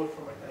this board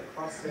from a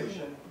cross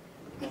section,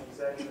 not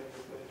exaggerated,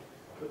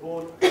 the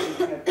board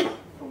looking at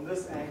from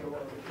this angle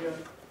over here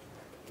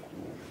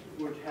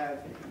would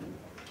have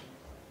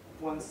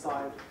one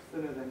side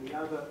thinner than the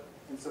other,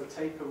 and so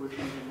taper would be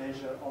the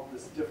measure of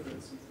this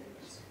difference in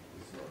thickness.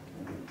 So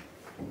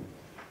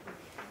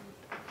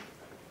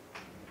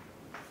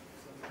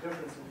the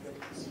difference in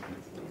thickness.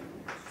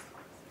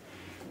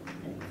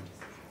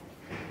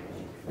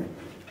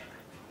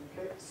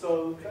 Okay,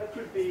 so that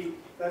could be,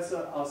 that's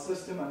our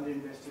system under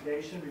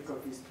investigation. We've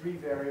got these three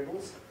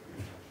variables: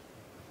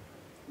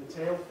 the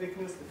tail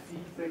thickness, the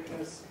feed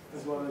thickness,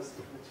 as well as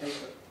the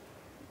taper.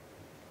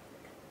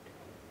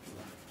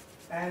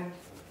 And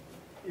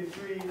if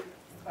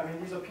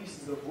these are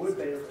pieces of wood,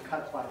 they are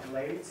cut by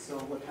blades, so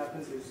what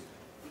happens is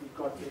we've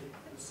got the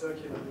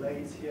circular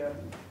blades here,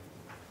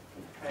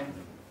 and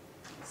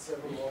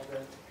several of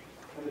them,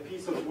 and the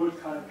piece of wood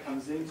kind of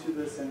comes into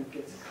this and it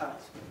gets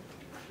cut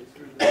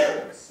through the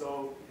fork.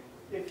 So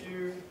if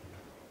you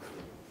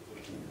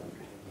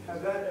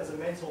have that as a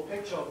mental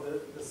picture of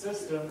the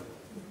system,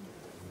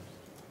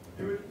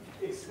 you would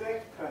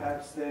expect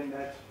perhaps then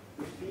that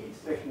the feed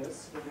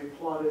thickness, when we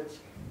plot it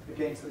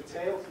against the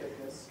tail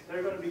thickness,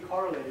 they're going to be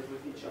correlated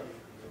with each other.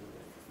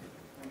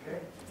 Okay?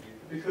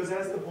 Because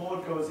as the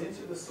board goes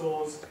into the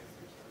saws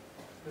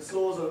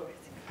are,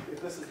 if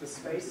this is the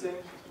spacing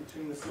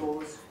between the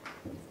saws,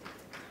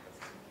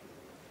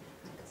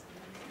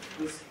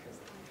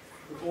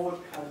 the board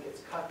kind of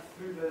gets cut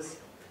through this.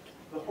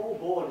 The whole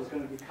board is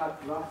going to be cut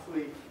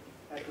roughly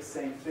at the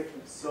same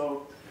thickness.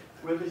 So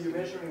whether you're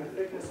measuring the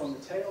thickness on the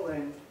tail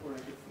end or at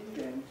the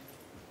feed end,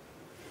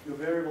 your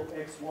variable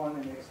x1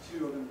 and x2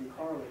 are going to be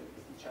correlated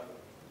with each other.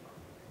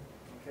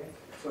 Okay?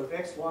 So if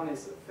x1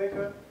 is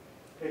thicker,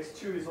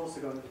 x2 is also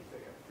going to be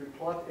thicker. If we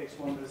plot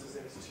x1 versus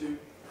x2,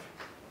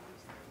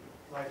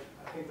 like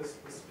I think this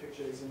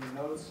picture is in the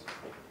notes,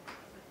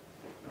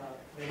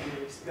 then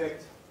you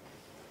expect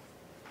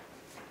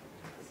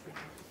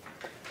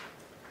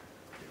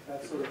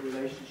that sort of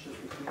relationship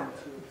between the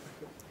two.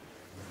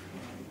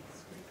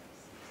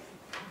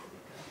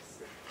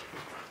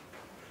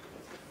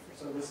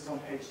 So this is on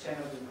page 10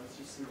 of the notes,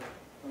 you see that.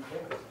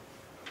 Okay?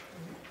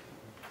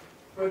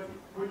 But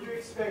would you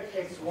expect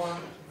x1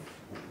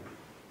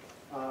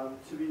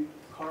 to be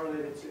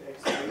correlated to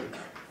x2?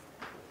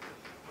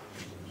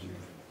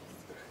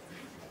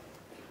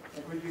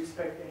 And would you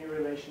expect any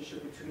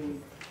relationship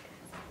between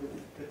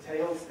the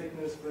tail's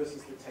thickness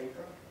versus the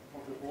taper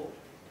of the board?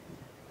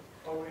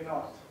 Probably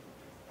not.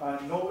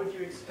 Nor would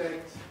you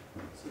expect,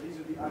 so these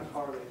would be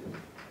uncorrelated.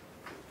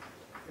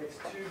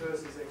 x2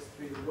 versus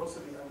x3 would also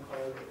be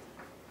uncorrelated.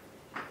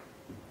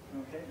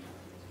 Okay?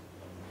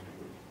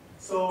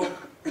 So,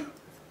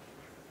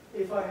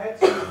 if I had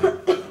to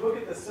look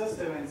at the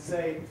system and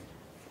say,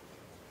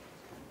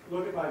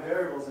 look at my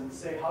variables and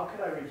say, how could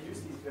I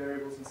reduce these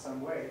variables in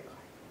some way?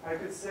 I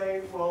could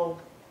say,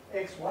 well,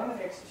 x1 and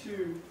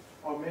x2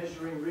 are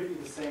measuring really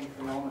the same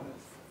phenomenon,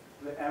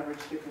 the average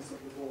thickness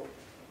of the board.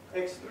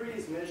 x3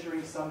 is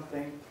measuring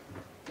something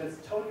that's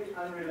totally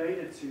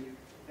unrelated to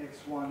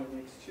x1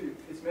 and x2.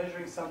 It's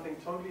measuring something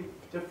totally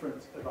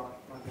different about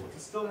my board.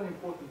 It's still an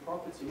important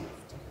property.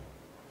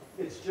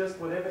 It's just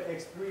whatever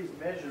x3 is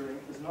measuring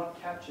is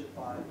not captured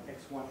by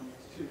x1 and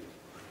x2.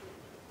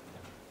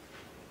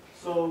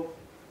 So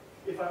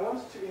if I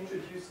wanted to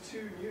introduce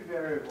two new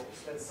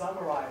variables that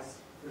summarize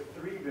the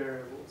three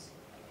variables,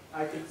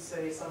 I could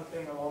say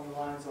something along the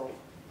lines of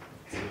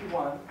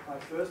t1, my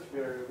first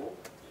variable,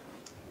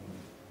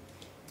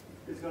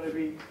 is going to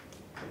be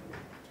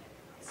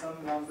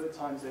some number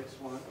times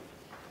x1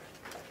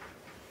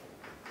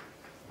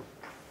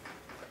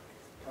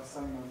 plus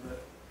some number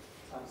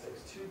times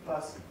x2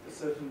 plus a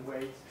certain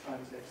weight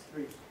times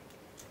x3.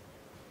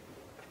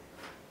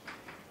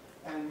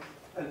 And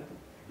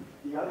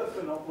the other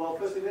phenomenon, well,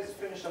 firstly, let's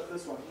finish up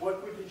this one.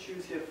 What would you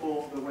choose here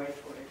for the weight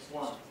for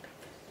x1?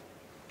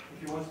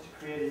 If you wanted to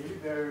create a new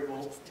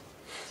variable,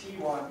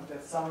 t1,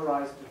 that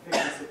summarized the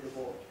thickness of the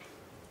board.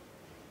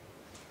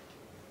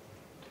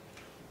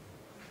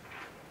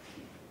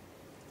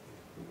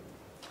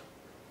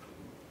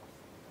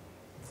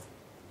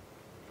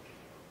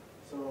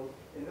 So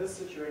in this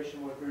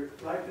situation,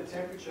 like the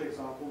temperature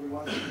example, we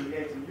want to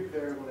create a new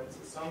variable that's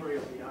a summary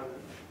of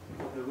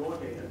the raw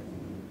data.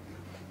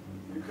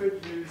 You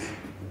could use,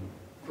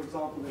 for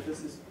example, that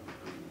this is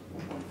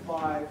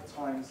 0.5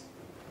 times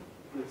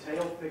the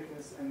tail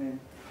thickness and then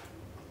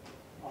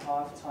a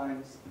half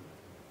times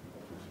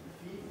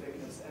the feed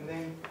thickness, and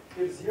then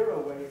give zero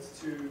weights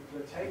to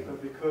the taper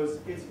because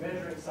it's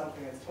measuring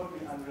something that's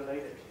totally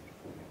unrelated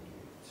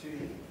to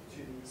these.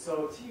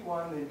 So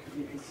T1 then could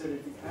be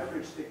considered the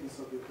average thickness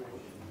of your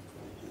board.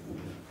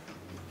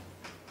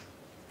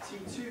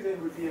 T2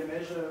 then would be a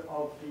measure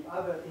of the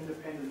other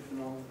independent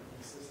phenomena in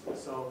the system.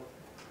 So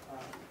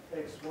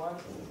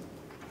x1,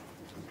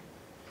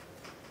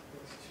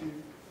 x2.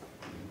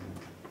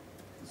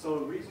 So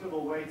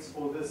reasonable weights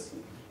for this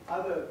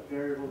other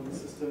variable in the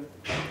system,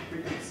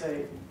 we could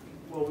say,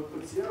 well, we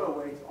put zero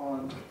weight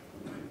on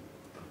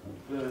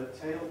the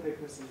tail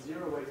thickness and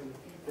 0 weight in the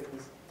feet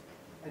thickness,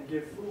 and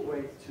give full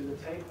weight to the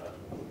taper.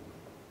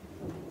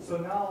 So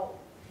now,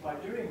 by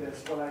doing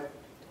this, what I've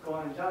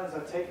gone and done is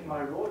I've taken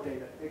my raw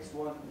data,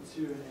 x1,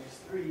 2, and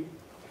x3.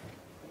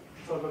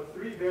 So I've got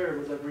 3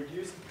 variables. I've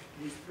reduced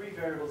these 3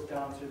 variables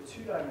down to a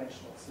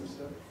 2-dimensional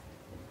system.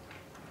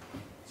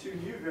 2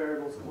 new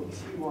variables called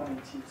t1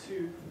 and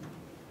t2.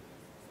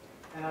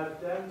 And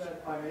I've done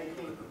that by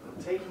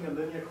taking a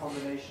linear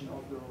combination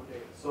of the raw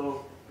data.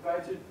 So if I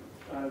had to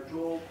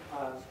draw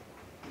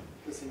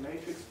this in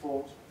matrix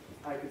form,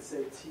 I could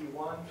say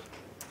t1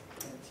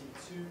 and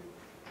t2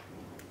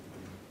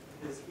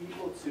 is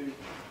equal to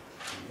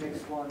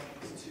x1,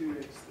 x2,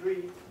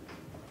 x3,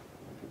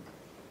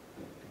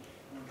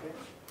 okay,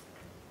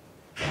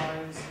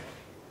 times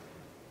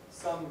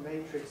some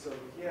matrix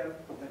over here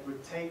that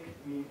would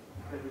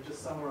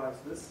just summarize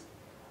this.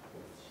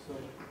 So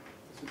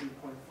this would be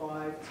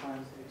 0.5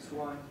 times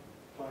x1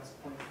 plus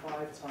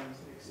 0.5 times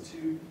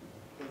x2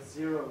 plus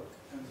 0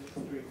 times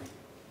x3.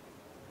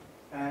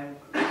 And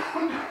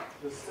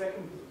the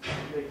second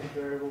latent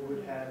variable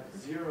would have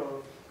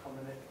zero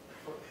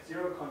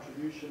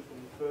contribution from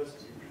the first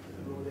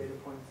raw data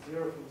point,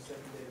 0 from the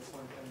second data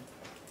point, and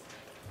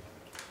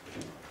a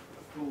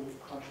full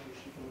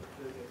contribution from the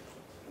third data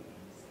point.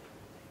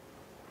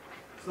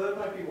 So that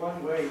might be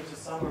one way to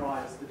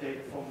summarize the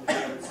data from the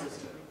data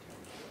system.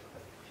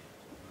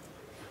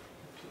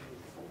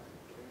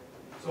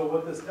 So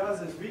what this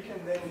does is we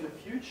can then in the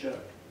future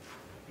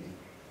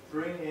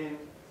bring in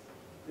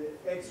the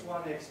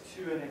x1,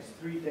 x2, and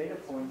x3 data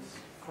points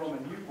from a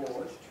new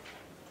board,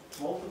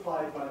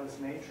 multiplied by this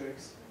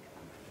matrix,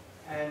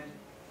 and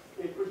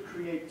it would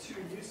create 2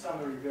 new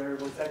summary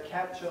variables that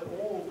capture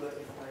all the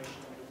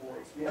information on the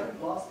boards. We haven't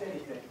lost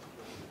anything.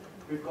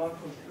 We've gone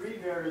from 3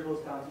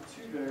 variables down to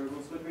 2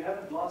 variables, but we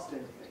haven't lost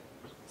anything.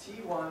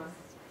 T1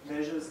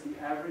 measures the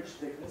average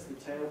thickness, the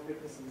tail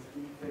thickness and the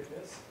feet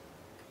thickness.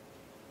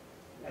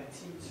 And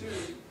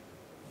T2,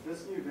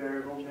 this new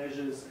variable,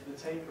 measures the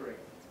tapering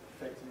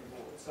effect in the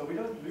board. So we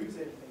don't lose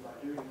anything by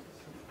doing this.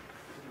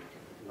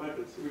 But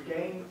we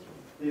gain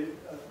the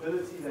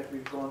ability that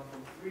we've gone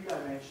from 3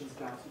 dimensions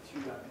down to 2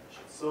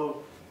 dimensions.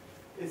 So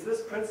it's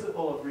this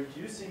principle of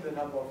reducing the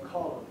number of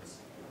columns.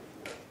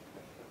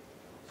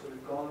 So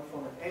we've gone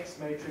from an X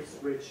matrix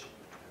which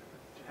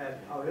had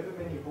however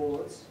many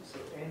boards, so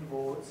n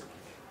boards,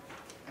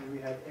 and we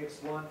had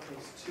x1,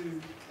 x2,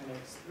 and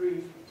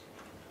x3.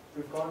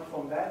 We've gone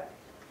from that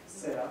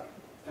setup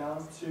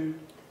down to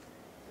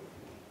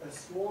a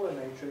smaller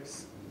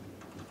matrix.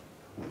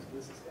 So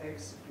this is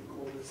X, we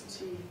call this T,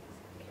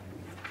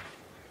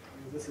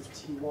 and this is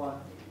T1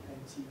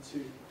 and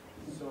T2.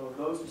 So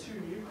those 2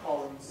 new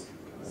columns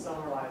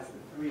summarize the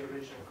 3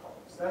 original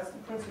columns. That's the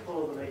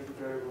principle of the latent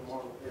variable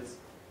model, is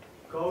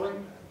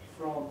going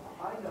from a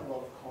high number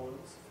of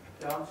columns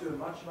down to a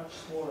much, much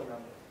smaller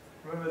number.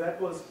 Remember that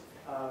was,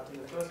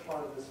 in the first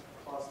part of this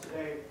class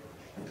today,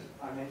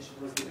 I mentioned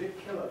was the big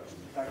killer.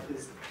 In fact,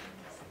 is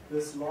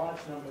this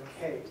large number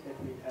k that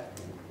we have.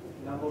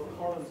 The number of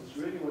columns is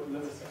really what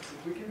limits us.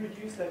 If we can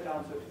reduce that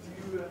down to a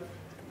fewer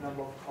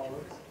number of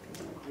columns,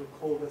 we'll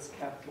call this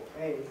capital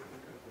A.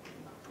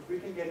 If we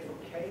can get from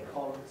k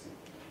columns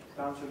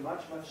down to a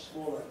much, much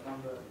smaller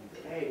number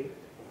A,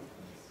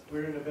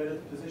 we're in a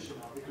better position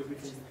now because we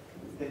can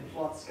then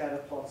plot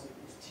scatter plots of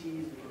these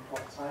t's, we can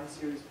plot time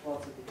series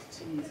plots of these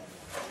t's.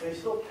 They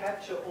still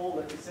capture all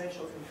the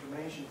essential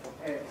information from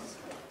X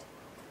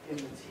in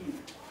the t.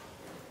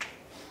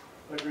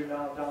 But we're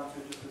now down to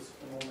just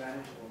a more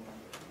manageable number.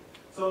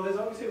 So there's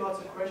obviously lots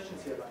of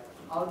questions here, like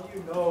how do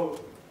you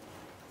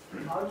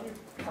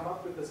come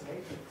up with this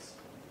matrix?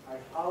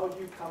 Like how would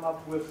you come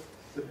up with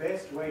the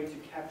best way to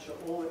capture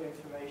all the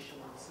information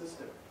in the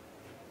system?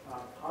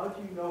 How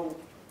do you know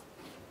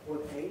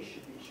what A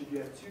should be? Should you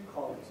have 2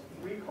 columns,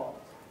 3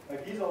 columns?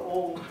 Like these are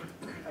all,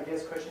 I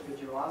guess, questions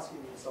that you're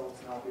asking yourselves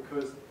now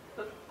because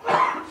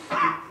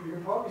you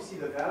can probably see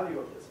the value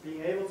of this.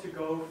 Being able to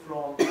go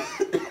from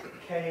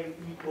K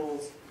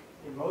equals,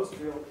 in most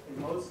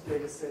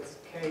data sets,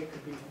 K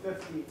could be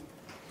 50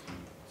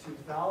 to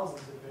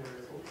thousands of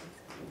variables,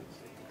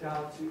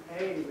 down to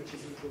A, which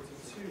is equal to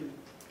 2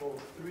 or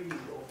 3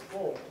 or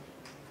 4,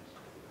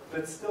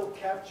 but still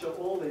capture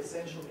all the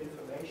essential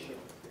information.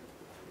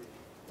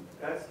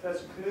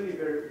 That's clearly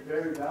very,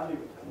 very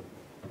valuable.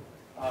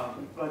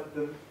 But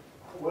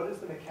what is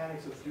the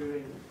mechanics of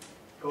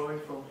going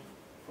from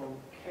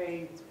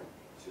K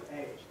to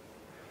A?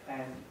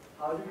 And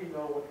how do we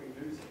know what we're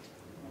losing?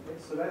 Okay,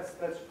 so that's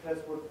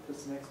what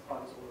this next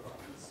part is all about,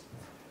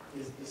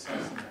 is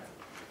discussing that.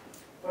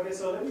 Okay,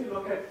 so let me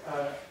look at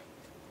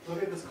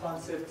this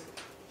concept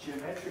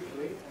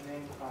geometrically, and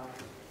then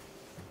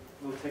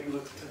we'll take a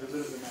look at a bit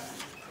of the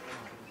math.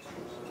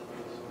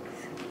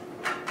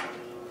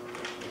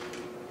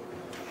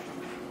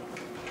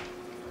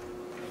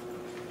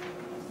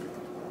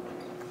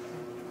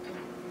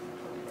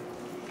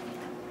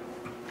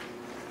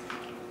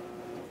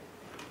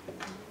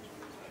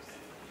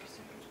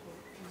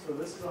 So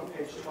this is on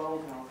page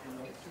 12 now.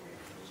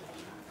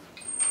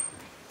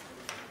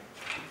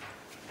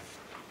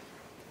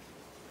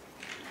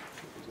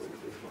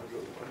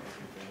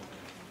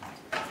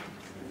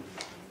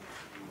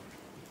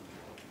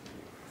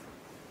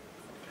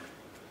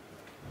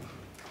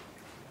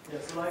 Yeah,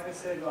 so like I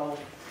said, I'll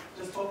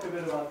just talk a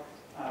bit about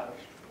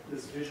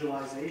this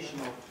visualization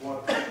of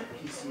what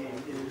PCA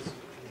is,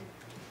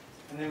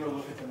 and then we'll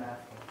look at the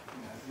math,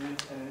 and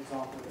an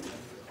example.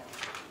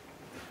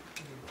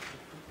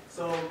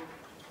 So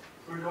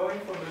we're going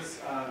from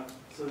this,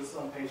 so this is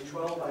on page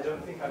 12. I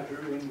don't think I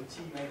drew in the T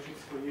matrix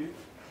for you.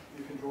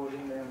 You can draw it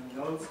in there in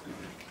the notes.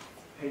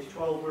 Page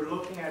 12, we're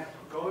looking at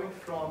going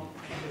from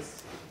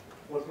this,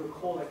 what we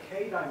call a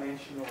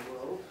k-dimensional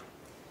world.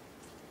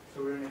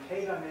 So we're in a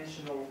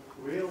k-dimensional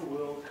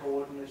real-world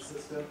coordinate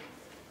system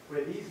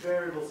where these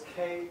variables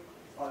k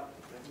are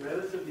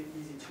relatively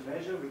easy to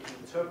measure. We can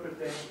interpret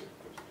them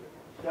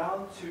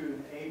down to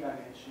an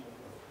a-dimensional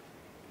world,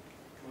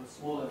 or a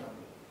smaller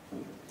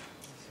number.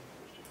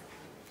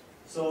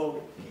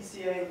 So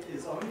PCA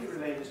is only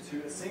related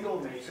to a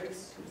single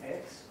matrix,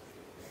 X,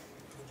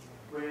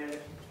 where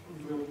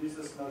we'll use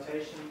this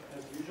notation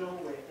as usual,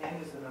 where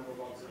n is the number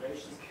of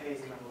observations, k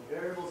is the number of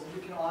variables, and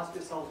you can ask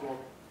yourselves, well,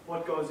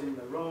 what goes in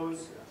the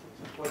rows,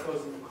 what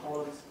goes in the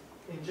columns.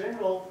 In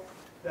general,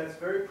 that's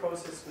very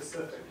process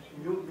specific.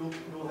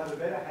 You'll have a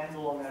better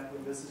handle on that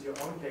when this is your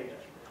own data.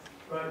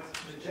 But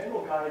the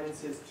general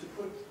guidance is to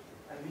put,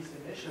 at least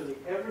initially,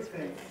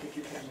 everything that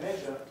you can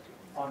measure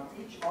on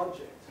each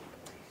object.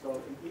 So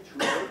in each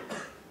row,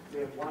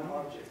 we have one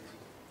object.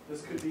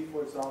 This could be,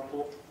 for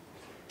example,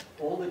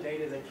 all the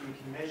data that you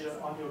can measure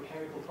on your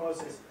chemical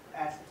process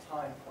at the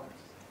time point.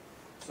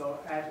 So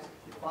at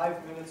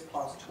 5 minutes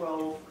past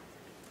 12,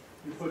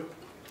 you put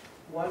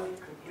one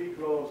complete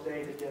row of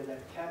data here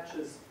that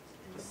captures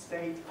the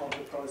state of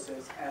the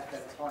process at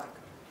that time.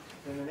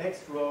 Then the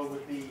next row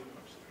would be,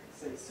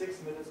 say,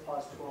 6 minutes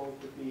past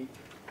 12 would be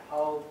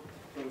how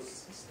those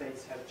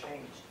states have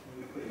changed. And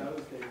we put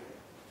those data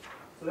there.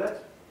 So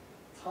that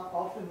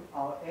often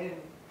our N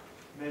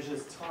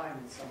measures time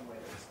in some way.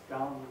 It's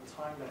downward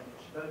time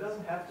dimension. But it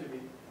doesn't have to be.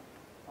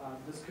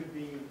 This could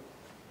be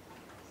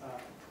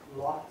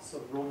lots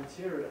of raw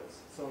materials.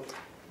 So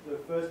the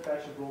first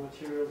batch of raw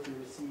materials you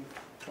receive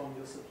from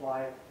your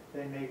supplier,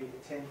 then maybe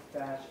the 10th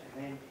batch,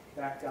 and then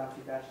back down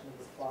to batch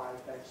number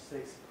 5, batch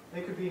 6.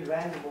 They could be in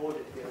random order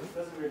here. It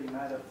doesn't really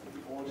matter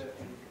the order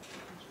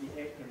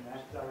in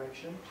that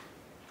direction.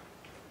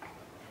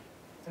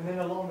 And then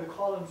along the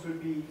columns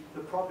would be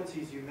the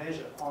properties you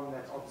measure on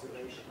that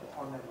observation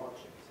or on that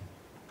object.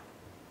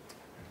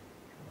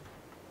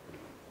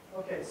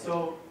 Okay,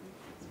 so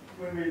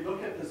when we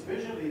look at this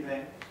visually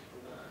then,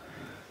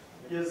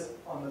 here's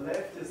on the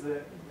left is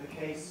the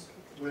case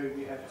where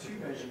we have two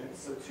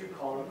measurements, so two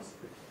columns.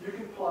 You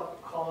can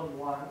plot column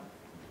 1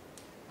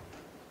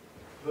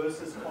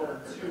 versus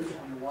column 2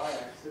 on the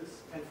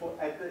y-axis, and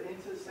at the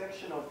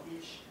intersection of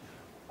each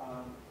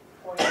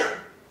point,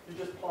 you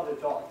just plot a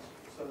dot.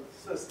 So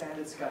it's a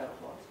standard scatter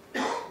plot.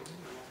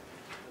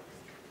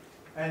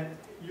 And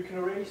you can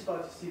already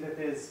start to see that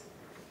there's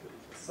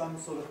some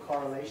sort of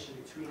correlation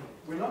between them.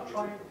 We're not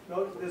trying,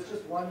 note, there's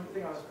just one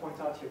thing I must point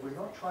out here. We're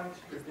not trying to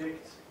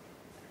predict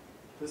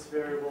this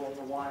variable on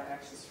the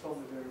y-axis from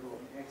the variable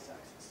on the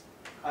x-axis.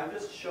 I'm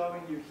just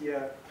showing you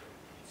here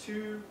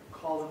two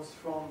columns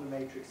from the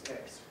matrix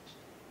X.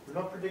 We're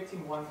not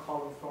predicting one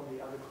column from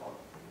the other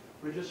column.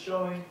 We're just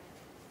showing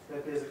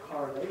that there's a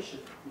correlation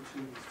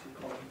between these two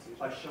columns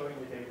by showing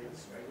the data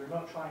this way. We're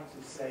not trying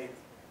to say,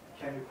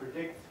 can we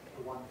predict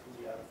the one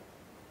from the other?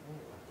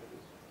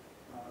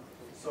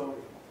 So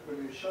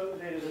when we show the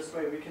data this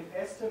way, we can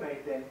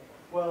estimate then,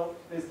 well,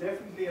 there's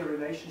definitely a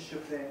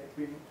relationship there.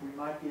 We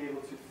might be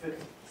able to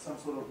fit some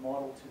sort of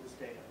model to this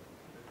data.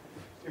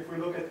 If we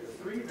look at the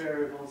 3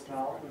 variables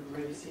now, we've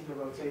already seen the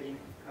rotating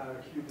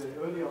cube there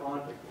earlier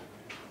on.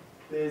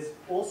 There's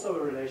also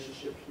a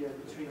relationship here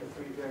between the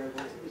 3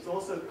 variables. It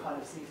also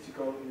kind of seems to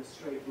go in a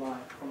straight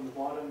line from the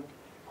bottom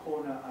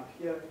corner up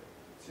here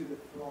to the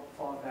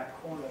far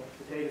back corner.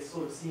 The data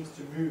sort of seems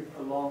to move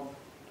along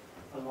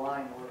a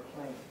line or a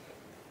plane.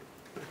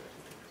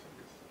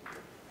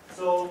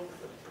 So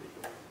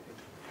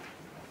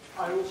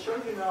I will show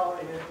you now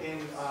in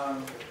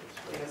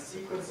a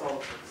sequence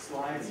of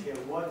slides here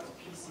what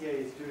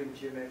PCA is doing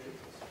geometrically.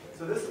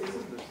 So this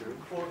isn't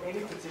for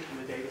any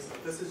particular data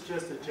set. This is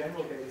just a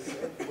general data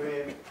set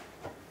where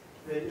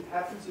there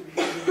happen to be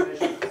 3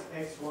 measures,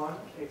 x1,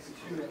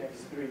 x2, and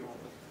x3.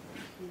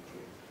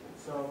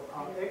 So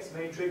our X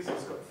matrix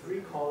has got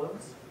 3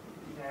 columns,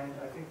 and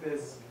I think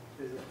there's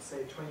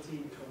say 20,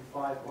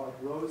 25 odd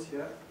rows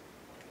here.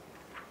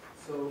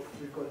 So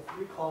we've got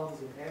 3 columns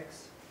in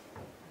X,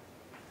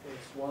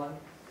 x1,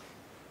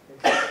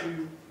 x2,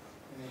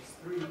 and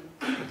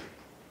x3.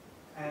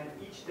 And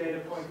each data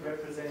point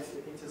represents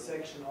the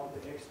intersection of the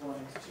x1,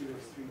 x2,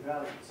 x3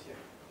 values here.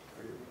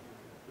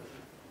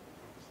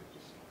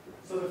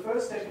 So the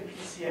first step in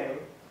PCA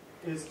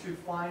is to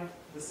find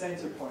the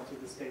center point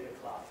of this data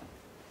cloud.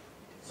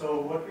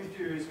 So what we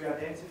do is we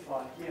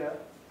identify here,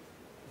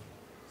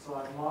 so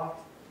I've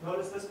marked,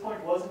 notice this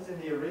point wasn't in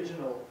the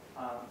original,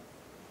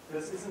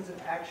 this isn't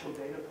an actual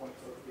data point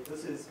over here,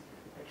 this is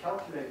a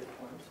calculated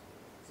point.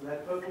 So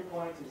that purple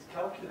point is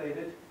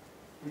calculated.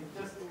 We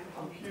just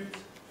compute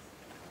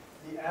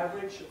the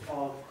average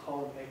of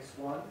column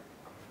x1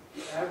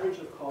 the average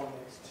of column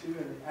x2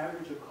 and the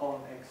average of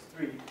column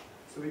x3.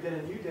 So we get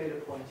a new data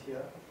point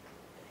here,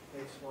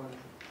 x1.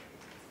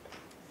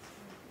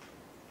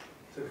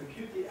 So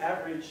compute the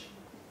average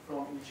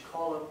from each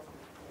column,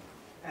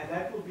 and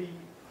that will be,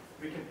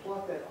 we can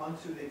plot that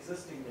onto the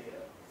existing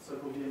data. So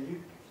it will be a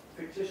new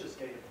fictitious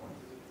data point,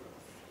 as it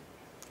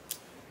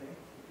were. Okay.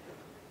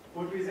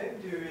 What we then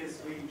do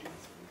is we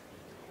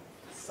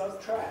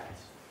subtract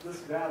this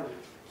value,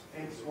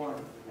 x1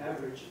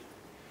 average,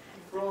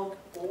 from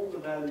all the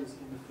values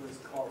in the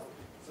first column.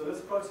 So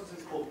this process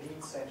is called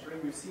mean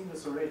centering. We've seen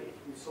this already.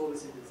 We saw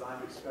this in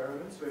design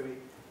experiments where we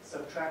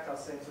subtract our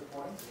center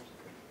points.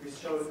 We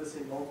showed this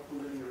in multiple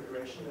linear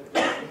regression. If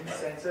there's a mean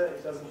center,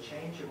 it doesn't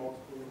change in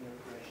multiple linear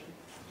regression.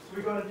 So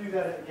we're going to do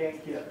that again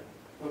here.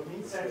 What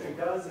mean centering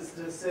does is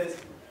it says,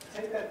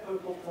 take that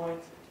purple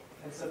point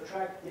and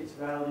subtract its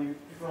value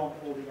from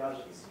all the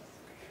others.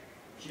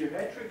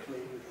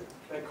 Geometrically,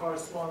 that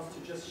corresponds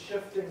to just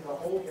shifting the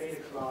whole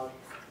data cloud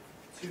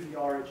to the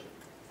origin.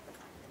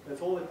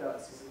 That's all it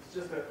does. It's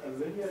just a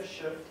linear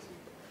shift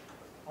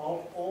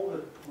of all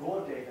the raw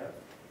data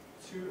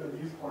to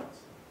a new point,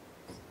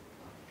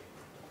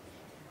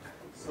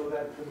 so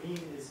that the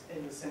mean is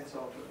in the center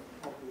of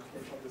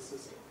the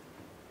system.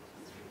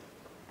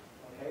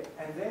 Okay,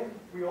 and then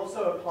we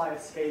also apply a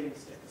scaling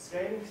step. The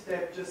scaling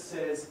step just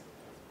says,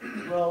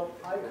 well,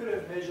 I could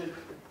have measured,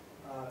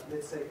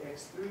 let's say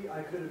x3,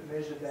 I could have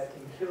measured that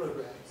in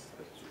kilograms.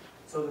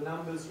 So the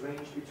numbers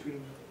range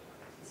between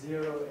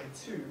 0 and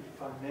 2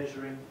 if I'm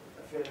measuring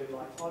a fairly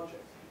light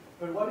object.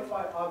 But what if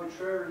I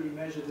arbitrarily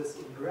measure this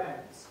in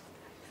grams?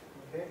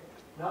 Okay,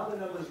 now the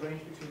numbers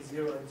range between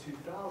 0 and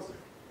 2,000.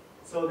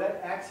 So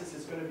that axis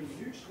is going to be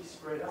hugely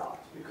spread out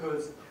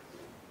because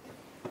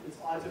it's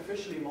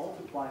artificially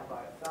multiplied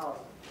by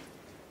 1,000.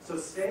 So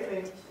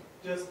scaling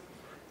just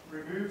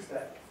removes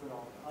that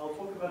phenomenon. I'll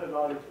talk about it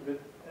a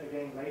bit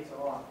again later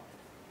on.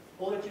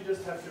 All that you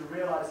just have to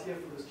realize here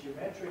for this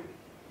geometric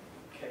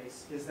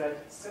case is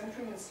that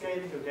centering and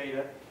scaling your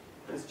data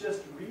is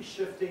just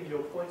reshifting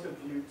your point of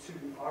view to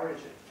the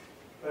origin,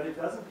 but it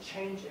doesn't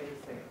change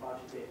anything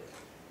about your data.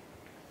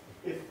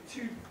 If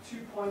two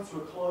points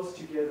were close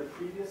together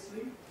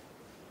previously,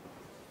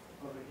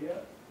 over here,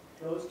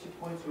 those 2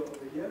 points were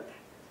over here,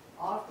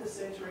 after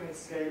centering and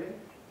scaling,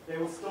 they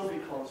will still be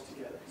close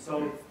together.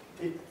 So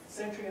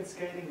centering and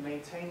scaling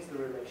maintains the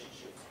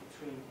relationships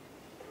between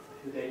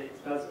the data.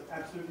 It does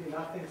absolutely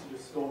nothing to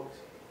distort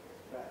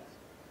that.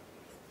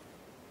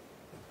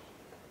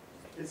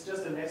 It's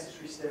just a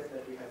necessary step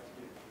that we have to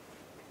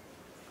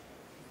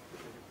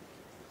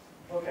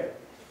do. Okay,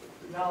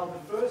 now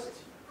the first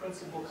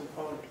principal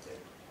component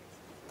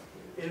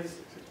is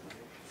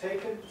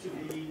taken to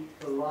be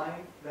the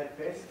line that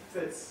best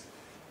fits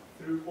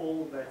through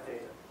all that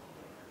data.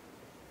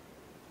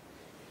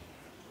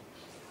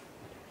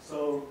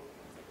 So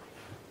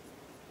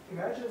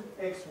imagine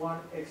x1,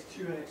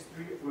 x2, and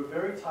x3 were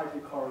very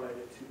tightly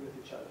correlated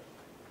with each other.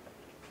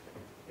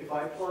 If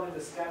I plotted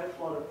a scatter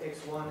plot of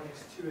x1,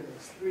 x2, and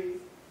x3,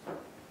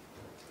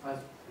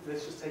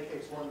 let's just take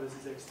x1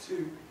 versus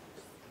x2.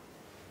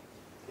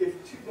 If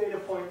two data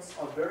points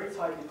are very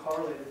tightly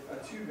correlated,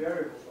 two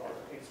variables,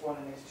 x1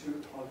 and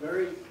x2, are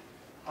very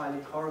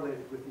highly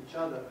correlated with each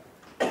other,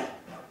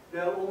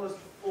 they'll almost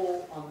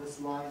fall on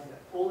this line here.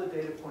 All the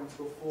data points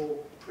will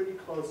fall pretty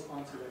close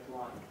onto that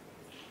line.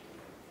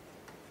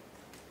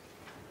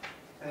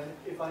 And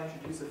if I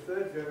introduce a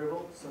third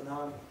variable, so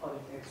now I'm plotting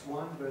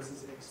x1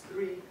 versus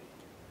x3,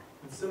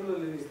 and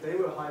similarly, if they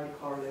were highly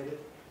correlated,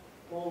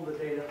 all the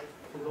data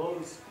for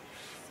those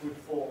would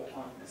fall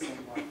on the same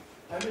line.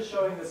 I'm just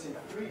showing this in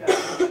 3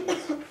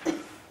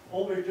 dimensions.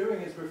 All we're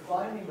doing is we're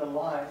finding the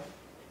line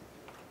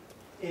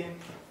in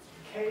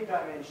k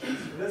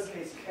dimensions. In this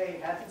case, k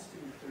happens to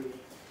be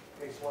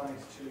 3, x1,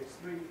 x2,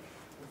 x3.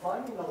 We're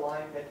finding the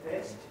line that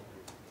best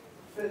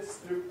fits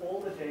through all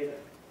the data.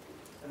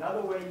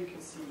 Another way you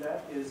can see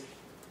that is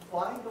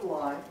find the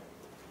line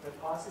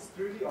that passes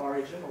through the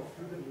origin or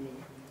through the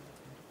mean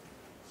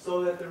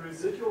so that the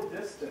residual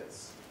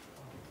distance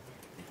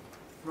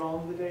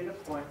from the data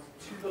point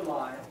to the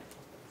line,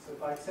 so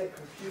if I say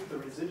compute the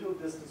residual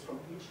distance from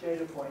each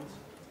data point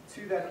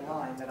to that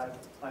line that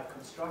I've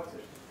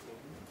constructed,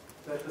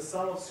 that the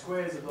sum of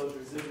squares of those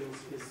residuals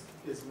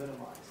is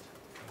minimized.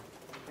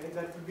 Okay,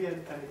 that would be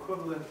an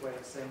equivalent way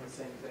of saying the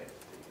same thing.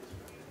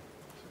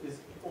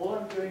 All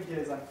I'm doing here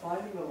is I'm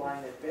finding the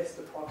line that best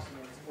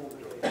approximates all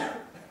the data.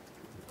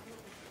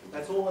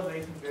 That's all a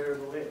latent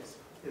variable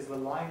is the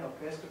line of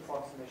best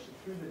approximation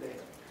through the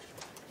data.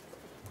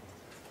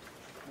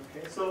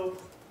 Okay, so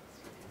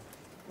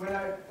when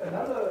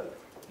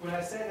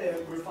I say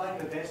that we're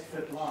finding the best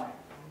fit line,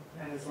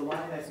 and it's a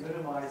line that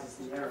minimizes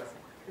the error,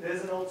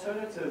 there's an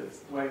alternative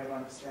way of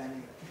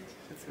understanding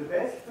it. The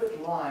best fit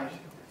line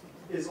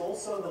is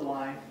also the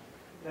line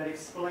that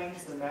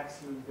explains the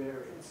maximum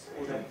variance,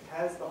 or that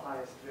has the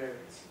highest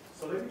variance.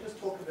 So let me just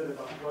talk a bit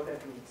about what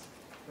that means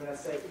when I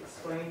say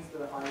explains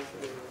the highest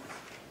variance.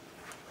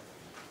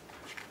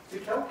 To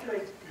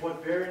calculate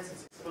what variance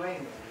is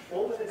explaining,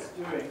 all that it's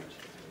doing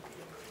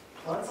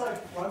Once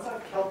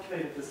I've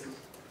calculated this,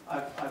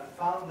 I've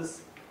found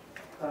this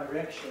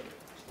direction.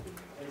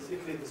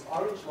 Basically, this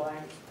orange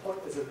line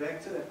is a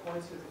vector that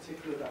points in a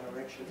particular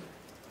direction.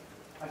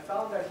 I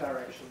found that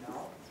direction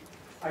now.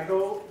 I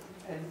go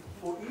and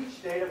for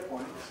each data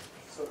point,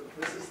 so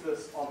this is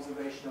this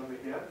observation over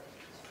here,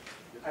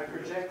 I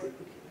project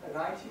a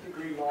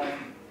 90-degree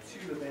line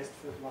to the best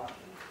fit line.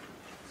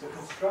 So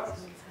construct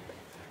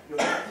your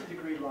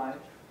 90-degree line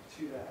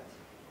to that.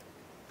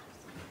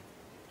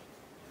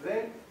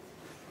 Then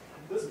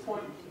this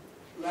point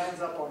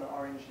lands up on the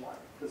orange line,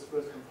 this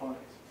first component.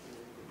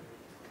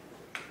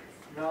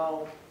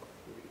 Now,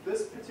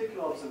 this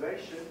particular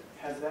observation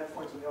has that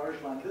point on the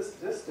orange line. This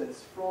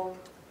distance from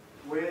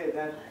where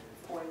that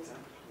point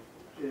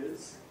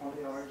is on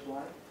the orange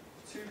line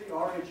to the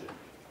origin,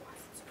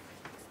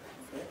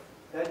 okay,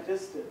 that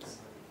distance,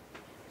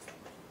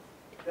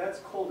 that's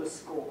called a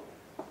score.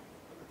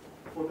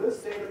 For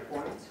this data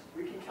point,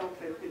 we can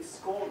calculate its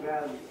score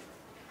value.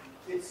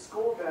 Its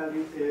score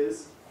value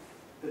is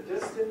the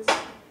distance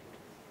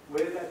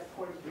where that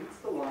point meets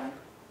the line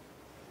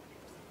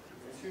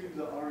to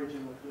the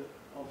origin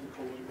of the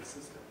coordinate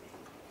system.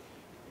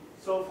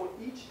 So for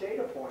each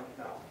data point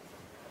now,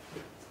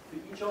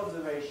 for each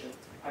observation,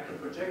 I can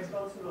project it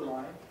onto the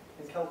line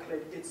and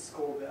calculate its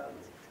score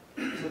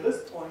value. So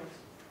this point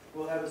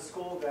will have a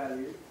score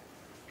value.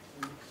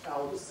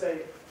 I'll just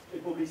say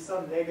it will be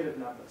some negative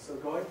number. So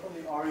going from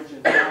the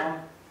origin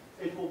down,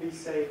 it will be,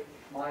 say,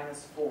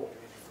 -4.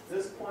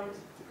 This point,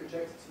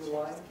 projected to the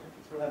line,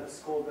 will have a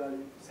score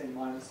value, say,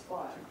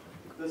 -5.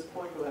 This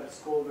point will have a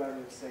score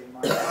value of, say,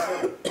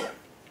 -7.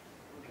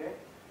 Okay?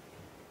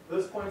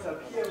 This point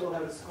up here will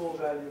have a score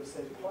value of,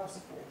 say, +4.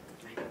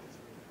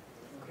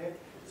 Okay?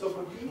 So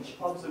for each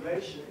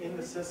observation in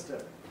the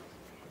system,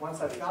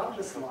 once I found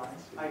this line,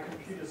 I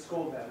compute a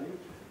score value.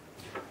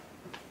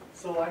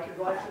 So I can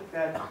write it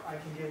that I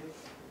can get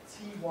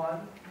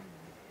T1,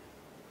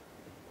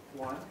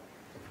 1,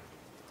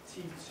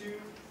 T2,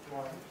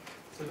 1.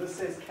 So this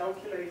says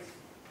calculate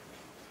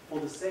for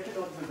the second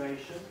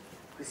observation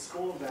the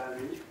score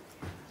value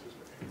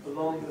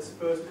along this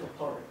first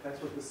component.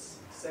 That's what this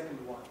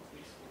second one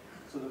is.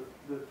 So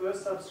the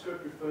first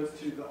subscript refers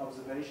to the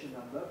observation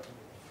number.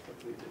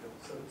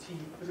 So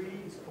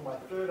T3 is for my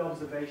third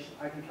observation.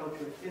 I can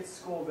calculate its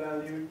score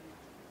value.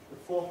 The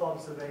fourth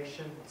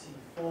observation,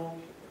 T4,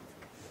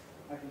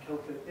 I can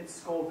calculate its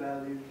score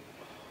value.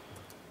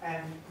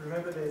 And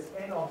remember, there's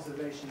n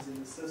observations in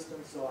the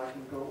system, so I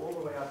can go all the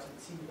way up to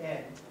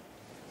Tn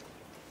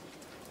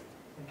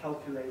and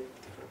calculate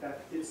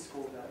that its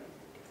score value.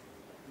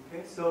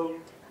 Okay, so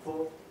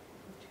for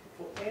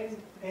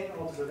n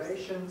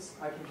observations,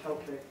 I can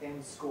calculate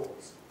n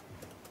scores.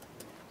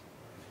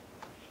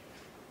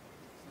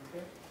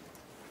 Okay.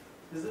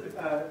 Is it,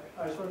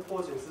 I just want to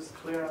pause here. Is this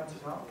clear up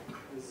to now?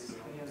 Is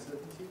any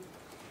uncertainty?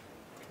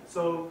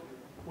 So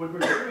what we're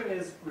doing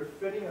is we're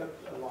fitting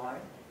a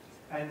line.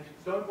 And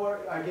don't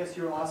worry, I guess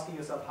you're asking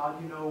yourself, how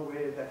do you know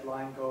where that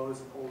line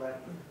goes and all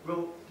that?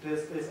 Well,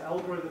 there's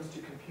algorithms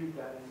to compute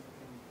that, and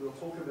we'll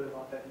talk a bit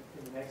about that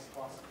in the next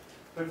class.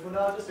 But for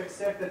now, just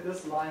accept that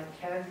this line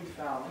can be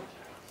found.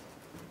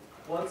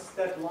 Once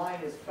that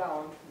line is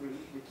found, we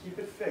keep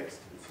it fixed.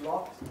 It's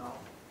locked now.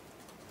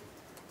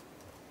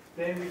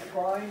 Then we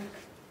find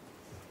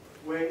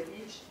where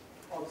each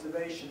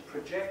observation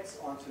projects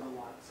onto the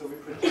line. So we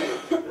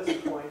project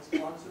this point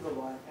onto the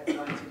line at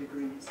 90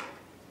 degrees.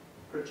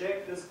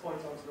 Project this point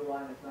onto the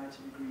line at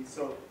 90 degrees.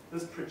 So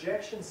this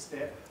projection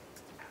step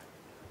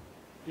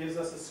gives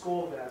us a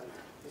score value.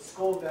 The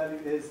score value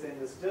is then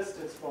this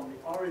distance from the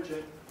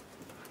origin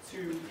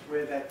to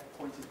where that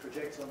point is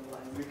projected on the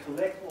line. And we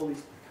collect all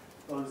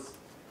those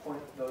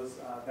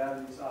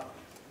values up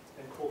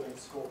and call them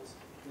scores.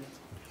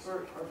 So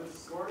are the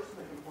scores and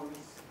the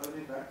components, are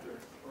they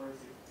vectors, or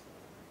is it?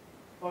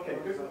 Okay,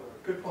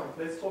 good point.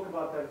 Let's talk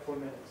about that for a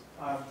minute.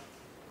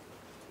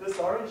 This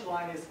orange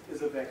line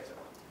is a vector.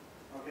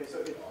 Okay, so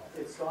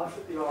it starts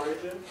at the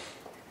origin,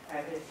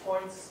 and it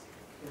points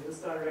in this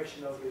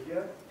direction over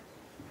here.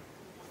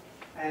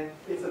 And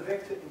it's a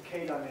vector in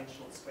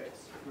k-dimensional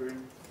space. We're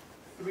in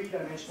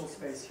 3-dimensional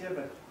space here,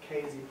 but k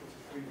is equal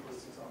to 3 for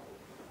this example.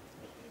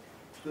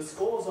 The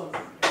scores on,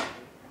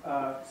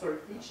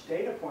 each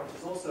data point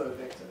is also a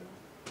vector.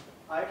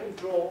 I can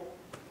draw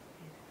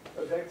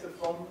a vector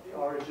from the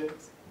origin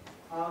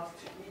out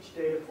to each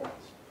data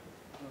point.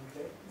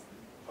 Okay,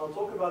 I'll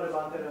talk about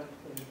that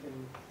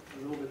in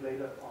a little bit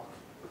later on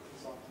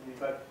this afternoon.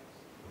 But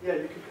yeah,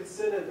 you can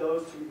consider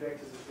those to be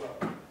vectors as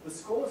well. The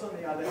scores, on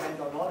the other hand,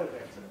 are not a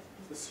vector.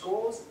 The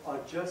scores are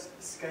just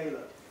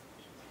scalar.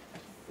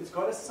 It's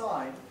got a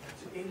sign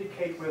to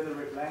indicate whether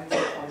it lands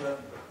on the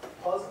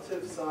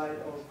positive side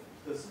of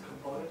this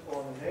component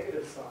or on the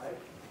negative side.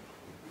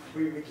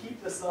 We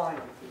keep the sign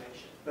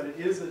information, but it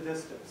is a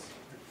distance,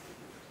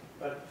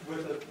 but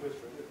with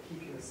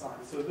keeping the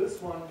sign. So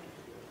this one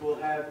will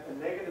have a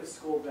negative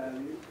score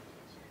value,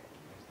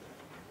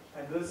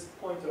 and this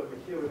point over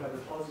here would have a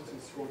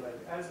positive score value.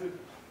 As with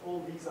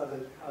all these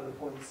other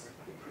points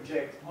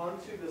project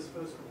onto this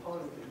first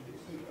component to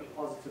keep a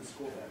positive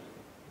score value.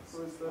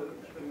 So is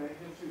the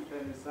magnitude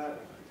then, is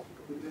that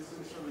the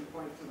distance from the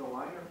point to the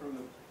line or from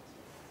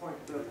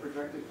the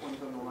projected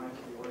point on the line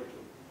to the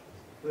origin?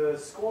 The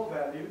score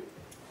value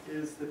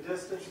is the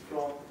distance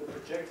from the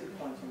projected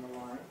point on the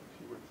line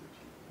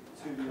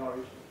to the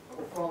origin,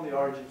 or from the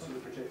origin to the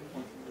projected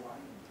point on the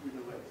line,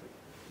 either way.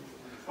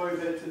 It's probably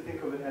better to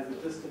think of it as the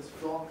distance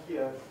from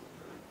here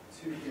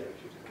to here,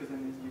 because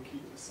then you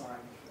keep the sign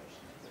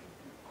information.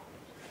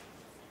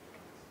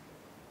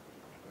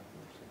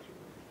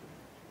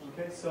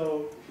 Okay,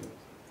 so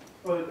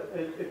well,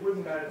 it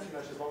wouldn't matter too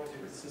much as long as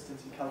you're consistent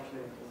in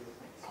calculating all the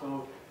things.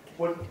 So,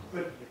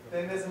 but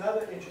then there's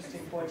another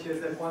interesting point here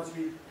is that once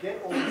we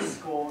get all these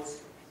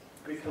scores,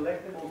 we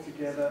collect them all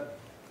together,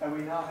 and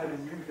we now have a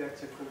new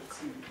vector called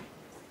t.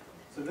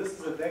 So this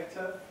is a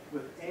vector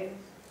with n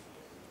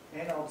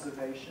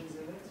observations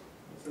in it.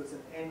 So it's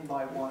an n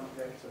by 1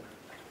 vector.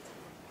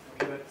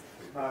 Okay,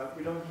 but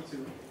we don't need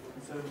to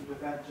concern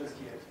with that just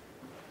yet.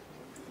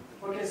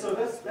 Okay, so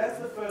that's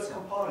the first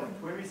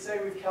component. When we say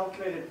we've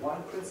calculated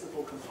one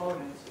principal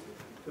component,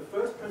 the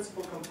first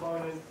principal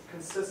component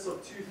consists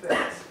of two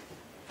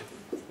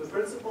things. The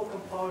principal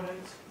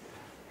component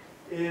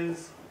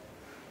is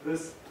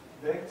this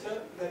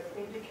vector that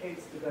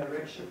indicates the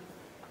direction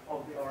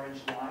of the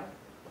orange line.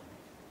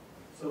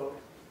 So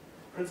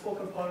principal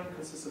component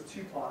consists of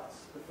two parts.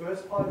 The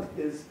first part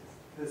is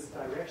this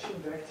direction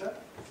vector.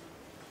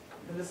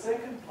 And the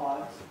second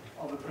part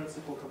of the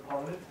principal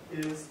component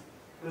is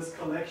this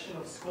collection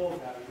of score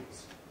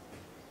values,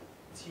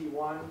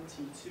 T1,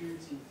 T2,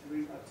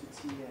 T3, up to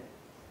Tn.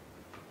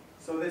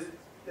 So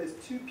there's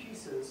two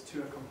pieces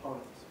to a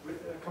component.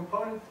 A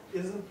component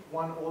isn't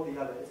one or the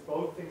other, it's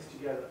both things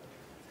together.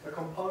 A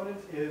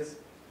component is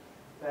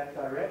that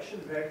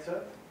direction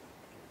vector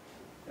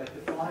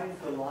that defines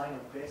the line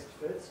of best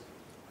fit,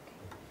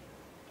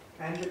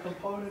 and the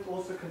component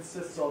also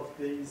consists of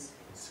these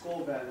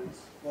score values,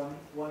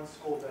 one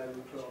score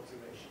value per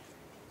observation.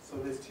 So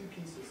there's two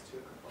pieces to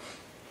a component.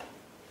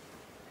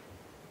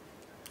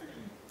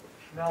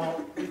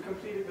 Now, we've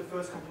completed the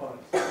first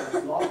component. So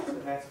it's locked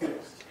and that's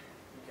fixed.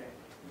 Okay.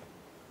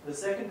 The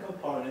second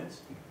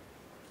component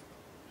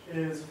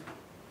is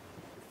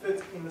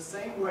fit in the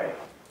same way.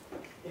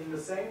 In the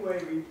same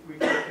way we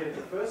calculate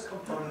the first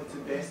component to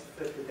best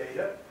fit the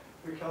data,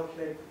 we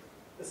calculate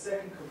the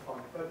second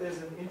component. But there's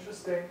an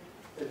interesting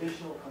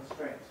additional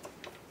constraint.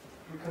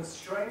 We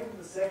constrain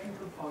the second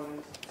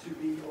component to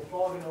be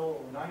orthogonal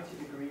or 90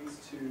 degrees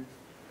to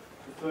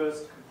the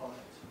first component.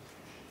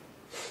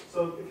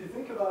 So if you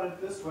think about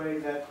it this way,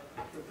 that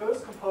the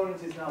first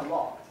component is now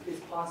locked, it's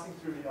passing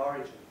through the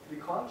origin. We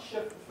can't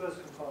shift the first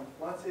component.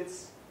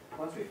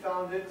 Once we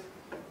found it,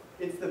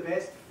 it's the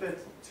best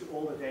fit to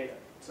all the data.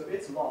 So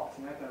it's locked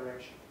in that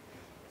direction.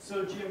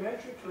 So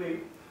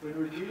geometrically, when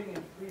we're dealing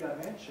in 3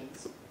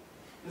 dimensions,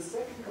 the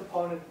second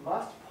component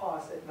must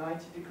pass at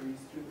 90 degrees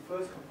through the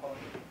first component.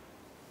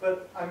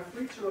 But I'm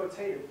free to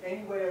rotate it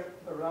anywhere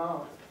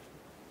around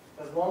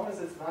as long as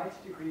it's 90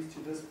 degrees to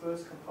this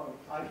first component.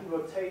 I can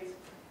rotate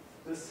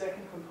the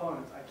second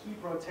component. I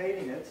keep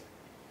rotating it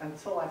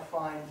until I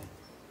find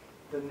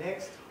the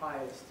next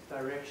highest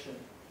direction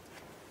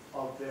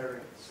of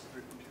variance,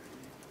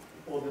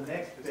 or the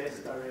next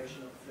best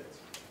direction of fit.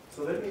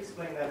 So let me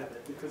explain that a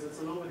bit, because it's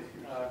a little bit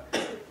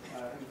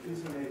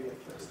confusing maybe at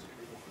first.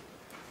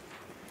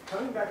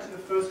 Coming back to the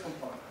first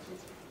component.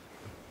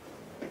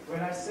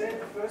 When I say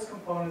the first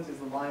component is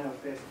the line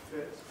of best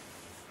fit,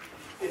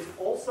 it's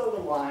also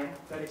the line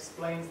that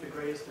explains the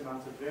greatest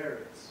amount of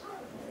variance.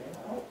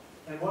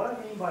 And what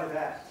I mean by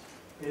that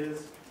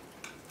is,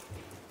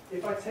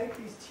 if I take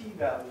these t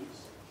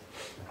values,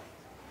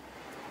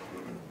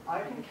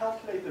 I can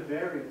calculate the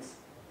variance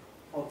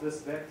of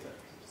this vector.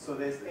 So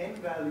there's n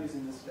values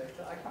in this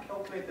vector. I can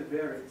calculate the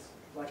variance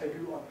like I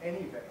do on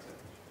any vector.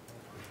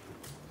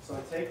 So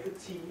I take the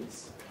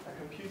t's, I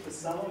compute the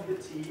sum of the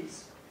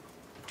t's,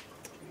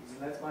 so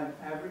that's my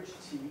average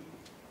t,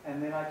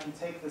 and then I can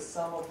take the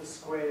sum of the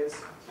squares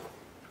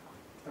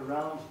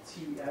around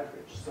t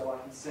average. So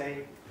I can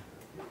say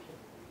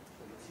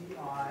ti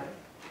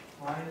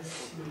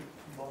minus t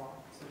bar,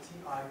 so ti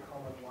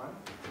comma 1,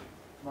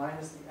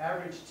 minus the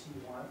average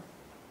t1,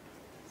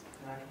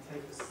 and I can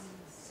take the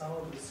sum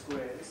of the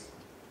squares,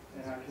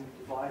 and I can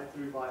divide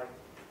through by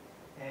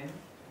n,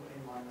 or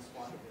n minus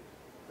 1.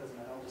 Doesn't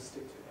matter, I'll just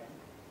stick to n.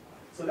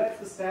 So that's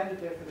the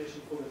standard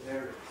definition for the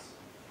variance.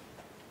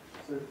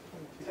 So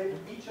you take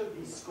each of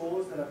these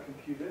scores that I've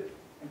computed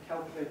and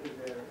calculate the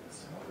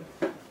variance.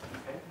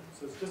 Okay?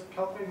 So it's just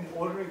calculating the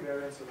ordinary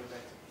variance of a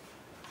vector.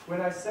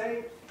 When I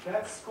say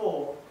that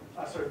score,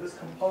 this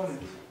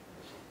component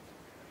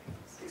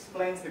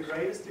explains the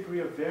greatest degree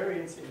of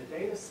variance in the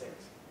data set,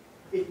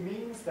 it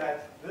means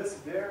that this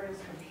variance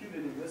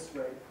computed in this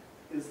way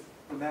is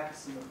the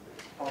maximum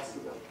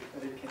possible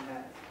that it can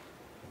have.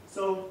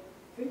 So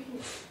thinking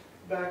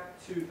back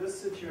to this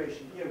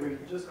situation here, where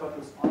we've just got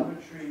this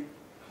arbitrary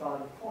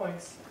cloud of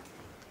points,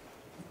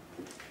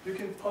 you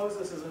can pose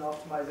this as an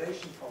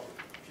optimization problem.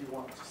 If you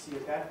want to see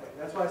it that way.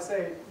 That's why I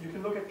say you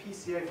can look at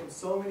PCA from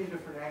so many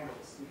different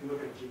angles. You can look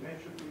at it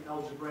geometrically,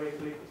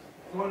 algebraically.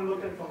 If you want to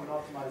look at it from an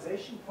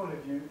optimization point of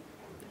view,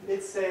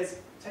 it says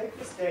take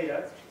this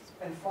data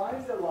and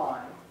find the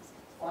line,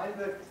 find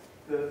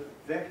the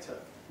vector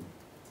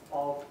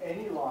of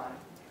any line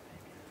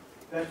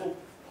that will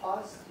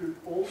pass through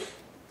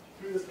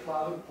this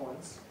cloud of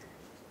points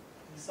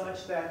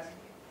such that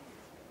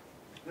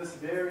this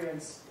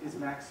variance is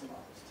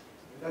maximized.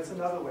 That's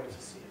another way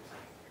to see it.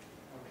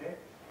 Okay?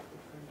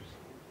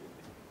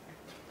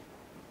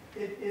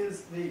 It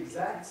is the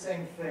exact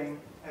same thing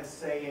as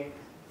saying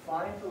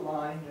find the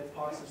line that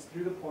passes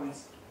through the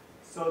points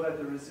so that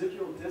the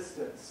residual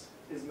distance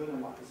is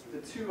minimized.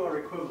 The two are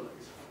equivalent.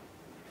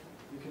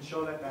 You can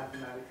show that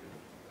mathematically.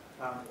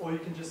 Or you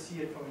can just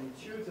see it from an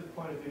intuitive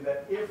point of view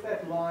that if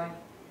that line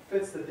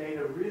fits the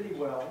data really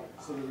well,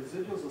 so the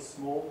residuals are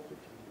small,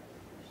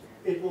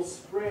 it will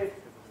spread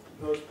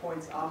those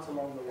points out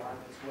along the line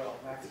as well,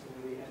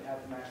 maximally, and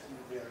have maximum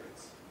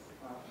variance.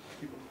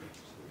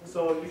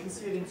 So you can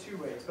see it in two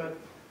ways. But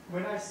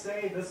when I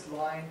say this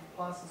line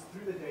passes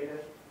through the data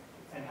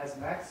and has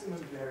maximum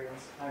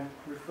variance, I'm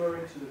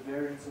referring to the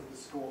variance of the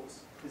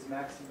scores is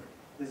maximum.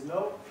 There's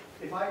no,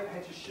 if I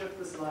had to shift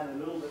this line a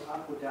little bit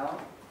up or down,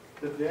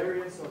 the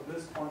variance of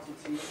this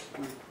quantity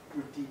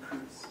would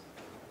decrease.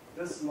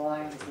 This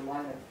line is the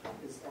line that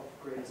is of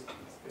greatest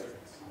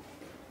variance.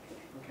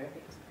 Okay?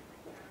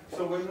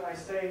 So when I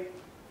say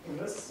in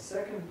this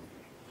second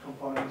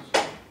component,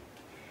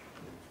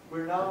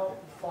 we're now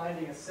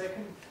finding a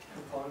second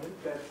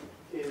component that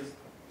is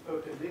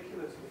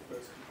perpendicular to the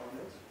first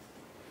component.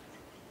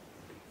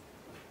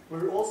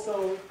 We're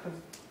also,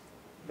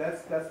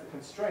 that's the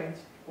constraint.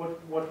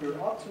 What we're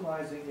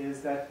optimizing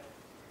is that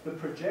the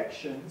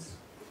projections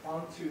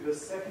onto the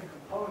second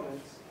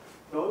component,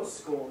 those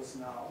scores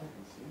now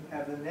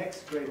have the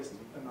next greatest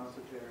amount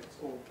of variance,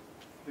 or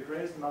the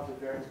greatest amount of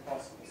variance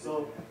possible.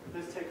 So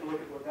let's take a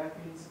look at what that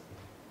means.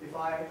 If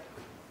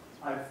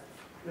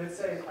let's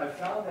say I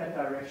found that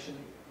direction,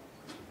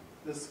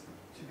 this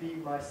to be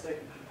my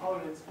second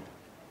component,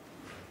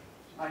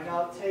 I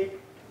now take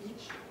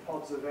each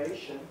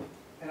observation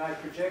and I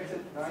project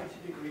it 90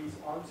 degrees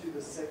onto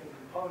the second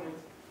component.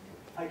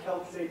 I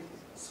calculate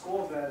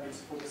score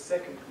values for the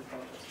second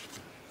component.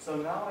 So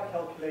now I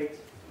calculate,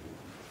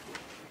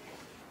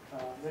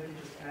 let me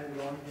just add it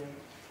on here.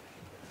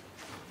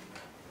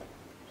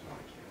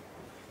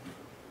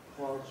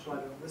 Well, I'll try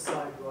it on this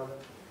side rather.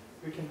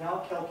 We can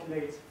now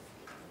calculate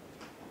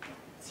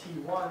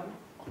T1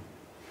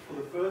 for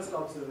the first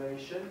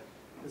observation,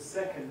 the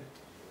second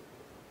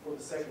for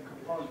the second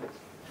component.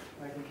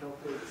 I can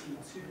calculate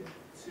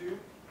T2,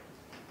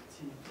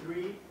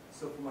 T3.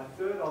 So for my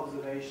third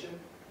observation,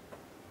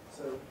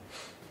 so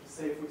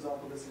say for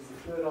example this is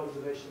the third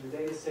observation, the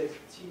data says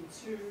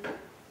T3,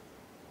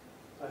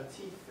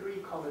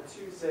 comma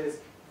 2 says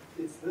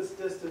it's this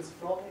distance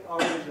from the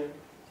origin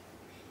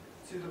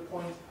to the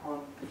point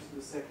on to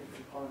the second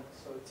component.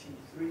 So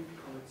T3,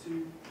 comma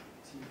 2,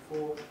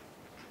 T4,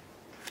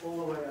 all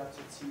the way up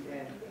to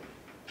Tn,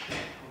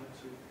 comma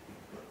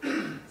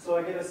 2. So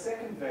I get a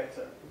second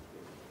vector,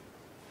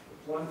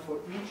 one for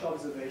each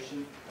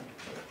observation,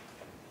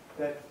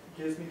 that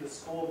gives me the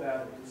score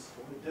values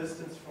for the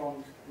distance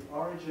from the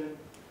origin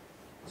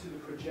to the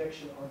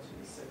projection onto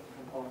the second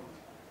component.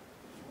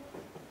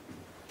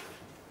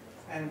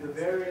 And the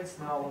variance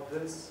now of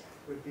this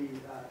would be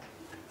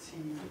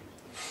Ti,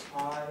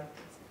 comma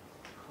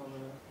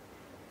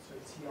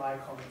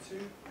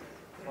 2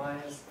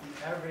 minus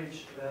the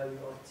average value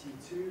of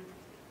T2, and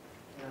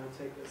I'll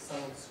take the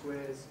sum of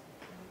squares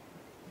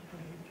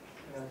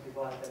and I'll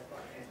divide that by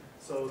n.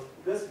 So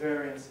this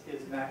variance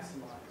is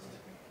maximized.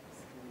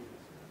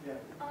 Yeah.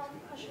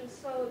 Question.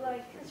 So,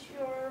 like, because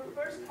your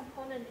first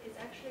component is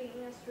actually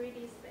in a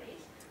 3D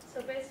space,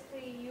 so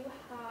basically you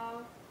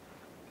have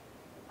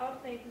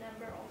alternate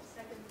number of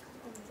second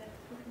components that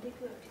are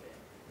perpendicular to it.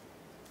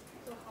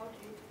 So how do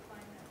you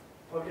define that?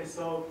 Okay,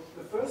 so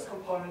the first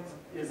component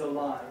is a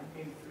line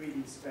in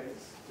 3D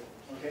space.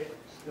 Okay,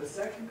 the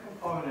second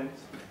component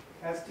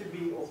has to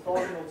be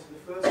orthogonal to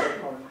the first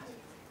component.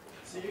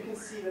 So you can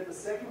see that the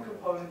second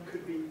component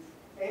could be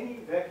any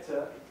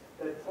vector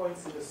that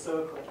points in a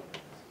circle,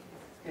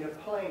 in a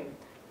plane,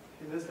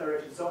 in this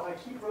direction. So I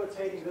keep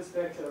rotating this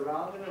vector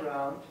around and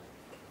around,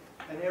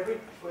 and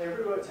for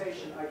every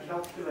rotation I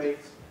calculate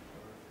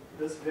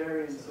this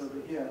variance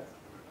over here.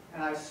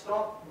 And I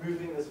stop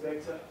moving this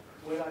vector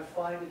when I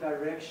find a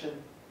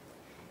direction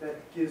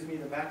that gives me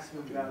the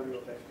maximum value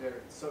of that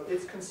variance. So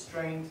it's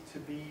constrained to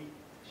be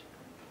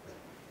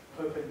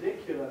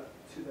perpendicular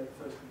to that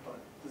first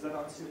component. Does that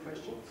answer your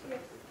question? Yes.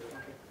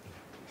 Okay.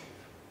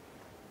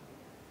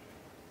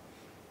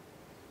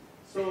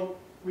 So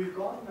we've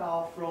gone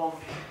now from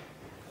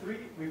we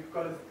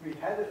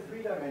had a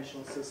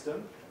three-dimensional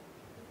system,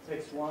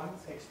 x1,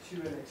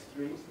 x2, and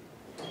x3.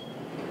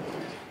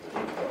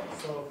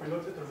 So if we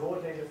looked at the raw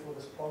data for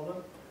this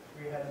problem,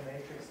 we had a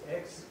matrix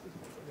X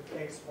with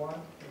x1,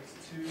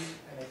 x2,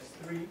 and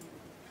x3.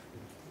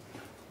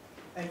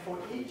 And for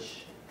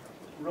each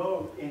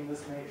row in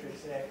this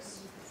matrix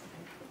X,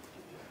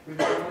 we've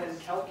gone and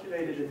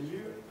calculated a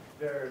new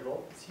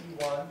variable,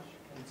 T1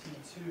 and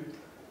T2,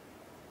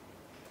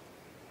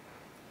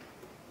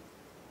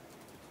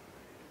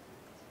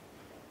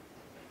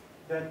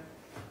 that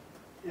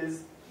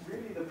is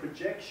really the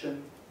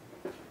projection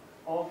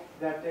of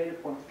that data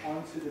point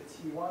onto the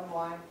T1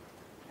 line,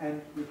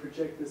 and we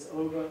project this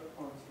over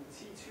onto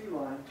the T2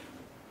 line.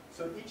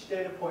 So each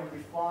data point we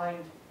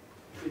find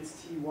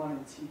its T1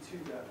 and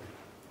T2 value.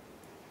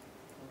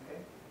 Okay?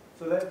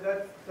 So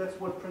that's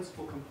what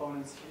principal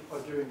components are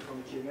doing from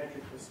a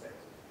geometric perspective.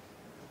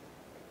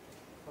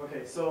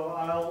 Okay, so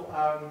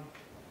I'll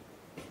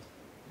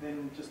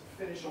then just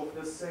finish off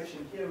this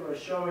section here by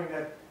showing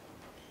that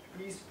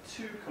these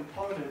two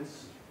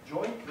components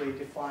jointly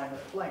define a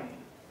plane.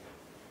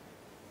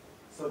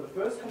 So the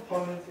first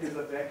component is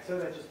a vector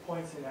that just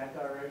points in that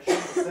direction.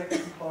 The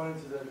second component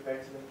is a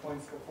vector that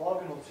points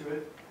orthogonal to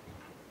it.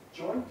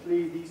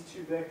 Jointly, these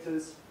two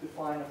vectors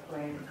define a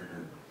plane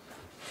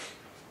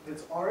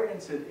that's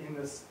oriented in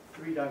this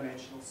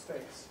three-dimensional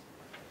space.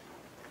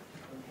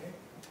 Okay?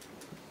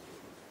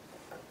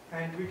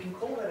 And we can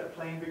call that a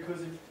plane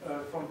because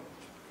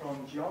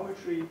from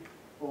geometry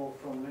or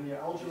from linear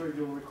algebra,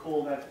 you'll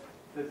recall that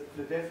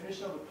the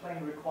definition of a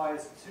plane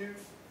requires two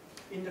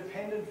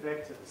independent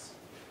vectors.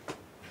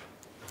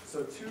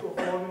 So two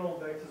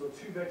orthogonal vectors, or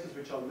two vectors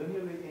which are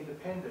linearly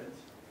independent,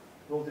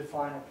 will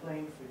define a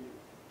plane for you.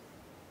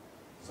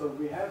 So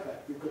we have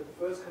that. We've got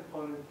the first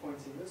component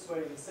pointing this way,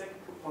 and the second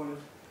component,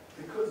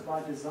 because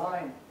by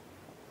design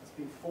it's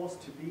been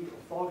forced to be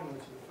orthogonal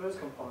to the first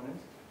component,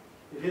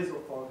 it is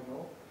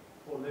orthogonal,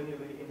 or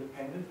linearly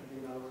independent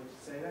would be another way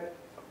to say that.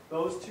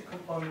 Those two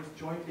components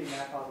jointly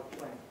map out a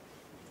plane.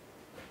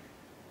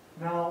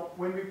 Now,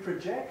 when we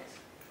project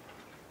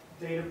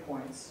data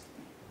points,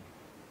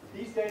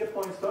 these data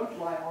points don't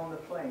lie on the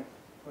plane,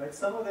 right?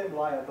 Some of them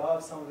lie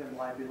above, some of them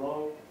lie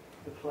below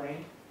the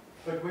plane.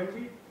 But when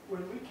we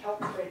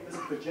calculate this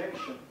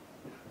projection,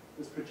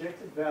 this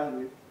projected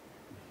value,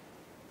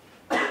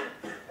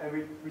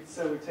 and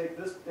so we take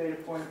this data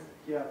point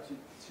here up to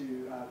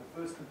the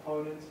first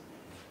component,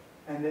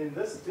 and then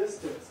this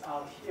distance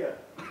out here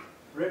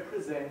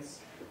represents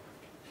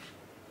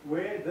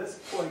where this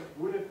point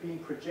would have been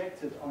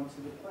projected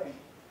onto the plane.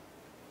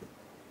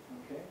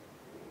 Okay?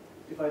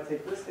 If I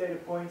take this data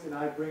point and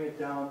I bring it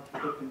down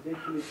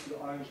perpendicularly to the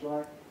orange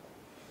line,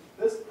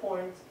 this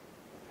point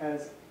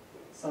has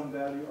some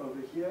value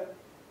over here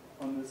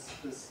on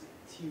this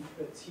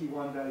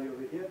T1 value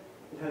over here.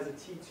 It has a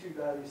T2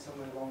 value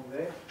somewhere along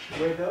there.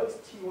 Where those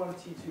T1 and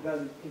T2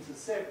 values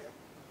intersect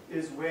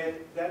is where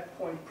that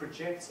point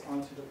projects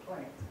onto the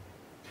plane.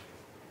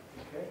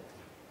 Okay?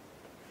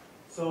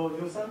 So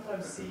you'll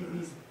sometimes see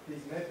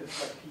these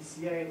methods like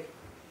PCA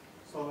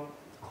sort of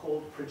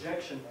called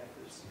projection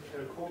methods.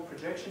 They're called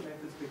projection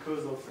methods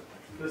because of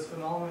this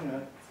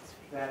phenomenon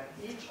that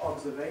each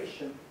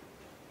observation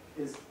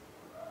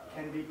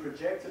can be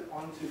projected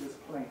onto this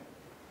plane.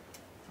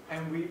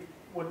 And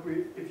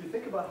if you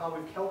think about how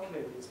we've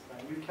calculated this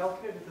plane, we've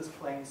calculated this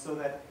plane so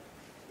that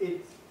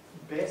it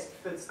best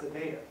fits the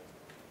data.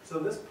 So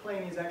this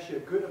plane is actually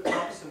a good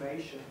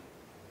approximation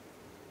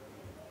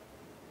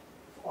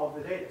of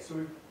the data.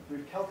 So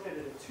we've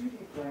calculated a 2D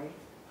plane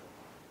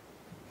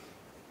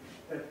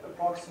that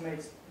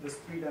approximates this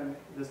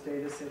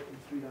data set in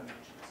 3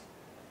 dimensions.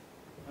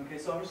 Okay,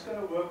 so I'm just going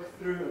to work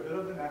through a bit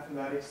of the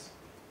mathematics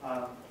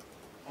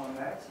on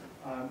that.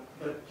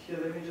 But here,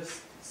 let me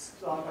just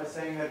start by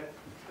saying that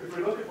if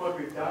we look at what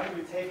we've done,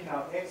 we've taken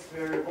our x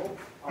variable,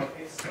 our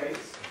x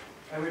space,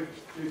 and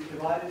we've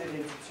divided it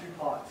into 2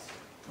 parts.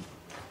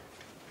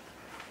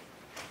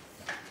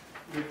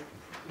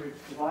 We've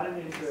divided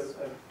it into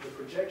the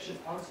projection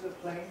onto the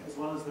plane as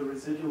well as the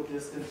residual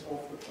distance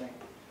off the plane.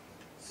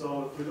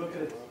 So if we look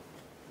at it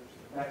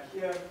back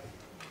here,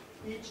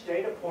 each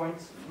data point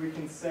we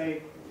can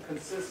say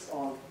consists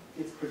of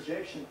its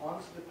projection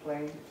onto the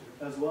plane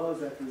as well as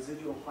that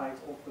residual height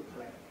off the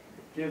plane.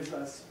 Gives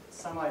us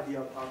some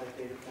idea of how that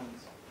data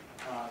point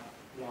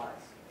lies.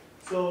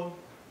 So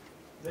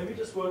let me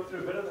just work through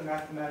a bit of the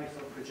mathematics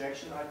of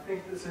projection. I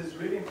think this is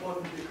really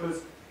important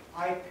because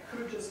I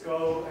could just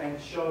go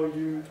and show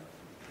you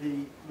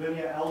the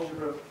linear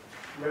algebra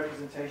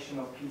representation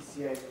of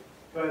PCA,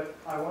 but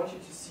I want you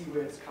to see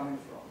where it's coming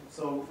from.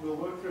 So we'll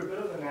work through a bit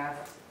of the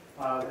math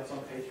that's on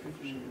page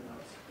 15 in the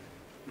notes.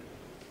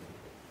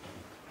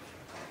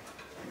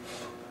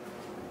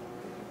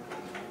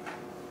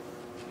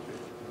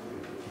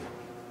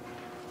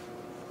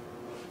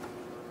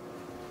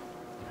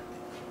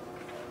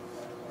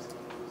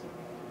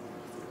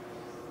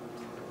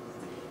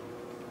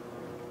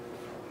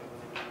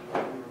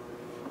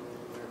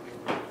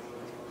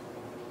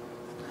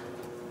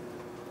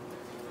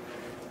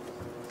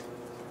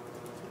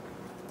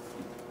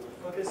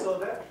 Okay, so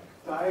that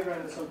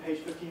diagram that's on page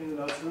 15 in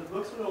the notes, it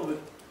looks a little bit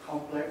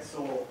complex,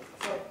 or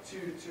it's not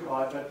too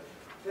hard, but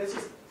let's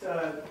just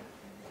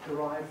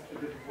derive a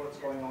bit of what's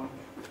going on.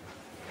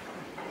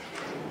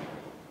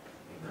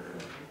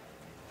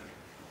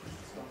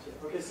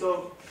 Okay,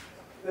 so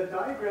the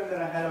diagram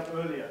that I had up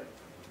earlier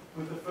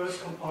with the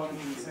first component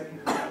and the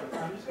second component,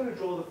 I'm just going to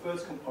draw the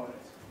first component.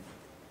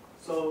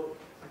 So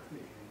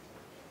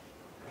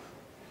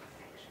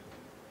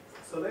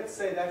let's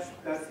say that's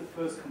the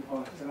first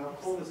component, and I'll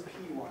call this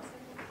P1.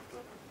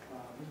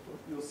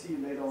 You'll see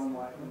later on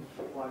why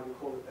we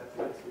call it that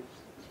way.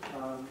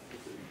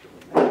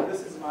 And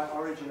this is my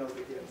origin over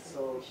here.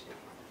 So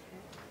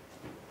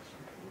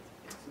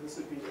this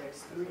would be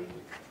x3,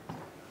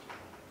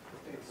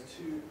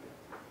 x2,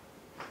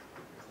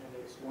 and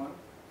x1.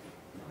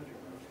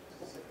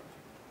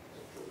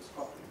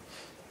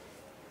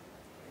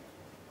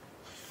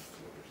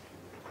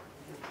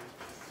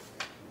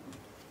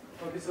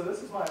 Okay, so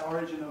this is my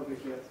origin over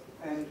here,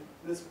 and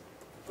this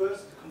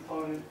first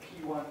component,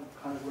 P1,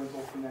 kind of went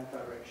off in that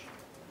direction.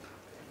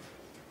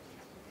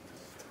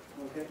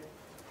 Okay?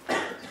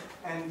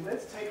 And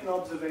let's take an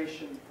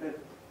observation that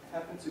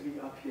happened to be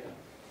up here.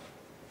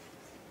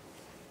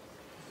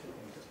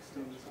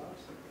 Extend this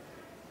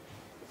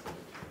out.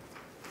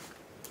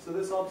 So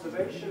this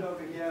observation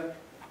over here,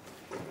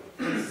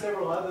 there's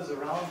several others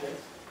around it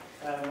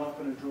that I'm not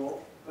going to draw,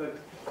 but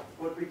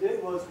what we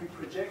did was we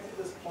projected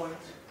this point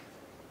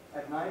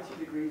at 90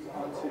 degrees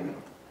onto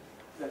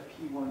that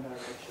P1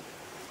 direction.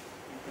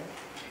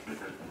 Okay?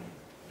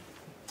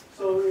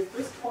 So if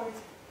this point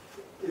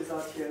is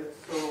up here,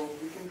 so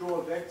we can draw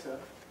a vector,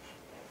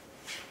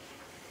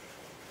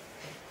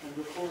 and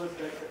we'll call this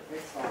vector xi.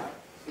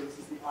 So this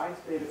is the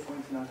ith data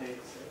point in our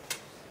data set.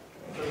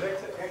 So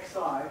vector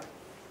xi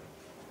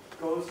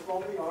goes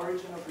from the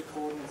origin of the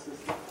coordinate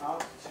system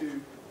out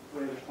to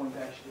where the point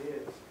actually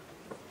is.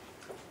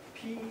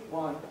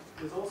 P1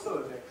 is also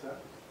a vector.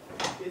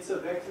 It's a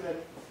vector that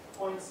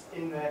points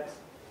in that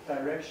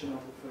direction of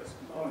the first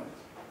component.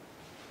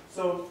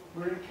 So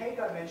we're in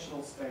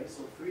k-dimensional space,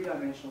 or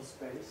three-dimensional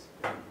space.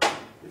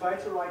 If I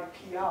had to write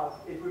P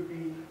out, it would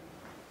be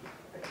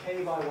a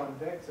k by 1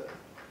 vector.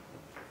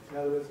 In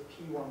other words,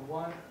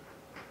 P11,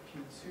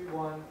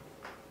 P21,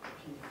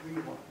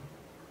 P31.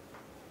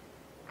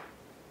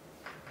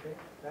 Okay,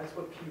 that's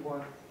what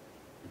P1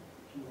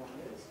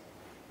 is.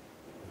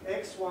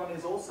 X1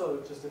 is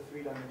also just a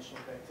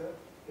three-dimensional vector.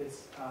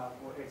 It's,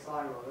 or xi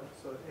rather,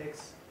 so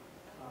x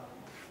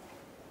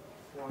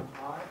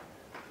 1i,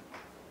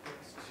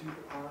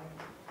 x2i,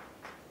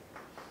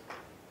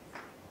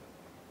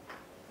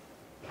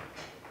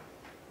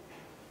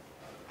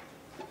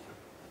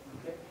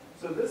 okay.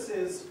 So this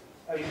is,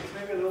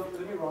 maybe let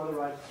me rather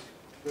write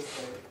this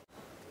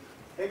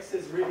way. X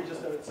is really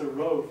just it's a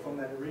row from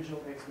that original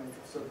X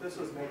matrix. So if this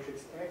was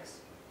matrix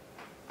X,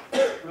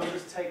 we'll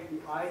just take the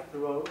ith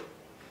row,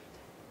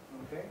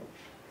 okay,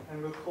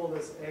 and we'll call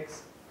this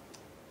x1i,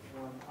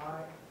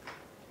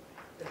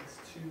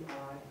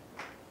 x2i,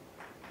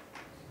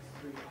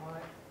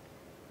 x3i.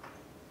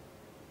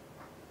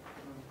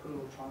 Put a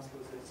little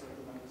transpose there so the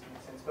numbers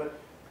make sense. But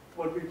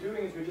what we're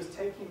doing is we're just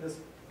taking this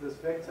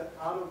vector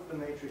out of the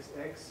matrix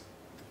X,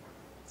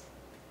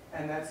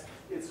 and that's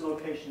its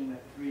location in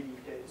that 3D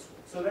data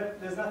source. So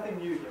there's nothing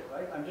new here,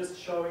 right? I'm just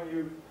showing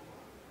you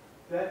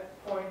that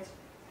point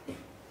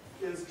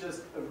is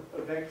just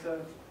a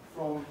vector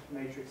from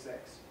matrix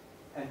X.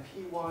 And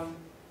P1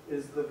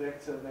 is the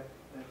vector that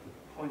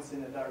points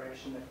in a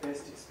direction that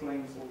best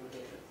explains all the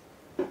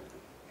data.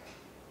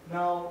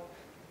 Now,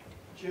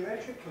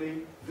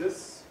 geometrically,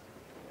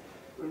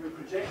 when we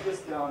project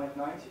this down at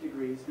 90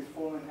 degrees, we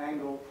form an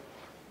angle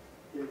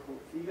here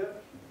called theta.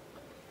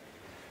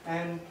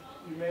 And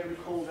you may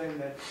recall then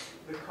that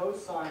the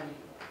cosine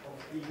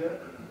of theta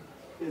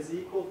is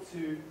equal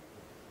to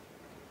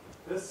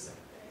this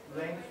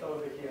length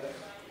over here.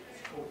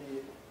 It's called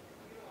the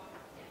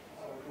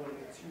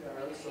two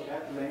arrows. So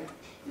that length,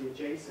 the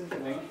adjacent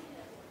length,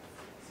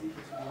 is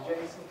equal to the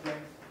adjacent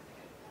length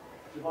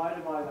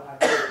divided by the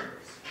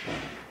hypotenuse.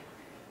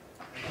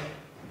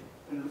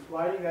 And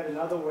writing that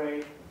another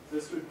way,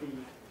 this would be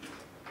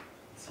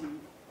Ti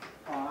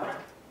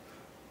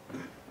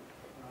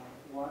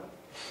 1.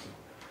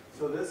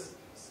 So this,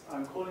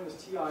 I'm calling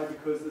this Ti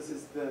because this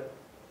is the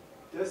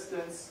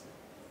distance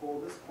for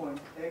this point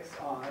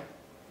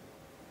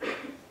xi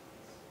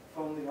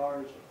from the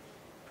origin.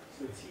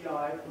 So Ti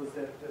was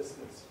that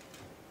distance.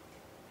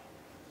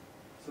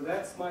 So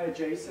that's my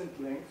adjacent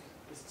length,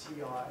 is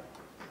Ti.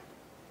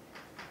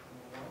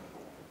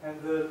 And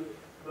the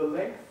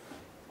length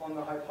on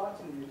the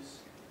hypotenuse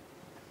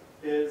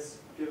is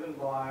given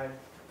by,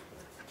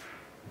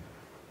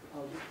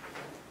 I'll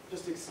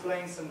just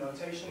explain some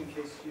notation in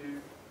case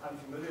you're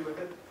unfamiliar with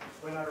it.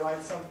 When I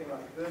write something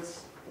like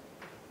this,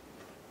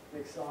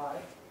 xi,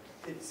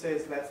 it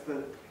says that's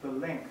the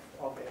length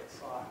of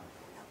xi.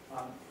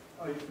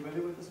 Are you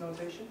familiar with this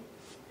notation?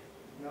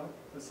 No?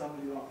 For some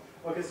of you are.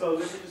 Okay, so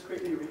let me just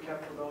quickly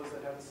recap for those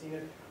that haven't seen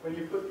it. When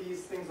you put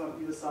these things on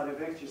either side of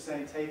x, you're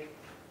saying take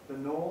the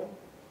norm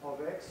of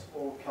x,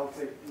 or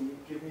calculate,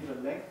 give me the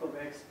length of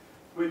x,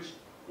 which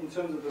in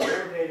terms of the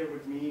raw data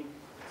would mean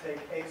take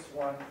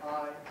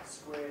x1i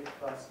squared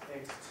plus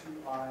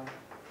x2i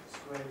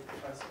squared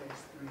plus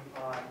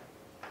x3i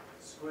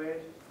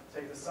squared.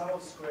 Take the sum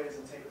of squares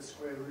and take the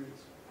square root.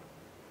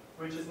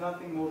 which is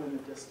nothing more than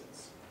the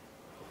distance.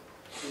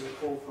 You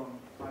recall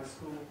from high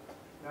school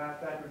math,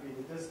 that would be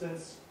the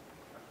distance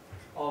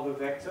of a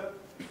vector.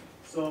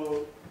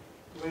 So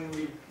when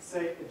we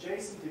say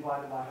adjacent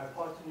divided by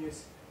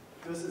hypotenuse,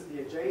 this is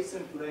the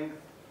adjacent length.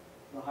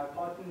 The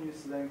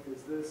hypotenuse length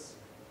is this.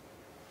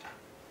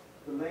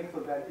 The length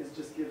of that is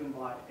just given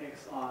by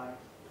xi,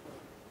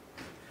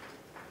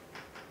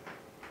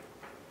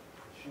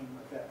 shown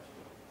like that.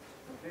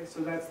 Okay, so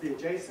that's the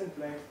adjacent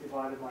length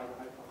divided by the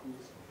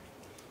hypotenuse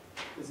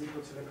is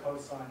equal to the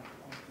cosine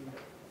of theta.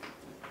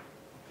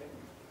 Okay.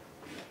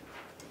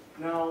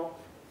 Now,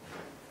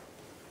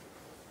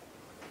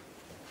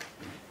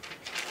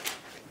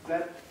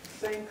 that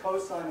same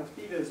cosine of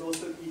theta is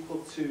also equal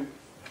to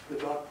the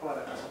dot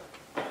product.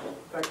 In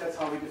fact, that's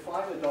how we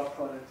define the dot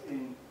product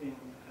in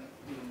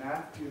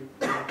math.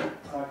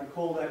 I could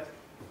call that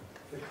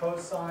the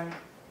cosine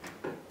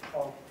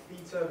of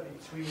theta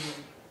between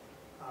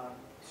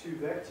two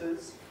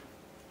vectors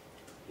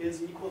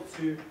is equal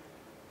to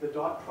the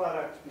dot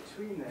product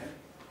between them.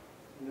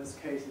 In this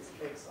case, it's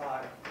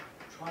xi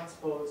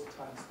transpose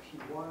times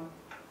p1.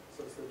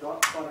 So it's the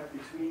dot product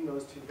between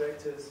those two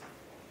vectors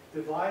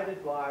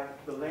divided by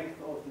the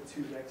length of the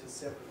two vectors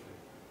separately.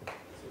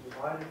 So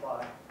divided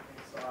by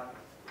xi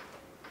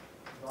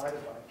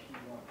divided by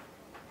p1.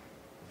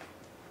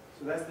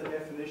 So that's the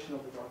definition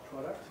of the dot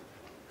product.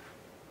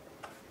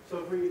 So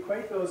if we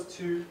equate those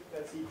two,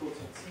 that's equal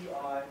to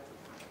ti1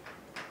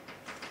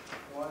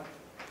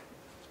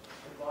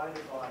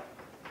 divided by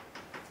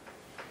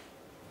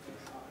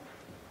xi,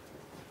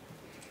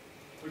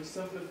 which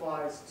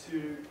simplifies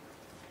to,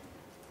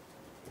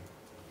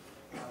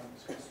 I'm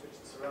just going to switch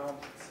this around,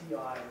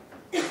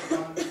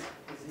 ti1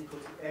 is equal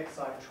to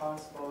xi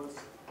transpose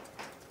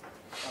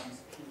times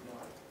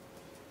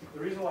p1. The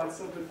reason why it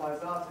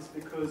simplifies out is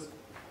because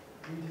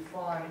we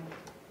define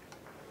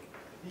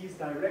these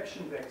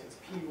direction vectors,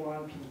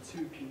 p1,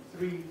 p2,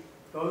 p3,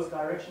 those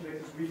direction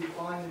vectors, we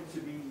define them to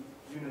be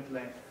unit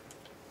length.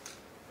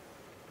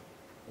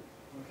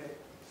 Okay,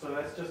 so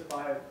that's just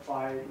by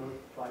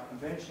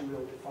convention,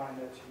 we'll define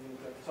that to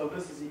unit length. So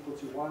this is equal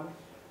to 1.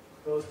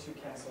 Those two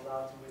cancel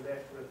out, and we're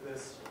left with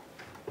this.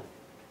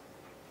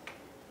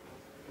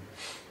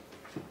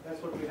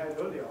 That's what we had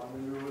earlier on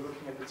when we were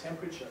looking at the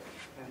temperature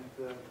and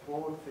the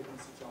board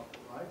thickness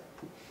example, right?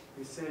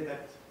 We said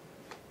that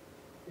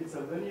it's a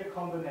linear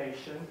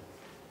combination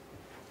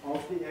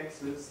of the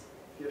x's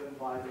given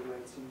by the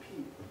rates in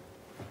P.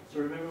 So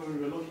remember when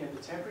we were looking at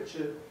the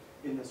temperature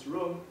in this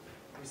room,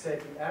 we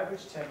said the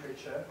average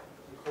temperature,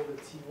 we called it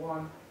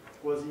T1,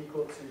 was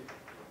equal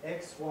to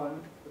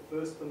x1, the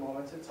first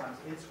thermometer, times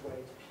its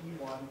weight,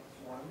 P1,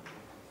 1,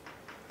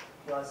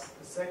 plus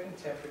the second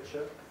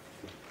temperature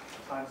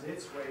times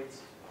its weight,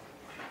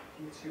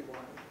 P2, 1,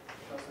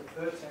 plus the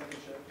third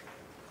temperature,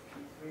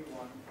 P3,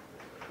 1.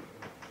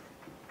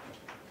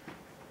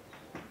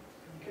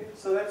 Okay,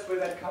 so that's where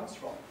that comes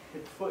from.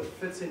 It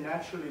fits in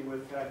naturally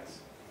with that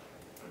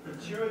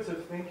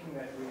intuitive thinking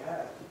that we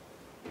have.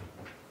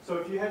 So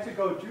if you had to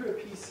go do a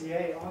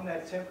PCA on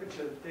that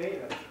temperature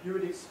data, you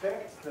would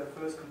expect the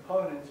first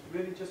component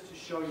really just to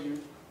show you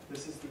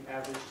this is the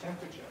average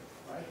temperature,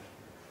 right?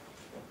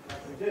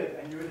 Like we did.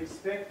 And you would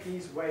expect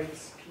these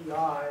weights,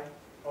 Pi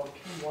of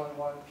P11,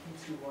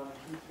 P21,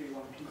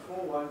 P31,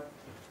 P41,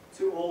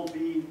 to all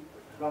be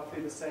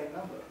roughly the same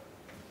number,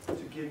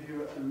 to give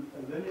you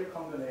a linear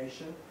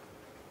combination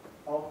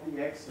of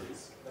the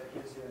x's that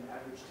gives you an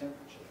average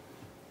temperature.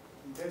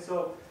 Okay,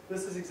 so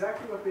this is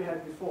exactly what we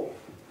had before,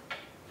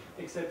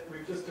 except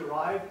we've just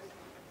derived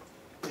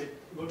it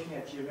looking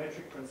at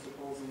geometric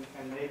principles,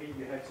 and maybe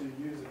you had to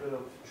use a bit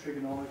of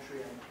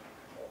trigonometry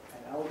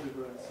and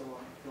algebra and so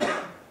on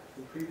from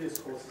the previous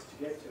courses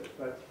to get to it.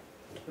 But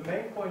the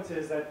main point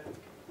is that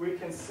we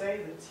can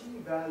say the t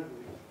value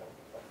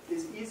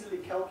is easily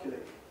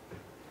calculated.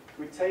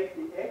 We take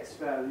the x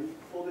value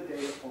for the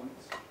data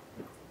points,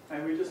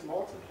 and we just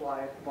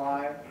multiply it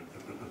by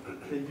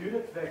the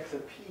unit vector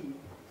p.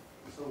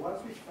 So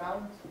once we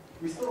found,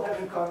 we still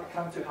haven't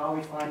come to how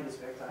we find this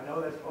vector. I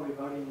know that's probably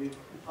bugging you.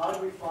 How do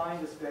we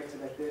find this vector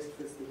that best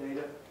fits the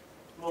data?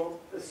 Well,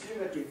 assume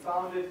that we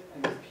found it,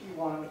 and with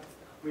P1,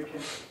 we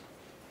can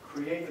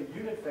create a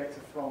unit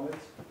vector from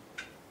it.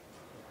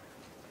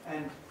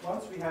 And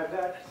once we have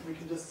that, we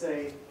can just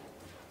say,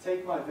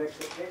 take my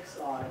vector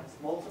xi,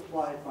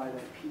 multiply it by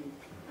that p,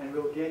 and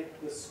we'll get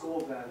the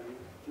score value,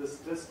 this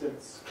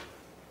distance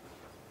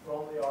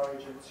from the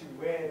origin to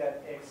where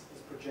that x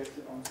is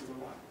projected onto the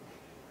line.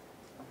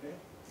 Okay?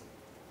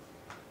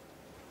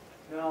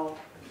 Now,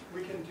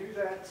 we can do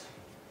that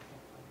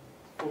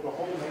for the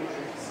whole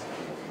matrix.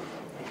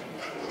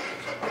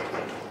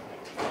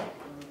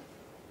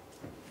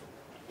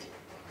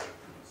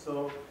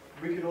 So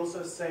we could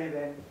also say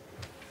then,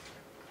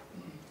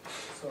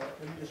 so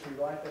let me just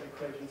rewrite that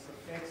equation. So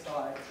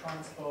xi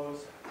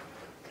transpose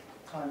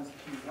times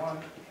p1.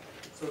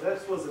 So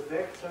this was a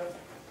vector,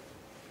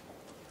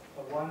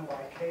 a 1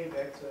 by k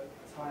vector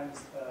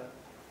times a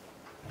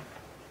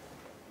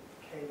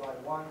k by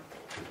 1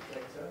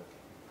 vector.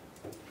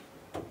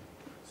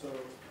 So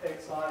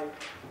xi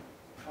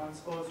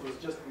transpose was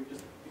just, we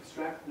just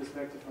extracted this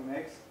vector from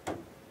X.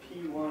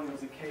 P1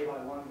 was a K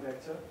by 1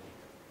 vector.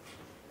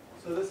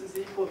 So this is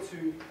equal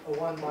to a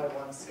 1 by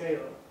 1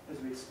 scalar, as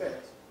we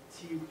expect.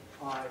 Ti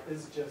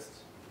is just,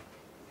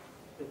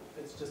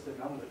 it's just a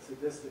number, it's a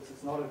distance,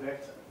 it's not a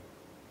vector.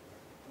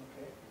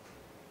 Okay.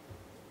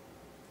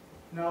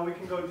 Now we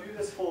can go do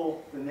this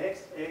for the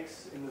next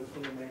X in the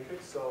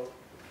matrix. So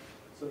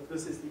if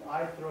this is the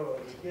ith row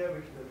over here,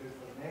 we can go do it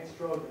for the next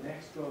row, the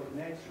next row, the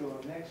next row,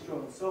 the next row,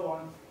 and so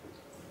on.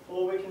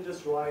 Or we can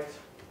just write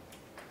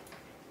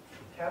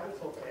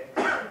capital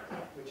X,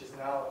 which is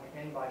now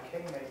an n by k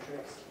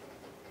matrix,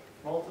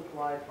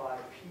 multiplied by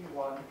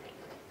P1,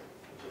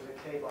 which is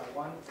a k by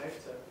 1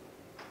 vector.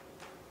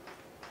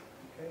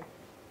 Okay?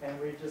 And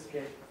we just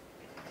get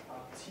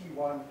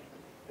T1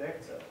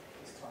 vector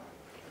this time.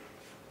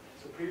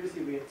 So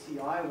previously we had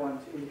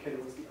Ti1 to indicate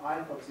it was the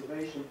ith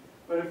observation,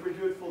 but if we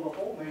do it for the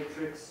whole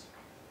matrix,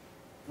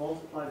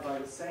 multiplied by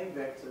the same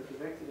vector, the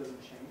vector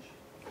doesn't change.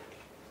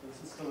 So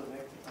this is still a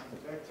vector times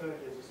a vector,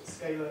 gives us a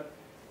scalar.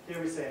 Here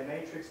we say a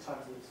matrix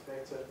times this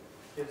vector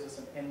gives us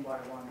an n by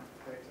 1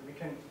 vector. We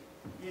can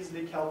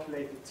easily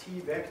calculate the t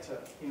vector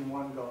in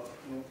one go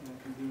in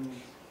a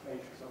convenient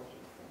matrix algebra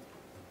form.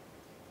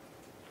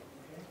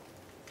 Okay.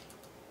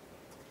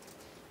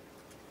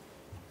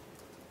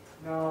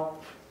 Now,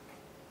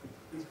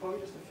 there's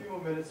probably just a few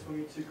more minutes for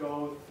me to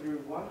go through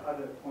one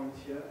other point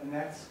here, and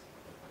that's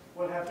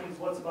what happens,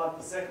 what's about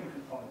the second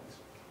component.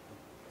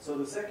 So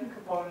the second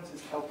component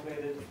is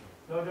calculated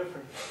no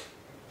different.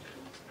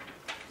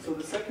 So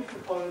the second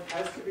component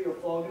has to be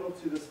orthogonal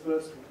to this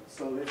first one.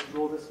 So let's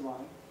draw this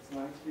line. It's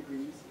 90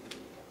 degrees.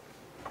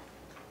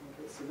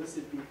 Okay, so this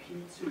would be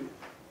P2.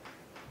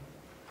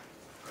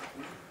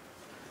 Okay.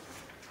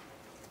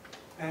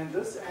 And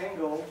this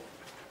angle,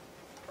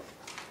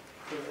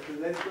 so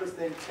let's first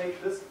then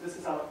take this, this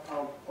is our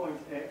point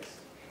X.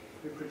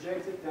 We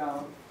project it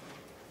down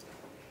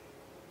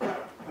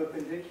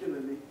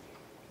perpendicularly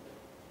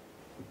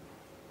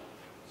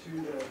to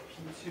the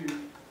P2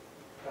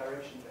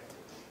 direction vector.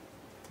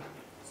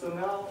 So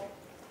now,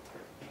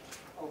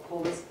 I'll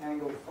call this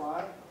angle phi,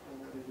 or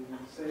whatever you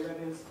want to say that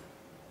is.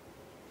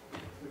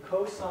 The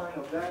cosine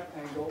of that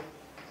angle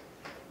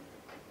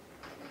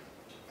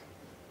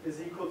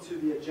is equal to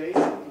the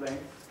adjacent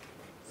length.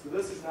 So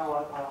this is now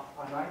our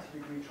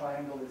 90-degree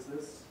triangle is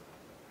this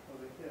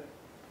over here.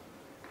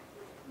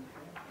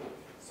 Okay.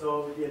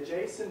 So the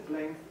adjacent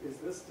length is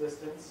this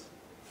distance,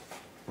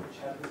 which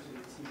happens to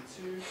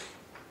be T2.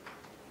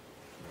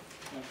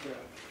 Like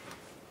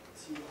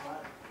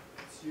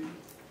Ti2.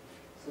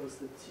 So it's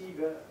the t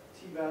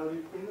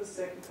value in the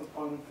second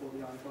component for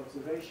the ith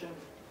observation.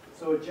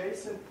 So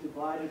adjacent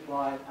divided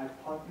by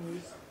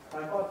hypotenuse.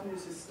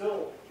 Hypotenuse is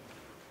still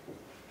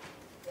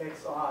xi.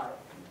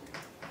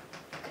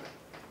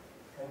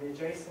 And the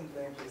adjacent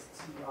length is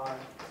Ti2.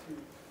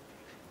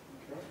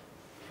 Okay?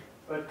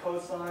 But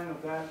cosine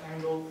of that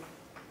angle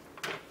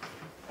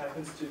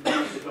happens to be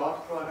the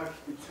dot product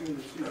between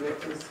the two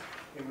vectors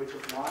in which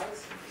it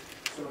lies.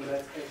 So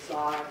that's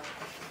xi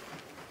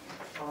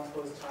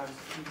transpose times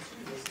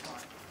P2 this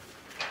time,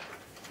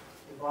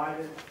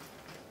 divided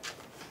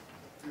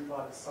through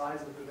by the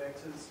size of the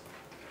vectors.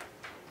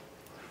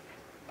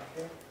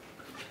 Okay?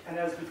 And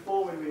as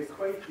before, when we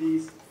equate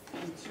these,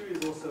 P2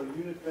 is also a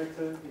unit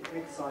vector. The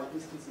xi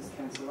distances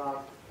cancel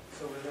out.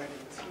 So we're going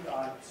to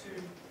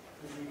Ti2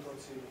 is equal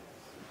to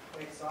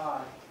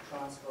xi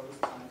transpose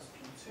times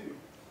P2.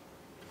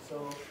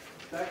 So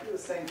exactly the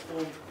same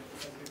form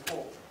as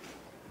before.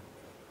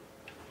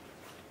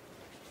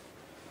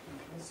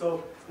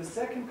 So the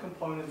second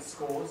component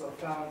scores are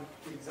found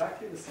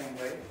exactly the same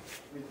way.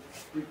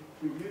 We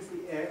use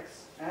the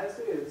x as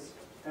is,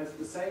 as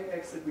the same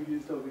x that we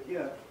used over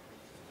here.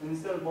 And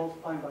instead of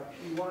multiplying by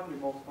P1, we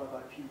multiply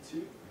by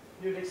P2.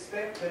 You'd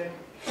expect then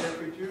that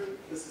if we do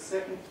this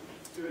second,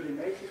 do it in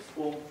matrix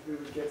form, we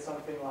would get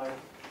something like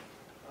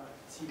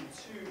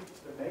T2,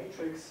 the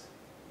matrix,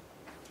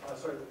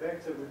 the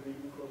vector would be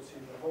equal to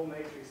the whole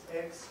matrix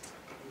X,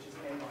 which is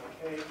n by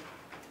k,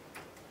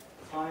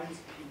 times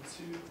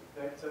P2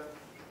 vector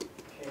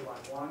k by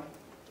 1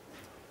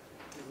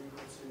 is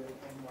equal to an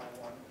n by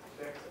 1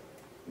 vector.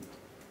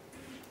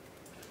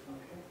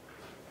 Okay.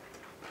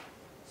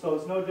 So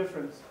it's no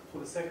different for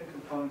the second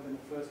component than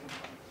the first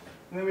component.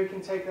 And then we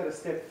can take that a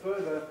step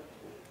further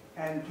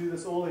and do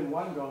this all in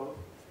one go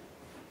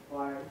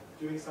by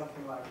doing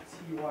something like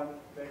T1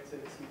 vector,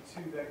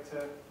 T2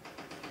 vector,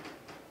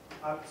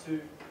 up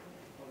to,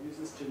 I'll use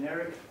this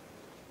generic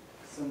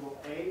symbol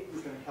A.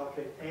 We're going to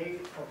calculate A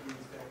of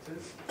these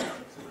vectors.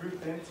 So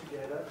group them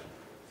together.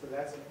 So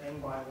that's an n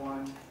by 1,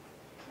 an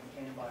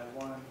n by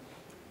 1, an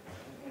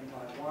n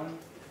by 1.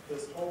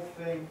 This whole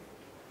thing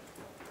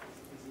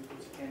is equal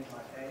to n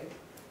by A.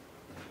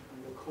 And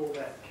we'll call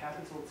that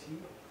capital T.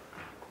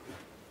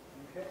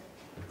 Okay?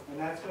 And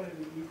that's going to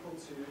be equal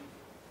to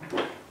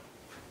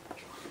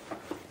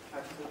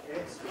capital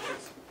X, which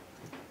is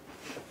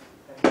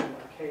an n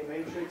by K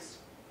matrix,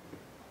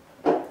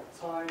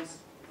 times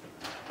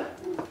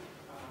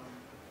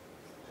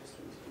just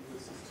to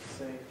use this to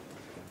say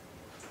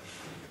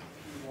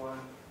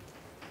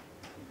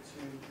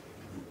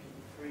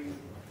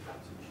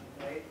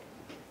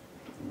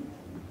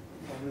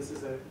And this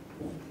is a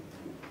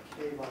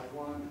k by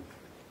 1.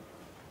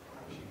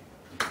 Actually,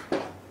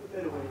 a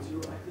better way to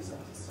write this out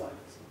is like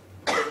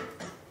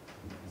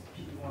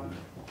P1,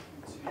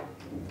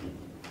 P2.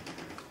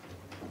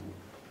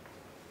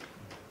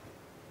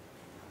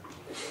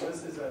 So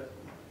this is a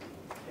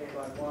k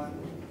by 1,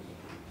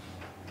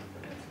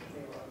 k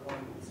by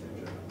 1, etc.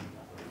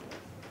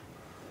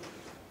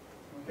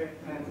 Okay,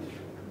 and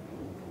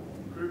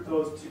group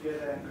those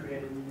together and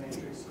create a new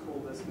matrix, call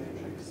this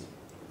matrix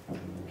P,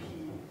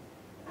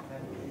 and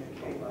then be a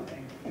k by A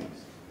matrix.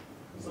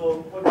 So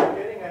what we're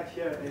getting at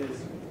here is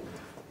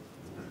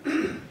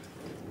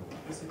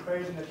this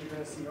equation that you're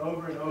going to see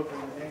over and over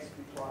in the next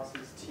few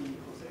classes, T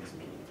equals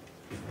xp.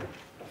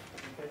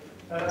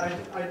 Okay.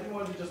 I didn't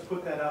want to just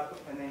put that up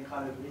and then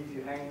kind of leave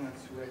you hanging on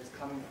to where it's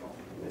coming from.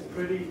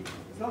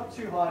 It's not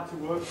too hard to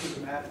work through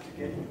the math to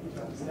get you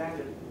to understand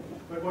it.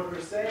 But what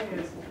we're saying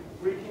is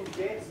we can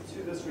get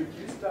to this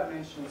reduced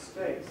dimensional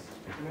space.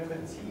 Remember,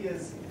 T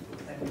is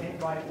an n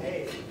by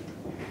A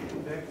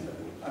vector,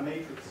 a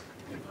matrix.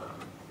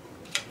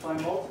 By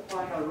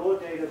multiplying our raw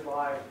data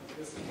by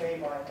this k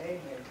by A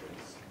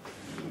matrix,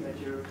 P that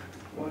you're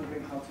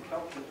wondering how to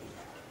calculate.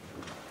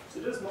 So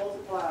just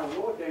multiply our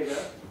raw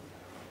data,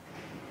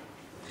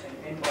 an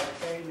n by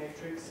K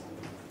matrix,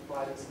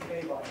 by this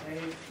k by A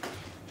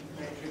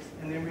matrix,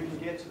 and then we can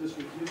get to this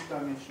reduced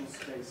dimensional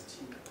space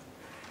T.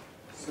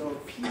 So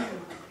P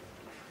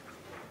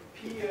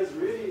is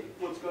really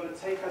what's going to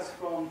take us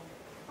from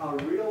our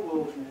real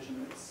world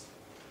measurements,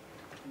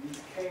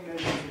 these K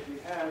measurements that we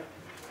have.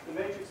 The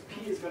matrix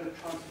P is going to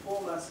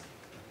transform us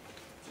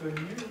to a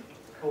new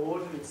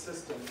coordinate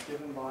system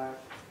given by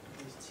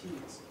these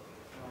T's.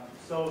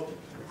 So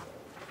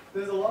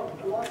there's a lot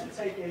to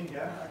take in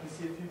here. I can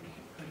see a few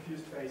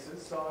confused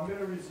faces. So I'm going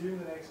to resume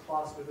the next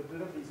class with a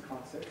bit of these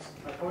concepts.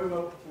 I probably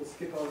will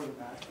skip over the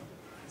math in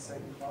the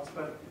second class,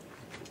 but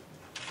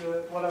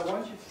what I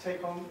want you to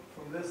take home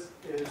from this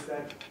is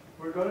that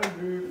we're going to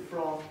move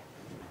from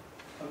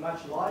a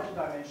much larger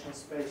dimensional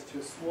space to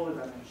a smaller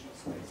dimensional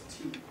space,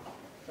 T.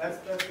 That's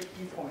the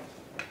key point.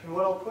 And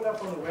what I'll put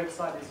up on the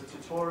website is a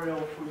tutorial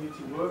for you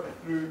to work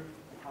through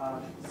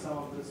some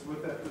of this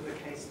with a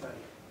case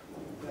study.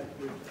 That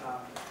would,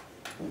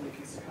 you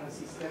can kind of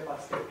see step by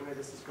step where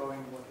this is going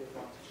and what the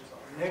advantages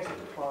are. Next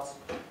class,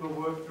 we'll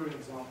work through an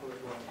example as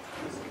well.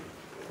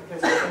 Okay,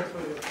 so thanks for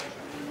your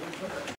attention.